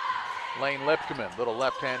to Lane Lipkeman. Little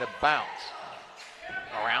left-handed bounce.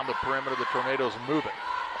 Around the perimeter, the Tornadoes move it.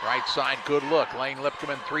 Right side, good look. Lane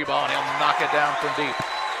Lipkeman, three ball, and he'll knock it down from deep.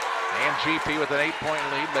 And GP with an 8-point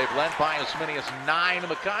lead. They've led by as many as 9 in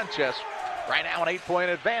the contest. Right now an 8-point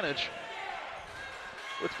advantage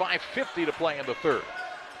with 5:50 to play in the third.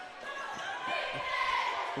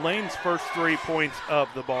 Lane's first 3 points of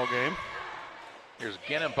the ball game. Here's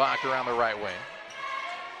Ginnenbacher on the right wing.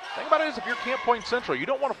 The thing about it is if you're Camp Point Central, you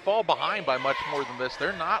don't want to fall behind by much more than this.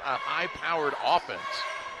 They're not a high-powered offense.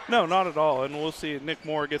 No, not at all. And we'll see if Nick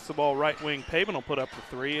Moore gets the ball right wing. Pavin will put up the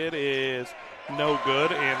three. It is no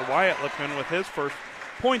good. And Wyatt Lipkeman with his first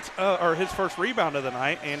points, or his first rebound of the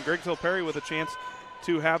night. And Griggsville-Perry with a chance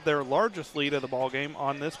to have their largest lead of the ball game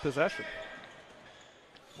on this possession.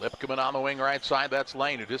 Lipkeman on the wing right side. That's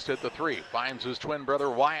Lane who just hit the three. Finds his twin brother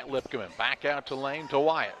Wyatt Lipkeman. Back out to Lane to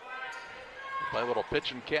Wyatt. Play a little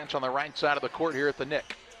pitch and catch on the right side of the court here at the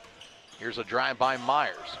Nick. Here's a drive by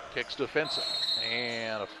Myers. Kicks to Finsick.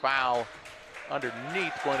 And a foul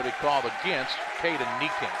underneath going to be called against Caden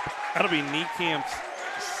Niekamp. That'll be Niekamp's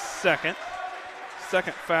second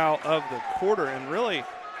foul of the quarter. And really,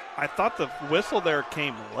 I thought the whistle there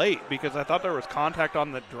came late because I thought there was contact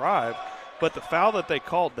on the drive. But the foul that they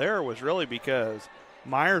called there was really because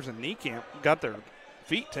Myers and Niekamp got their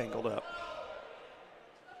feet tangled up.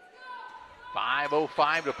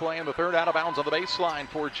 5:05 to play in the third. Out of bounds on the baseline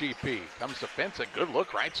for GP. Comes to Finsick. Good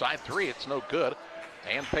look. Right side three. It's no good.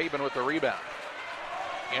 And Pavin with the rebound.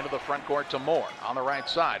 Into the front court to Moore. On the right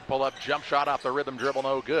side. Pull up jump shot off the rhythm dribble.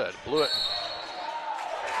 No good. Blewett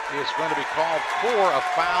is going to be called for a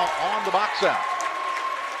foul on the box out.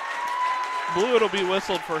 Blewett will be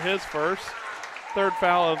whistled for his third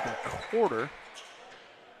foul of the quarter.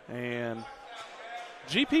 And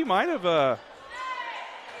GP might have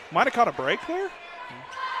caught a break there.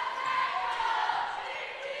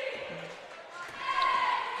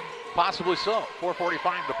 Possibly so.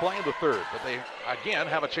 4:45 to play in the third, but they again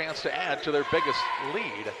have a chance to add to their biggest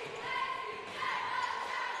lead.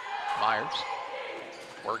 Myers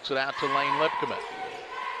works it out to Lane Lipkeman.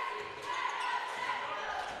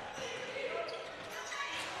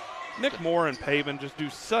 Nick Moore and Pavin just do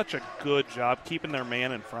such a good job keeping their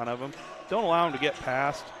man in front of them. Don't allow him to get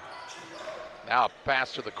past. Now a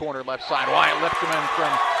pass to the corner left side. Wyatt Lipkeman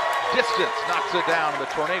from distance knocks it down, and the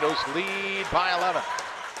Tornadoes lead by 11.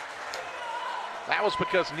 That was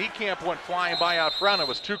because Niekamp went flying by out front. It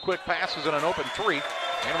was 2 quick passes and an open 3.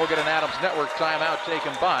 And we'll get an Adams Network timeout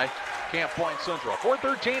taken by Camp Point Central.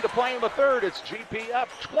 4:13 to play in the third. It's GP up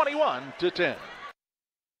 21-10.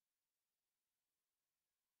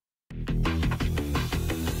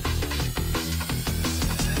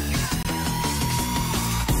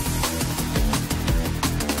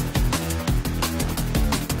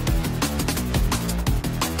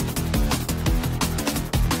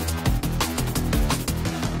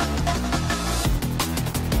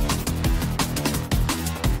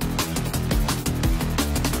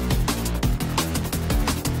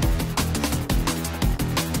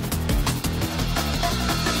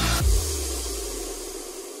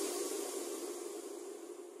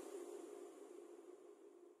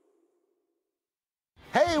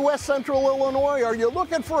 Hey, West Central Illinois, are you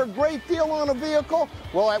looking for a great deal on a vehicle?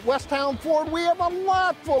 Well, at Westtown Ford, we have a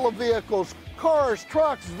lot full of vehicles. Cars,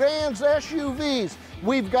 trucks, vans, SUVs.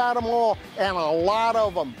 We've got them all, and a lot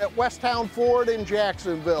of them at Westtown Ford in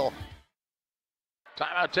Jacksonville.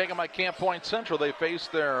 Timeout taken by Camp Point Central. They face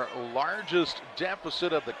their largest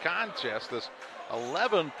deficit of the contest, this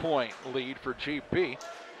 11-point lead for GP.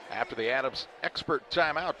 After the Adams Expert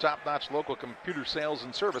timeout, top-notch local computer sales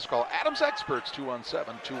and service. Call Adams Experts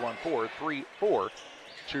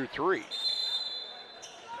 217-214-3423.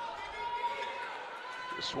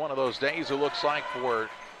 Just one of those days it looks like for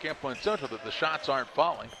Camp Point Central that the shots aren't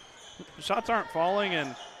falling. The shots aren't falling,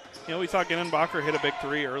 and we saw Ginnenbacher hit a big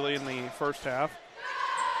 3 early in the first half.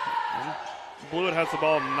 And Blewett has the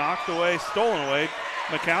ball knocked away, stolen away.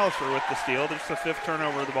 McAllister with the steal. There's the 5th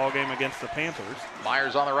turnover of the ball game against the Panthers.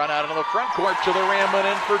 Myers on the run out into the front court to the rim and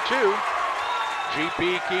in for 2.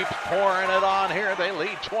 GP keeps pouring it on here. They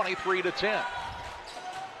lead 23-10.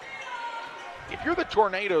 If you're the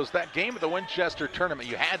Tornadoes, that game at the Winchester tournament,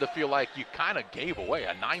 you had to feel like you kind of gave away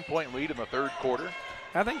a 9-point lead in the third quarter.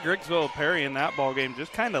 I think Griggsville-Perry in that ball game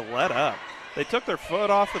just kind of let up. They took their foot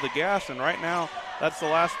off of the gas, and right now that's the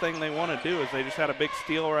last thing they want to do is they just had a big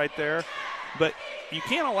steal right there. But you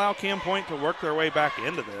can't allow Camp Point to work their way back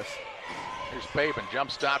into this. Here's Pavin,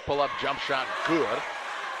 jump stop, pull up, jump shot, good.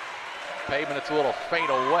 Pavin, it's a little fade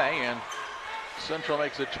away, and Central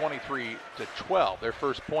makes it 23-12. Their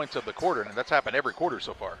first points of the quarter, and that's happened every quarter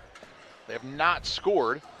so far. They have not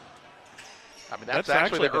scored. I mean, that's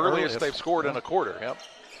actually the earliest they've scored in a quarter. Yep.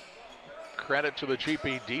 Credit to the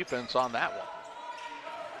GP defense on that one.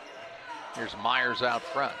 Here's Myers out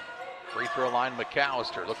front. Free throw line,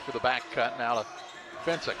 McAllister. Look for the back cut now to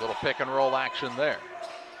Finsick. Little pick and roll action there.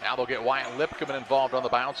 Now they'll get Wyatt Lipkeman involved on the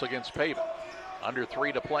bounce against Pavin. Under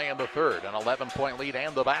 3 to play in the third. An 11-point lead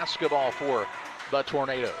and the basketball for the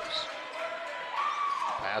Tornadoes.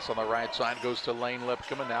 Pass on the right side goes to Lane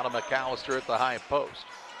Lipkeman. Now to McAllister at the high post.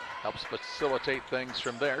 Helps facilitate things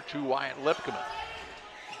from there to Wyatt Lipkeman.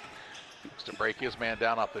 Looks to break his man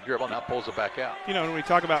down off the dribble. Now pulls it back out. When we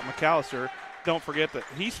talk about McAllister, don't forget that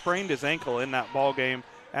he sprained his ankle in that ball game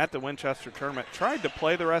at the Winchester tournament. Tried to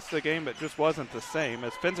play the rest of the game, but just wasn't the same.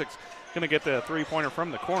 As Finsick's going to get the 3-pointer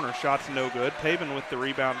from the corner. Shot's no good. Pavin with the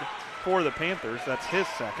rebound for the Panthers. That's his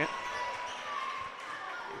second.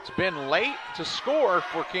 It's been late to score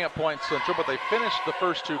for Camp Point Central, but they finished the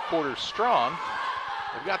first 2 quarters strong.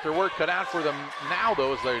 They've got their work cut out for them now,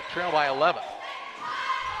 though, as they trail by 11.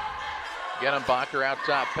 Ginnenbacher out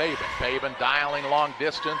top, Pavin. Pavin dialing long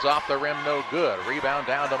distance, off the rim, no good. Rebound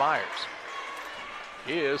down to Myers.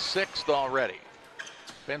 He is 6th already.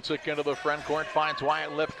 Finsick into the front court, finds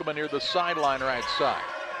Wyatt Lipkeman near the sideline right side.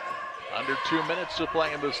 Under 2 minutes to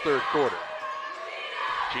play in this third quarter.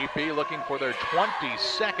 GP looking for their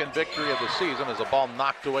 22nd victory of the season as a ball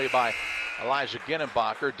knocked away by Elijah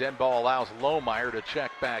Ginnenbacher. Dead ball allows Lohmeyer to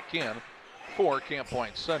check back in for Camp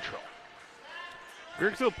Point Central.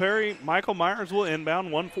 Griggsville-Perry, Michael Myers will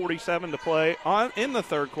inbound, 1:47 to play in the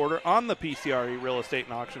third quarter on the PCRE Real Estate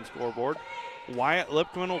and Auction scoreboard. Wyatt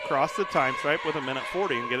Lipkeman will cross the time stripe with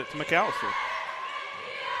 1:40 and get it to McAllister.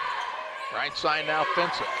 Right side now,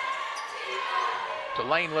 Finsick. To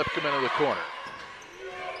Lane Lipkeman in the corner.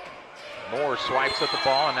 Moore swipes at the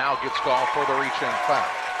ball and now gets called for the reach-in foul.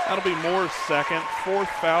 That'll be Moore's second, fourth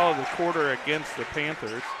foul of the quarter against the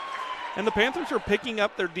Panthers. And the Panthers are picking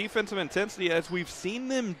up their defensive intensity as we've seen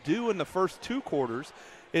them do in the first 2 quarters.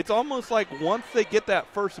 It's almost like once they get that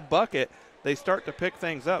first bucket, they start to pick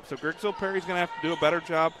things up. So Griggsville-Perry's going to have to do a better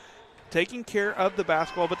job taking care of the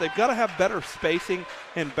basketball, but they've got to have better spacing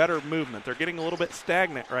and better movement. They're getting a little bit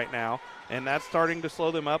stagnant right now, and that's starting to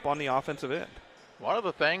slow them up on the offensive end. One of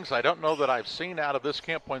the things I don't know that I've seen out of this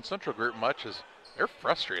Camp Point Central group much is they're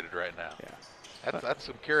frustrated right now. Yeah. That's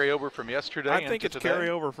some carryover from yesterday. I think it's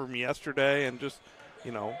carryover from yesterday, and just,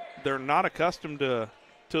 they're not accustomed to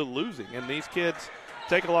losing. And these kids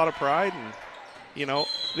take a lot of pride. And,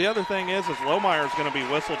 the other thing is Lohmeyer's going to be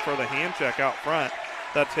whistled for the hand check out front.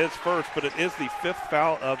 That's his first, but it is the 5th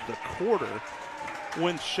foul of the quarter.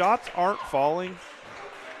 When shots aren't falling,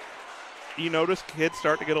 you notice kids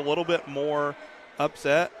start to get a little bit more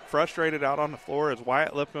upset, frustrated out on the floor as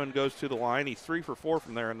Wyatt Lipman goes to the line. He's 3 for 4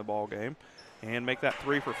 from there in the ball game, and make that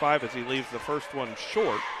 3 for 5 as he leaves the first one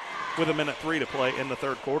short with 1:03 to play in the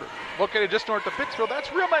 3rd quarter. Located just north of Pittsfield, that's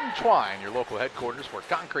Real Men Twine, your local headquarters for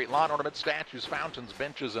concrete lawn ornaments, statues, fountains,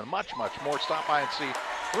 benches, and much, much more. Stop by and see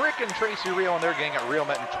Rick and Tracy Real and their gang at Real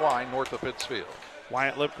Men Twine north of Pittsfield.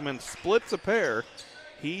 Wyatt Lipman splits a pair.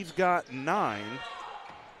 He's got 9,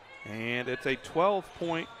 and it's a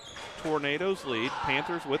 12-point Tornadoes lead.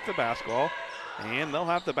 Panthers with the basketball, and they'll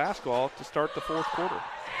have the basketball to start the 4th quarter.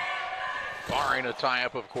 Barring a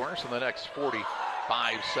tie-up, of course, in the next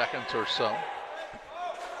 45 seconds or so.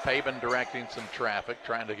 Paven directing some traffic,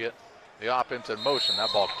 trying to get the offense in motion.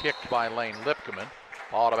 That ball kicked by Lane Lipkeman.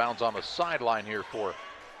 Ball out of bounds on the sideline here for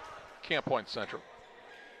Camp Point Central.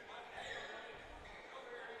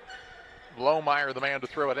 Lohmeyer, the man to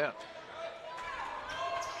throw it in.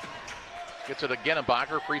 Gets it to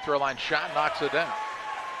Genenbacher, free throw line shot, knocks it down.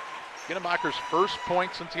 Genenbacher's first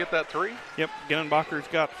point since he hit that 3? Yep, Genenbacher's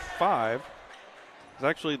got 5. He's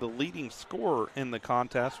actually the leading scorer in the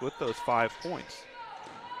contest with those 5 points.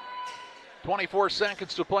 24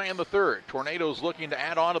 seconds to play in the 3rd. Tornadoes looking to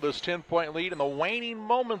add on to this 10-point lead in the waning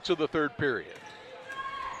moments of the 3rd period.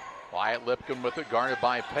 Wyatt Lipken with it, guarded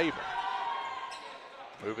by Paven.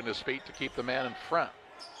 Moving his feet to keep the man in front.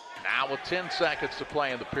 Now with 10 seconds to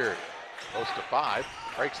play in the period. Close to 5,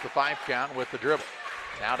 breaks the 5 count with the dribble.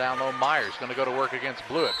 Now down low, Myers going to go to work against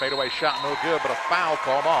Blewett. Fadeaway shot, no good, but a foul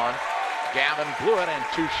called on Gavin Blewett, and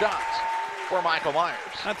 2 shots for Michael Myers.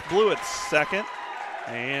 That's Blewett's second,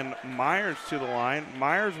 and Myers to the line.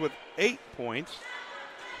 Myers with 8 points.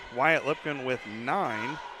 Wyatt Lipken with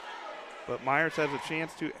 9, but Myers has a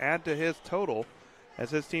chance to add to his total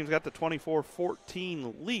as his team's got the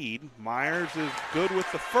 24-14 lead. Myers is good with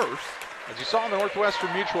the first. As you saw in the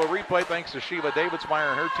Northwestern Mutual replay, thanks to Sheila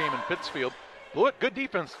Davidsmeyer and her team in Pittsfield, Blewett, good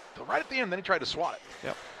defense right at the end, then he tried to swat it.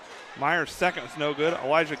 Yep. Myers' second is no good.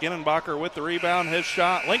 Elijah Genenbacher with the rebound. His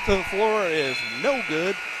shot, length of the floor, is no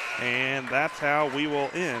good. And that's how we will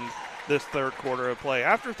end this 3rd quarter of play.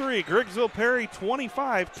 After 3, Griggsville-Perry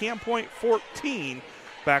 25, Camp Point 14.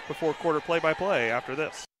 Back with 4th quarter play-by-play after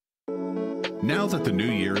this. Now that the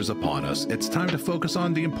new year is upon us, it's time to focus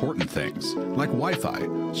on the important things, like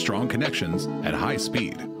Wi-Fi, strong connections, and high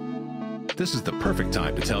speed. This is the perfect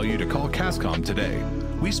time to tell you to call Cascom today.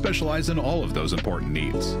 We specialize in all of those important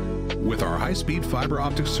needs. With our high-speed fiber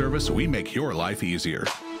optic service, we make your life easier.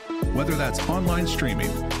 Whether that's online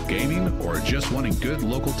streaming, gaming, or just wanting good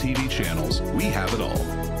local TV channels, we have it all.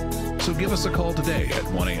 So give us a call today at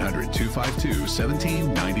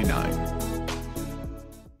 1-800-252-1799.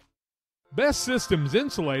 Best Systems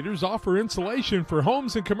Insulators offer insulation for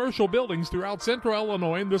homes and commercial buildings throughout Central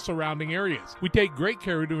Illinois and the surrounding areas. We take great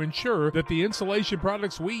care to ensure that the insulation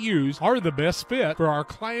products we use are the best fit for our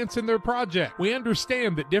clients and their project. We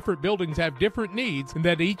understand that different buildings have different needs and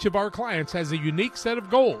that each of our clients has a unique set of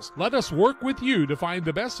goals. Let us work with you to find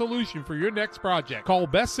the best solution for your next project. Call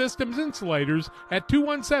Best Systems Insulators at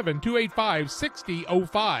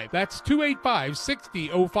 217-285-6005. That's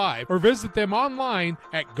 285-6005. Or visit them online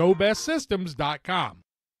at GoBestSystems.com.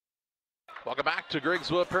 Welcome back to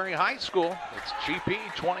Griggsville-Perry High School. It's GP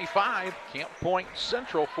 25, Camp Point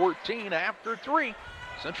Central 14 after 3.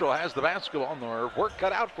 Central has the basketball and their work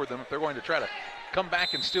cut out for them if they're going to try to come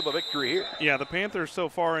back and steal a victory here. Yeah, the Panthers so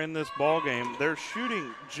far in this ball game, they're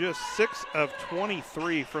shooting just 6 of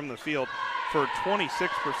 23 from the field for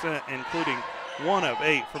 26%, including 1 of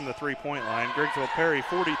 8 from the three-point line. Griggsville-Perry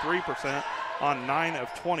 43% on 9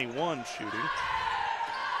 of 21 shooting.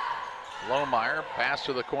 Lohmeyer, pass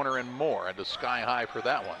to the corner and Moore, and to sky high for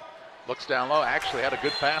that one. Looks down low, actually had a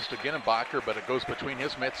good pass to Genenbacher, but it goes between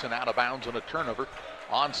his mitts and out of bounds on a turnover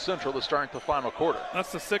on Central to start the final quarter.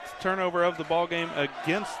 That's the 6th turnover of the ball game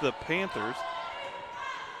against the Panthers.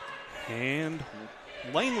 And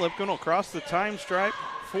Lane Lipkin will cross the time stripe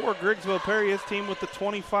for Griggsville-Perry, his team with the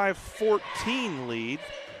 25-14 lead.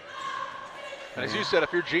 And as you said,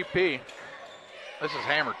 if you're GP, this is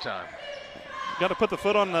hammer time. Got to put the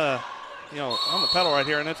foot on the, on the pedal right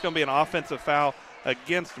here, and it's going to be an offensive foul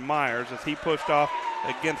against Myers as he pushed off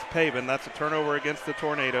against Pavin. That's a turnover against the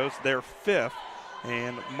Tornadoes, their 5th,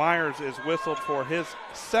 and Myers is whistled for his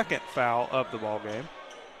 2nd foul of the ball game.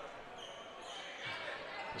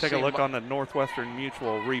 Take a look on the Northwestern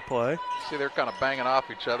Mutual replay. See, they're kind of banging off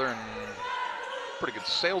each other, and pretty good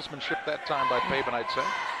salesmanship that time by Pavin, I'd say.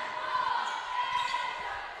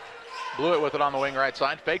 Blew it with it on the wing right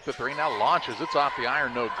side. Faked the 3. Now launches. It's off the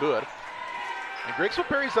iron. No good. And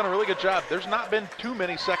Griggsville-Perry's done a really good job. There's not been too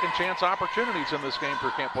many second chance opportunities in this game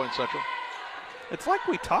for Camp Point Central. It's like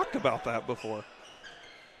we talked about that before.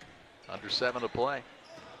 Under 7 to play.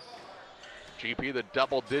 GP the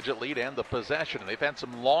double-digit lead and the possession. They've had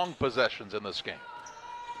some long possessions in this game.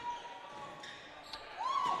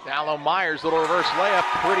 Down low, Myers, little reverse layup.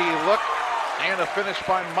 Pretty look. And a finish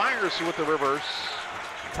by Myers with the reverse.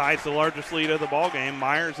 Ties the largest lead of the ball game.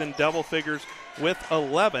 Myers in double figures with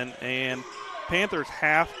 11, and Panthers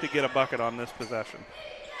have to get a bucket on this possession.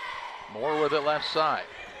 Moore with it left side.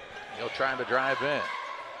 He'll try to drive in.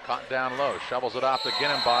 Caught down low. Shovels it off to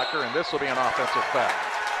Ginnenbacher, and this will be an offensive foul.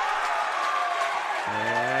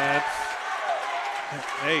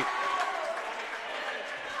 Hey,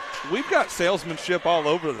 we've got salesmanship all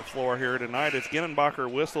over the floor here tonight as Ginnenbacher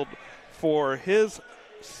whistled for his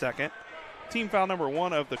 2nd. Team foul number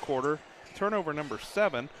 1 of the quarter, turnover number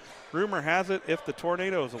 7. Rumor has it if the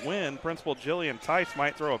Tornadoes win, Principal Jillian Tice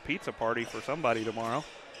might throw a pizza party for somebody tomorrow.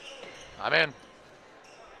 I'm in.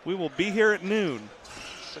 We will be here at noon.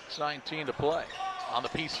 6:19 to play. On the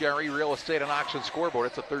PCRE Real Estate and Auction scoreboard,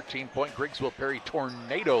 it's a 13-point Griggsville-Perry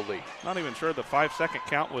Tornado lead. Not even sure the 5-second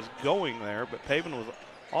count was going there, but Pavin was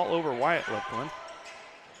all over Wyatt Lipkin.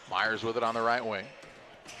 Myers with it on the right wing.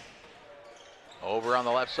 Over on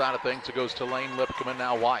the left side of things, it goes to Lane Lipkin,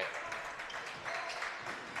 now Wyatt.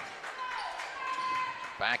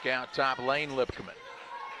 Back out top, Lane Lipkin.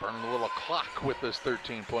 Burning a little clock with this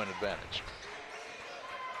 13-point advantage.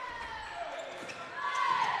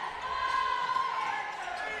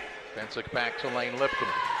 Fensick back to Lane Lipkin.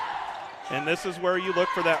 And this is where you look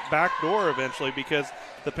for that back door eventually, because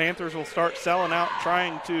the Panthers will start selling out,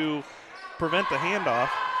 trying to prevent the handoff.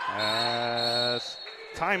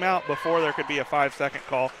 Timeout before there could be a 5-second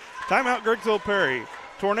call. Timeout Griggsville-Perry.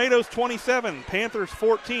 Tornadoes 27, Panthers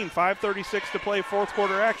 14, 5:36 to play, 4th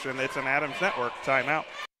quarter action. It's an Adams Network timeout.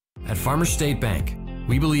 At Farmers State Bank,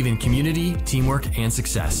 we believe in community, teamwork, and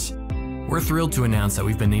success. We're thrilled to announce that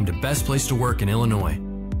we've been named the best place to work in Illinois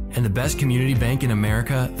and the best community bank in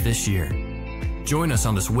America this year. Join us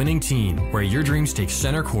on this winning team where your dreams take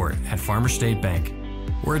center court at Farmers State Bank.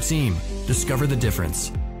 We're a team. Discover the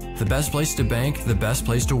difference. The best place to bank, the best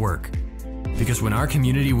place to work. Because when our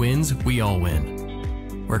community wins, we all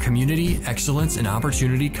win. Where community, excellence, and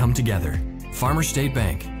opportunity come together. Farmers State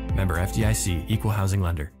Bank. Member FDIC. Equal housing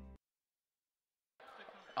lender.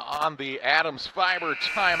 On the Adams Fiber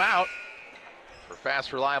timeout. For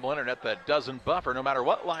fast, reliable internet that doesn't buffer no matter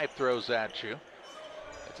what life throws at you.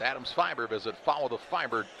 It's Adams Fiber. Visit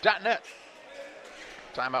followthefiber.net.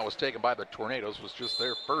 Timeout was taken by the Tornadoes. Was just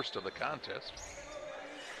their first of the contest.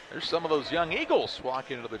 There's some of those young Eagles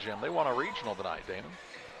walking into the gym. They won a regional tonight, Damon.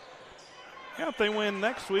 Yeah, if they win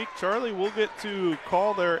next week, Charlie will get to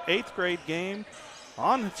call their 8th grade game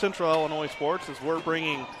on Central Illinois Sports as we're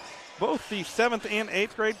bringing both the 7th and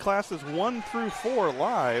 8th grade classes 1 through 4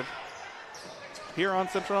 live here on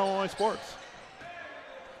Central Illinois Sports.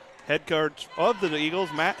 Head coach of the Eagles,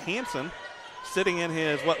 Matt Hansen, sitting in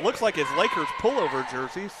his, what looks like his Lakers pullover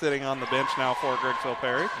jersey, sitting on the bench now for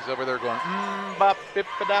Griggsville-Perry. He's over there going, bop, bip,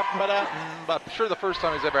 ba-da, ba-da, bop. Sure, the first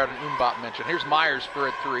time he's ever had an bop mention. Here's Myers for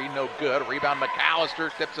a 3, no good. Rebound,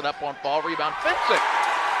 McAllister tips it up on fall. Rebound, Fensick,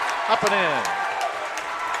 up and in.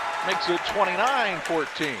 Makes it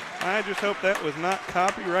 29-14. I just hope that was not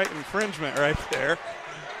copyright infringement right there.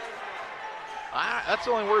 That's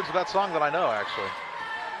the only words of that song that I know, actually.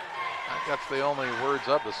 I think that's the only words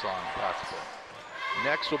of the song, possibly.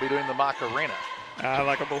 Next, we'll be doing the Macarena.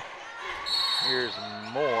 Likeable. Here's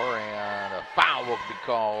more, and a foul will be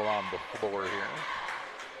called on the floor here.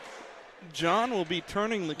 John will be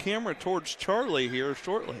turning the camera towards Charlie here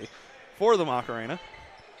shortly for the Macarena.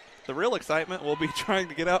 The real excitement will be trying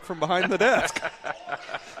to get out from behind the desk.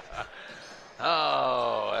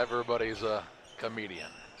 Oh, everybody's a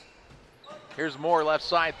comedian. Here's Moore, left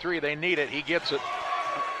side 3. They need it. He gets it.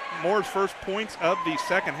 Moore's first points of the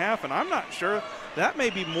second half, and I'm not sure. That may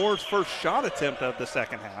be Moore's first shot attempt of the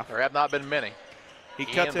second half. There have not been many. He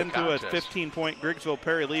cuts into a 15-point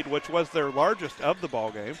Griggsville-Perry lead, which was their largest of the ball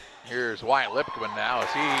game. Here's Wyatt Lipkman now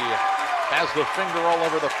as he has the finger all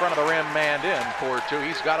over the front of the rim, manned in for 2.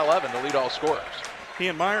 He's got 11 to lead all scorers. He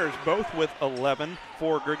and Myers both with 11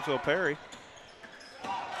 for Griggsville-Perry.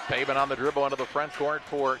 Pavin on the dribble into the front court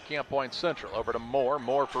for Camp Point Central. Over to Moore.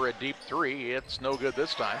 Moore for a deep 3. It's no good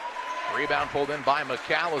this time. Rebound pulled in by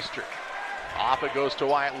McAllister. Off it goes to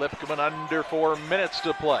Wyatt Lipkman. Under 4 minutes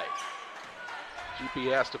to play.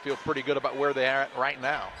 GP has to feel pretty good about where they are at right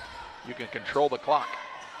now. You can control the clock.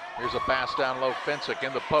 Here's a pass down low. Finsick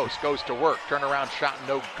in the post. Goes to work. Turnaround shot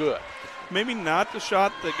no good. Maybe not the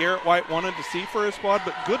shot that Garrett White wanted to see for his squad,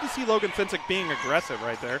 but good to see Logan Finsick being aggressive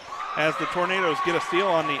right there. As the Tornadoes get a steal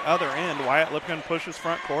on the other end, Wyatt Lipkman pushes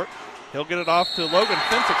front court. He'll get it off to Logan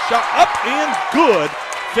Finsick. Shot up and good.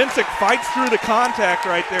 Finsick fights through the contact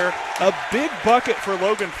right there. A big bucket for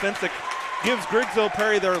Logan Finsick. Gives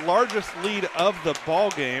Griggsville-Perry their largest lead of the ball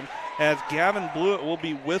game, as Gavin Blewett will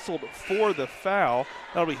be whistled for the foul.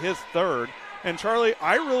 That'll be his third. And Charlie,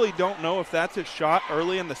 I really don't know if that's a shot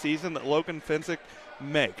early in the season that Logan Finsick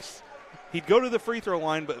makes. He'd go to the free throw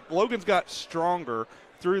line, but Logan's got stronger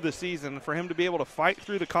through the season. For him to be able to fight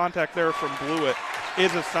through the contact there from Blewett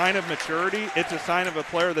is a sign of maturity. It's a sign of a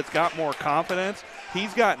player that's got more confidence.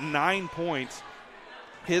 He's got 9 points.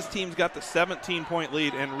 His team's got the 17-point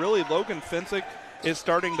lead, and really Logan Finsick is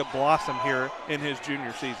starting to blossom here in his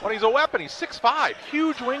junior season. Well, he's a weapon. He's 6'5",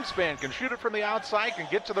 huge wingspan, can shoot it from the outside, can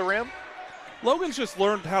get to the rim. Logan's just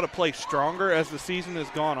learned how to play stronger as the season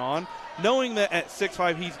has gone on, knowing that at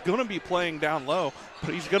 6'5", he's going to be playing down low,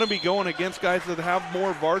 but he's going to be going against guys that have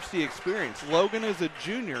more varsity experience. Logan is a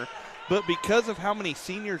junior, but because of how many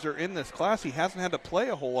seniors are in this class, he hasn't had to play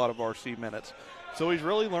a whole lot of varsity minutes. So he's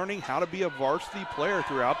really learning how to be a varsity player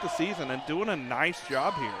throughout the season and doing a nice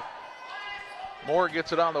job here. Moore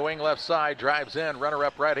gets it on the wing left side, drives in, runner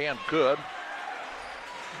up right hand, good.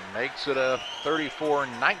 Makes it a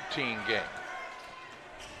 34-19 game.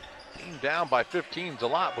 Being down by 15 is a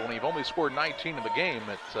lot, but when you've only scored 19 in the game,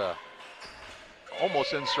 it's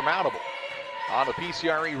almost insurmountable. On the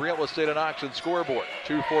PCRE Real Estate and Auction scoreboard,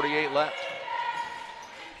 2:48 left.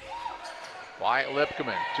 Wyatt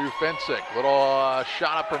Lipkman to Finsick. Little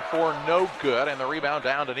shot up from 4, no good, and the rebound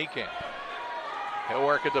down to Niekamp. He'll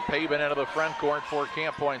work at the pavement into the front court for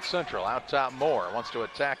Camp Point Central. Out top Moore wants to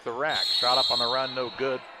attack the rack. Shot up on the run, no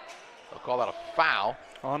good. They'll call that a foul.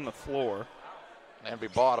 On the floor. And be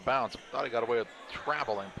ball out of bounds. Thought he got away with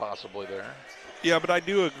traveling possibly there. Yeah, but I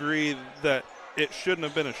do agree that it shouldn't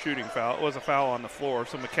have been a shooting foul. It was a foul on the floor.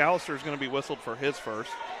 So McAllister is going to be whistled for his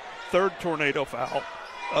first. Third Tornado foul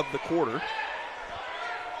of the quarter.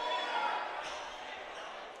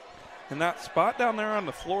 And that spot down there on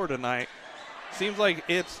the floor tonight seems like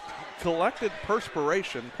it's collected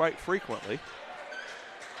perspiration quite frequently.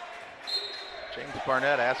 James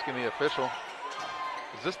Barnett asking the official,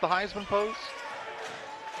 is this the Heisman pose?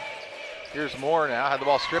 Here's Moore now, had the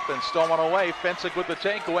ball stripped and stolen away. Finsick with the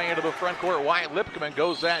takeaway into the front court. Wyatt Lipkman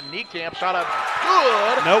goes at Niekamp, shot up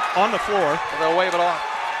good. Nope, on the floor. They'll wave it off.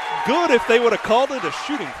 Good if they would have called it a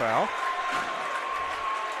shooting foul.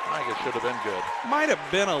 I think it should have been good. Might have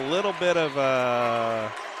been a little bit of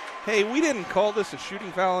a, hey, we didn't call this a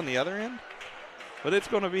shooting foul on the other end. But it's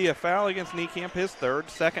going to be a foul against Niekamp, his third,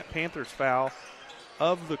 second Panthers foul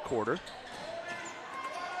of the quarter.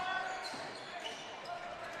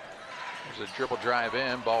 There's a dribble drive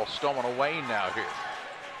in, ball stolen away now here.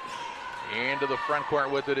 Into the front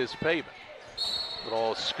court with it is Pavin.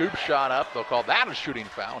 Little scoop shot up, they'll call that a shooting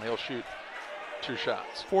foul, and he'll shoot 2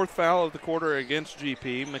 shots. Fourth foul of the quarter against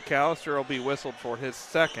GP. McAllister will be whistled for his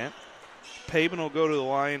second. Pavin will go to the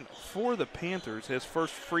line for the Panthers. His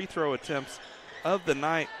first free throw attempts of the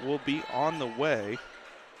night will be on the way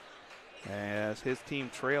as his team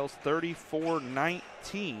trails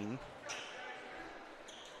 34-19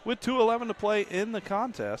 with 2:11 to play in the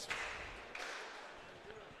contest.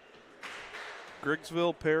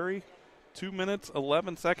 Griggsville-Perry 2 minutes,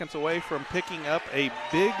 11 seconds away from picking up a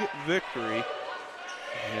big victory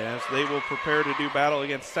as they will prepare to do battle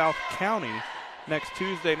against South County next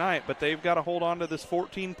Tuesday night, but they've got to hold on to this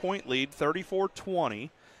 14-point lead, 34-20.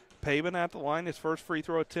 Pavin at the line, his first free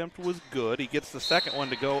throw attempt was good. He gets the second one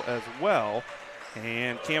to go as well,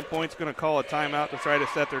 and Camp Point's going to call a timeout to try to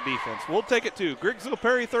set their defense. We'll take it to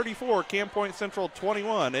Griggsville-Perry 34, Camp Point Central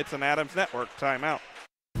 21. It's an Adams Network timeout.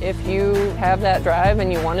 If you have that drive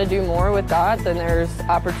and you want to do more with God, then there's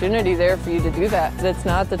opportunity there for you to do that. It's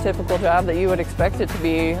not the typical job that you would expect it to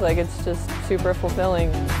be. Like, it's just super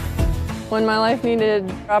fulfilling. When my life needed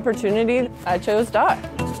opportunity, I chose DOT.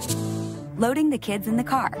 Loading the kids in the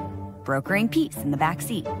car, brokering peace in the back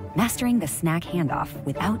seat, mastering the snack handoff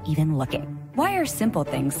without even looking. Why are simple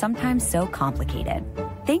things sometimes so complicated?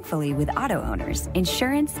 Thankfully, with auto owners,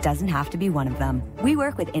 insurance doesn't have to be one of them. We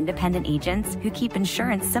work with independent agents who keep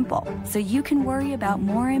insurance simple, so you can worry about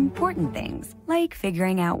more important things, like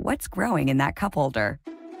figuring out what's growing in that cup holder.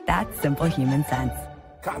 That's simple human sense.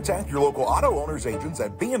 Contact your local auto owners agents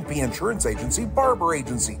at B&P Insurance Agency, Barber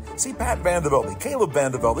Agency. See Pat Vandevelde, Caleb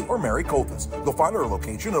Vandevelde, or Mary Coltis. You'll find our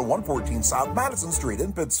location at 114 South Madison Street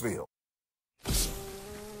in Pittsfield.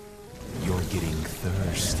 You're getting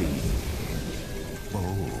thirsty.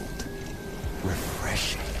 Bold.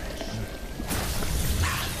 Refreshing.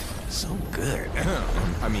 So good.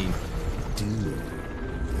 I mean, dude.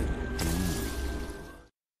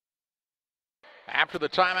 After the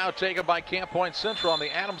timeout taken by Camp Point Central on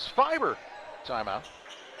the Adams Fiber timeout,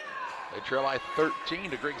 they trail by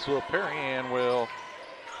 13 to Griggsville-Perry and will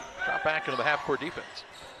drop back into the half-court defense.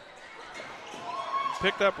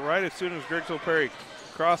 Picked up right as soon as Griggsville-Perry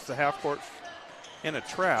crossed the half-court in a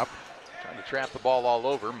trap. Trying to trap the ball all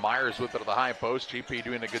over. Myers with it at the high post. GP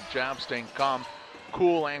doing a good job staying calm,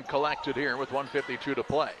 cool, and collected here with 1:52 to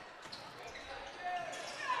play.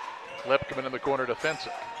 Lipkeman in the corner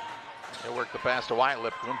defensive. He'll work the pass to Wyatt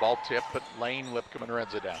Lipkeman. Ball tipped, but Lane Lipkeman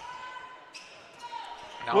runs it down.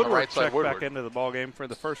 Now on the right side, Woodward back into the ball game for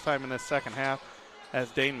the first time in this second half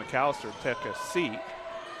as Dane McAllister took a seat.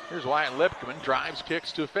 Here's Wyatt Lipkeman. Drives,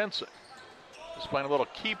 kicks to Fensick. Just playing a little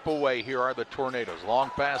keep away here are the Tornadoes.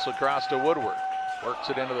 Long pass across to Woodward. Works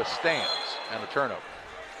it into the stands and a turnover.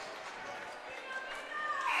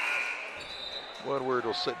 Woodward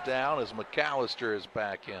will sit down as McAllister is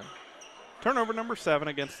back in. Turnover number 7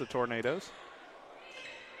 against the Tornadoes.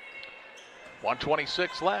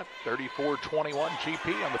 1:26 left, 34-21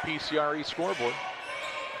 GP on the PCRE scoreboard.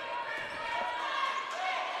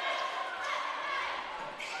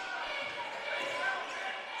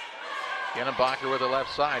 Genenbacher with the left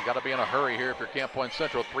side. Got to be in a hurry here for Camp Point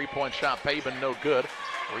Central. Three-point shot, Pavin, no good.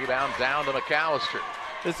 Rebound down to McAllister.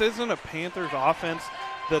 This isn't a Panthers offense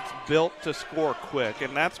that's built to score quick,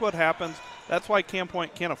 and that's what happens. That's why Camp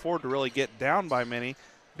Point can't afford to really get down by many,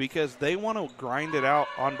 because they want to grind it out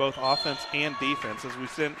on both offense and defense. As we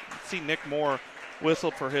see Nick Moore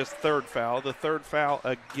whistled for his third foul, the third foul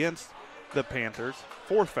against the Panthers,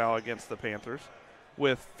 fourth foul against the Panthers,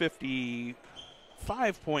 with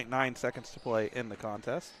 55.9 seconds to play in the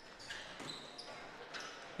contest.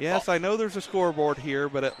 Yes, I know there's a scoreboard here,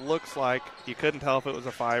 but it looks like you couldn't tell if it was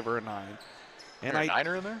a 5 or a 9. And a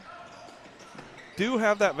niner in there? Do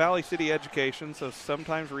have that Valley City education, so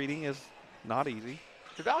sometimes reading is not easy.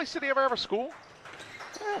 Did Valley City ever have a school?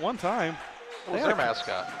 Yeah, one time. What was their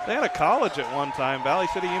mascot? They had a college at one time, Valley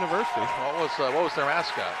City University. What was their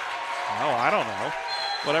mascot? Oh, I don't know.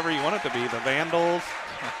 Whatever you want it to be. The Vandals,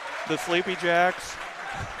 the Sleepy Jacks.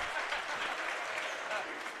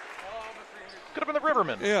 Could have been the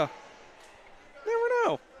Rivermen. Yeah. Never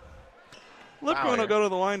know. Lipkeman will go to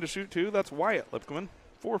the line to shoot 2. That's Wyatt Lipkeman.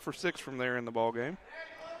 4 for 6 from there in the ball game.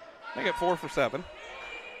 They get 4 for 7.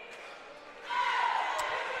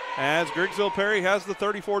 As Griggsville-Perry has the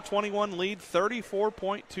 34-21 lead,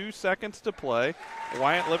 34.2 seconds to play.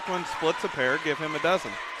 Wyatt Lipkeman splits a pair, give him a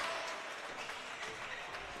dozen.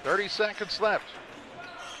 30 seconds left.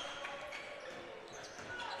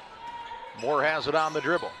 Moore has it on the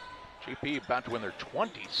dribble. GP about to win their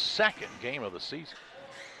 22nd game of the season.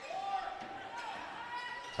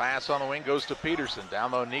 Pass on the wing goes to Peterson.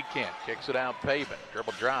 Down low, Niekamp kicks it out, Pavin.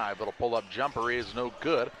 Dribble drive, little pull-up jumper is no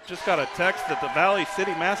good. Just got a text that the Valley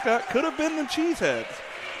City mascot could have been the Cheeseheads.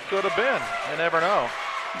 Could have been. You never know.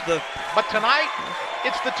 But tonight,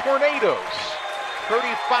 it's the Tornadoes.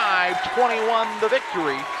 35-21 the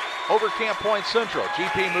victory over Camp Point Central.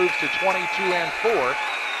 GP moves to 22-4.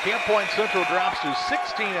 Camp Point Central drops to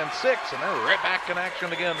 16-6, and they're right back in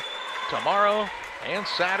action again tomorrow and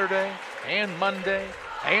Saturday and Monday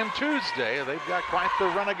and Tuesday. They've got quite the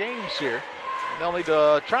run of games here. They'll need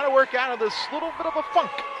to try to work out of this little bit of a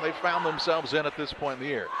funk they found themselves in at this point in the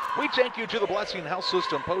year. We take you to the Blessing Health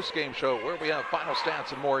System post-game show where we have final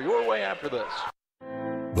stats and more your way after this.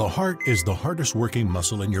 The heart is the hardest working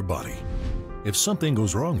muscle in your body. If something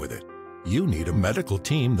goes wrong with it, you need a medical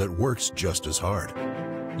team that works just as hard.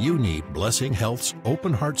 You need Blessing Health's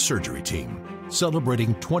Open Heart Surgery Team,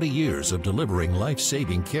 celebrating 20 years of delivering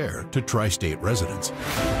life-saving care to tri-state residents.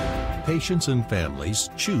 Patients and families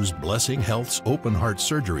choose Blessing Health's Open Heart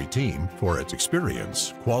Surgery Team for its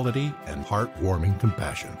experience, quality, and heartwarming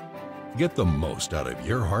compassion. Get the most out of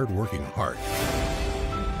your hard-working heart.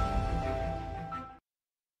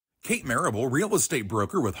 Kate Marable, real estate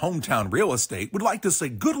broker with Hometown Real Estate, would like to say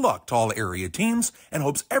good luck to all area teams and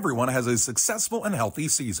hopes everyone has a successful and healthy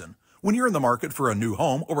season. When you're in the market for a new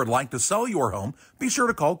home or would like to sell your home, be sure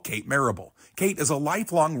to call Kate Marable. Kate is a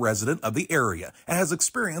lifelong resident of the area and has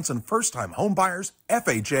experience in first-time home buyers,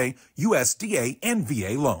 FHA, USDA, and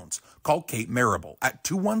VA loans. Call Kate Marable at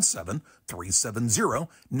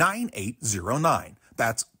 217-370-9809.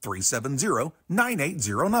 That's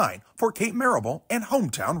 370-9809 for Kate Marable and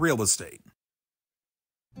Hometown Real Estate.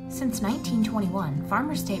 Since 1921,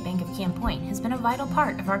 Farmers State Bank of Camp Point has been a vital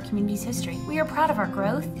part of our community's history. We are proud of our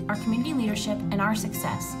growth, our community leadership, and our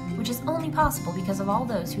success, which is only possible because of all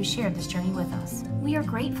those who shared this journey with us. We are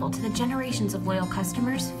grateful to the generations of loyal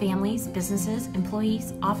customers, families, businesses,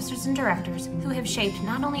 employees, officers, and directors who have shaped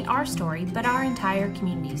not only our story, but our entire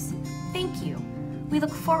communities. Thank you. We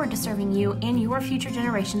look forward to serving you and your future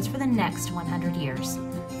generations for the next 100 years.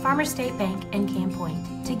 Farmers State Bank and Camp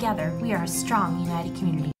Point. Together, we are a strong, united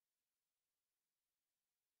community.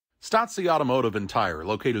 Stotzi Automotive and Tire,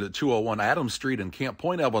 located at 201 Adams Street in Camp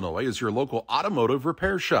Point, Illinois, is your local automotive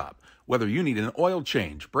repair shop. Whether you need an oil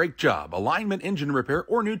change, brake job, alignment, engine repair,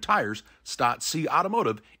 or new tires, Stotzi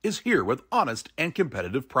Automotive is here with honest and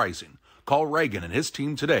competitive pricing. Call Reagan and his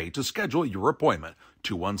team today to schedule your appointment.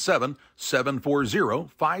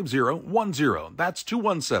 217-740-5010. That's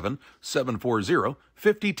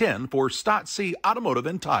 217-740-5010 for Stotzi Automotive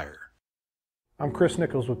and Tire. I'm Chris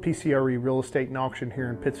Nichols with PCRE Real Estate and Auction here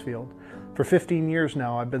in Pittsfield. For 15 years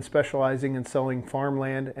now, I've been specializing in selling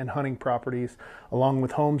farmland and hunting properties along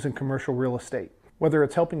with homes and commercial real estate. Whether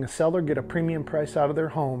it's helping a seller get a premium price out of their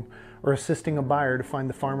home or assisting a buyer to find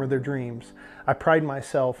the farm of their dreams, I pride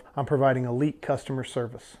myself on providing elite customer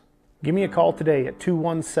service. Give me a call today at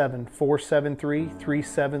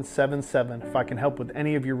 217-473-3777 if I can help with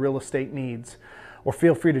any of your real estate needs, or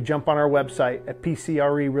feel free to jump on our website at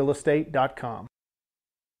pcrerealestate.com.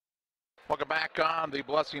 Welcome back on the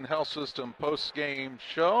Blessing Health System post-game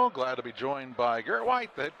show. Glad to be joined by Garrett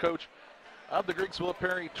White, the head coach of the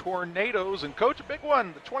Griggsville-Perry Tornadoes. And coach, a big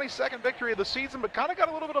one, the 22nd victory of the season, but kind of got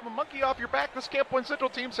a little bit of a monkey off your back. This Camp Point Central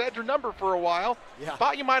team's had your number for a while. Yeah.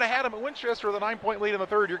 Thought you might have had them at Winchester with a 9-point lead in the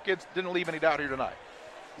third. Your kids didn't leave any doubt here tonight.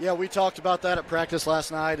 Yeah, we talked about that at practice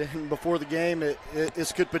last night and before the game.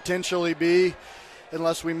 This could potentially be,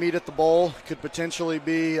 unless we meet at the bowl, could potentially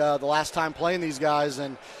be the last time playing these guys.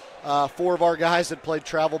 And 4 of our guys had played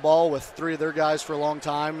travel ball with 3 of their guys for a long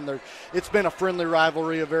time. And it's been a friendly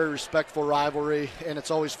rivalry, a very respectful rivalry, and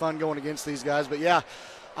it's always fun going against these guys. But, yeah,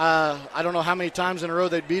 I don't know how many times in a row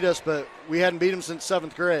they'd beat us, but we hadn't beat them since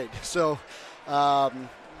 7th grade. So,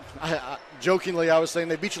 jokingly, I was saying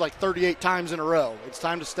they beat you like 38 times in a row. It's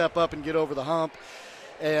time to step up and get over the hump.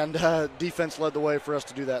 And defense led the way for us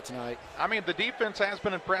to do that tonight. I mean, the defense has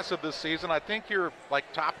been impressive this season. I think you're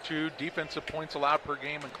like top 2 defensive points allowed per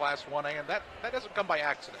game in Class 1A, and that doesn't come by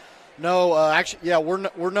accident. No, actually, yeah,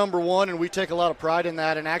 we're number 1, and we take a lot of pride in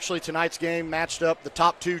that. And actually, tonight's game matched up the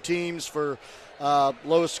top 2 teams for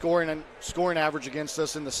lowest scoring average against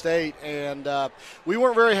us in the state. And we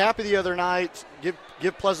weren't very happy the other night. Give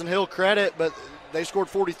Pleasant Hill credit, but they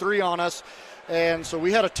scored 43 on us. And so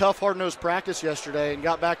we had a tough, hard-nosed practice yesterday and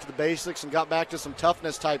got back to the basics and got back to some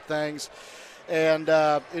toughness-type things. And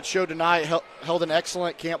it showed tonight, held an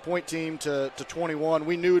excellent Camp Point team to 21.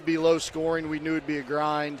 We knew it would be low scoring. We knew it would be a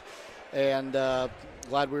grind. And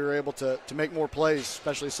glad we were able to make more plays,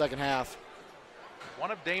 especially second half.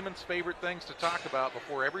 One of Damon's favorite things to talk about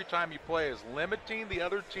before every time you play is limiting the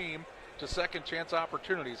other team to second chance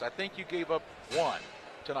opportunities. I think you gave up 1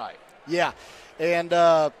 tonight. Yeah, and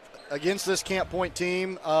against this Camp Point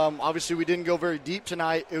team, obviously we didn't go very deep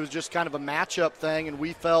tonight. It was just kind of a matchup thing, and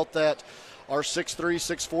we felt that our 6'3",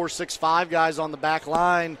 6'4", 6'5" guys on the back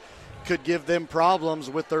line could give them problems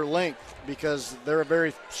with their length because they're a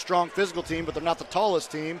very strong physical team, but they're not the tallest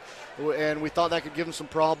team, and we thought that could give them some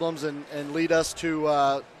problems and lead us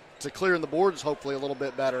to clearing the boards hopefully a little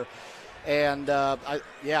bit better. And, I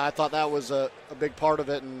thought that was a big part of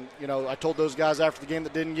it. And, I told those guys after the game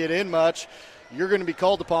that didn't get in much, you're going to be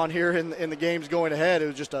called upon here in the games going ahead. It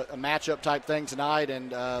was just a matchup type thing tonight,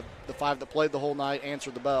 and the 5 that played the whole night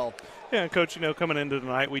answered the bell. Yeah, and Coach, coming into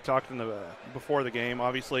tonight, we talked before the game.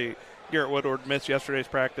 Obviously, Garrett Woodward missed yesterday's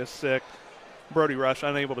practice, sick. Brody Rush,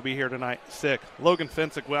 unable to be here tonight, sick. Logan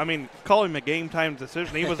Fensick, call him a game-time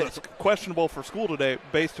decision. He was questionable for school today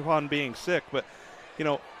based upon being sick. But,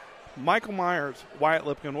 Michael Myers, Wyatt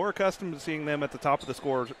Lipkin, we're accustomed to seeing them at the top of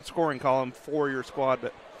the scoring column for your squad.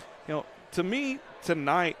 But, to me,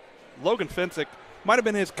 tonight, Logan Fensick might have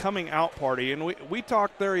been his coming out party. And we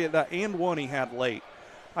talked there, that and one he had late.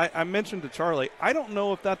 I mentioned to Charlie, I don't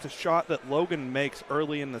know if that's a shot that Logan makes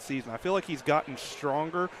early in the season. I feel like he's gotten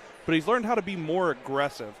stronger, but he's learned how to be more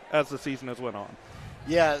aggressive as the season has went on.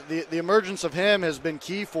 Yeah, the emergence of him has been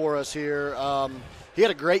key for us here. He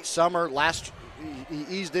had a great summer. He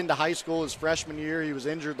eased into high school his freshman year. He was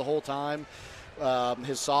injured the whole time.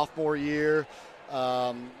 His sophomore year,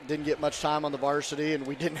 didn't get much time on the varsity, and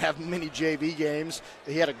we didn't have many JV games.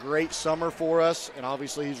 He had a great summer for us, and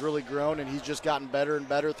obviously he's really grown, and he's just gotten better and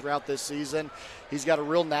better throughout this season. He's got a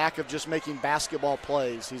real knack of just making basketball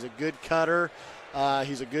plays. He's a good cutter.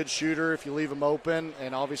 He's a good shooter if you leave him open,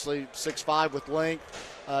 and obviously 6'5" with length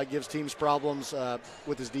gives teams problems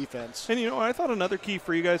with his defense. And, I thought another key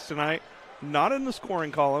for you guys tonight, not in the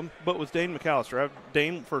scoring column, but was Dane McAllister. I have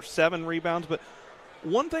Dane for 7 rebounds, but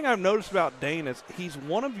one thing I've noticed about Dane is he's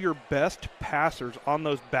one of your best passers on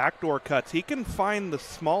those backdoor cuts. He can find the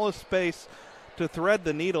smallest space to thread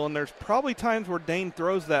the needle, and there's probably times where Dane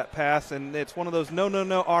throws that pass, and it's one of those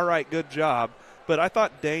no, all right, good job. But I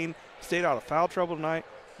thought Dane stayed out of foul trouble tonight,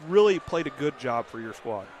 really played a good job for your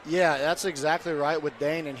squad. Yeah, that's exactly right with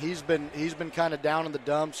Dane, and he's been kind of down in the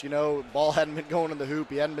dumps. Ball hadn't been going in the hoop.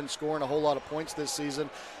 He hadn't been scoring a whole lot of points this season.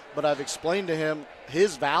 But I've explained to him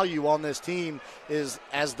his value on this team is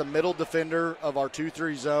as the middle defender of our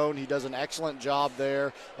 2-3 zone. He does an excellent job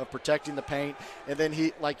there of protecting the paint. And then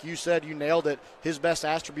he, like you said, you nailed it, his best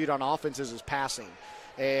attribute on offense is his passing.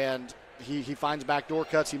 And he finds backdoor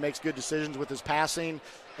cuts. He makes good decisions with his passing.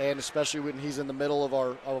 And especially when he's in the middle of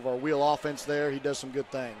our wheel offense there, he does some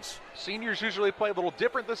good things. Seniors usually play a little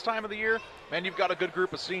different this time of the year. Man, you've got a good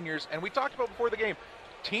group of seniors. And we talked about before the game,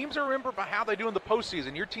 teams are remembered by how they do in the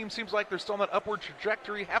postseason. Your team seems like they're still on that upward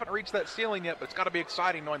trajectory. Haven't reached that ceiling yet, but it's got to be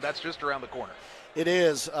exciting knowing that's just around the corner. It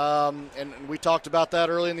is, and we talked about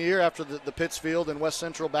that early in the year after the Pittsfield and West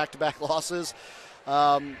Central back-to-back losses.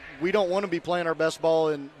 We don't want to be playing our best ball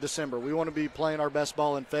in December. We want to be playing our best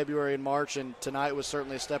ball in February and March, and tonight was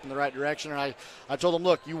certainly a step in the right direction. And I told them,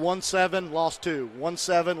 look, you won 7, lost 2. Won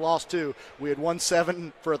 7, lost 2. We had won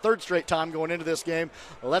 7 for a third straight time going into this game.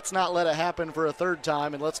 Let's not let it happen for a third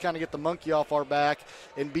time, and let's kind of get the monkey off our back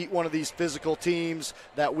and beat one of these physical teams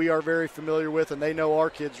that we are very familiar with, and they know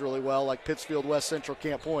our kids really well, like Pittsfield, West Central,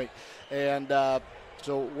 Camp Point. And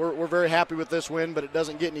so we're very happy with this win, but it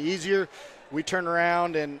doesn't get any easier. We turn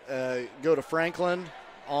around and go to Franklin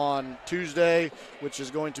on Tuesday, which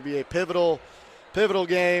is going to be a pivotal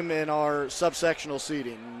game in our subsectional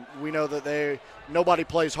seeding. We know that nobody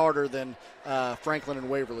plays harder than Franklin and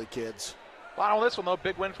Waverly kids. Final on this one, though,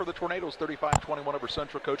 big win for the Tornadoes, 35-21 over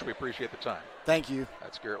Central. Coach, we appreciate the time. Thank you.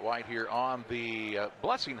 That's Garrett White here on the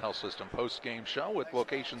Blessing Health System post-game show with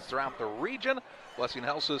locations throughout the region. Blessing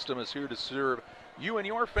Health System is here to serve you and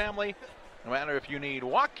your family. No matter if you need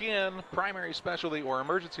walk-in, primary specialty, or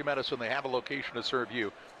emergency medicine, they have a location to serve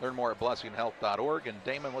you. Learn more at blessinghealth.org. And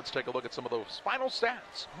Damon, let's take a look at some of those final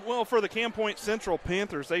stats. Well, for the Camp Point Central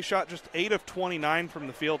Panthers, they shot just 8 of 29 from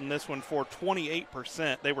the field in this one for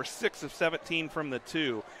 28%. They were 6 of 17 from the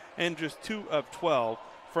 2 and just 2 of 12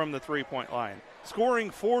 from the three-point line. Scoring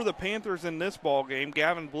for the Panthers in this ball game,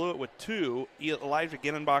 Gavin Blewett with 2, Elijah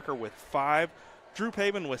Ginnenbacher with 5, Drew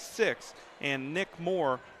Pavin with 6, and Nick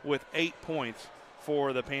Moore with 8 points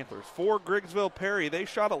for the Panthers. For Griggsville-Perry, they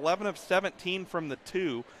shot 11 of 17 from the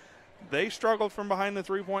 2. They struggled from behind the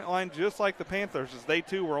three-point line just like the Panthers, as they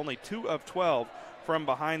too were only 2 of 12 from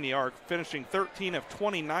behind the arc, finishing 13 of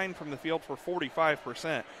 29 from the field for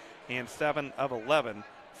 45% and 7 of 11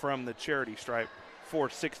 from the charity stripe for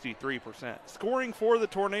 63%. Scoring for the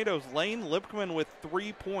Tornadoes, Lane Lipkman with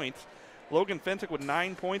 3 points, Logan Fensick with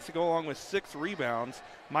 9 points to go along with 6 rebounds.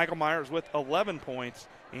 Michael Myers with 11 points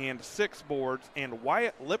and 6 boards. And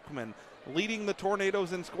Wyatt Lipkman leading the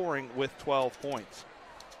Tornadoes in scoring with 12 points.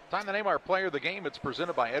 Time to name our player of the game. It's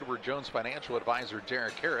presented by Edward Jones Financial Advisor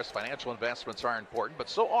Derek Harris. Financial investments are important, but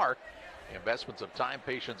so are the investments of time,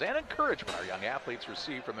 patience, and encouragement our young athletes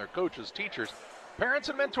receive from their coaches, teachers, parents,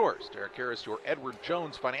 and mentors. Derek Harris, your Edward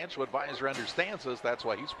Jones Financial Advisor, understands this. That's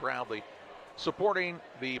why he's proudly supporting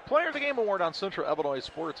the Player of the Game Award on Central Illinois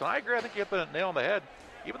Sports. And I agree, I think you hit the nail on the head.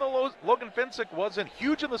 Even though Logan Fensick wasn't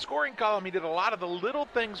huge in the scoring column, he did a lot of the little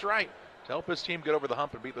things right to help his team get over the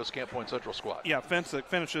hump and beat this Camp Point Central squad. Yeah, Fensick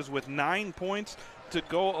finishes with 9 points to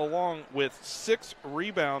go along with 6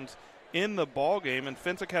 rebounds in the ball game. And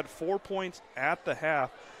Fensick had 4 points at the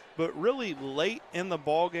half, but really late in the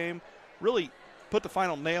ball game, really put the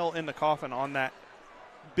final nail in the coffin on that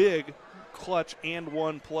big clutch and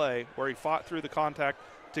one play where he fought through the contact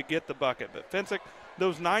to get the bucket. But Fensick,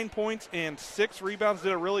 those 9 points and 6 rebounds,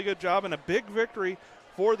 did a really good job, and a big victory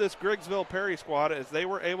for this Griggsville-Perry squad as they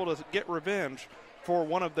were able to get revenge for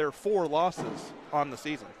one of their 4 losses on the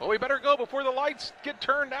season. Well, we better go before the lights get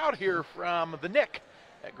turned out here from the Nick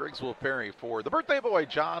at Griggsville-Perry for the birthday boy,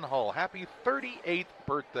 John Hull. Happy 38th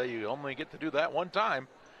birthday. You only get to do that one time.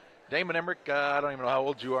 Damon Emmerich, I don't even know how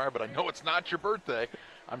old you are, but I know it's not your birthday.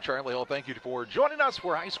 I'm Charlie Hull. Thank you for joining us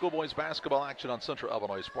for high school boys basketball action on Central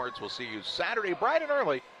Illinois Sports. We'll see you Saturday bright and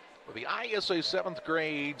early for the ISA 7th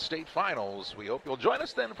grade state finals. We hope you'll join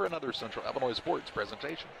us then for another Central Illinois Sports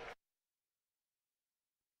presentation.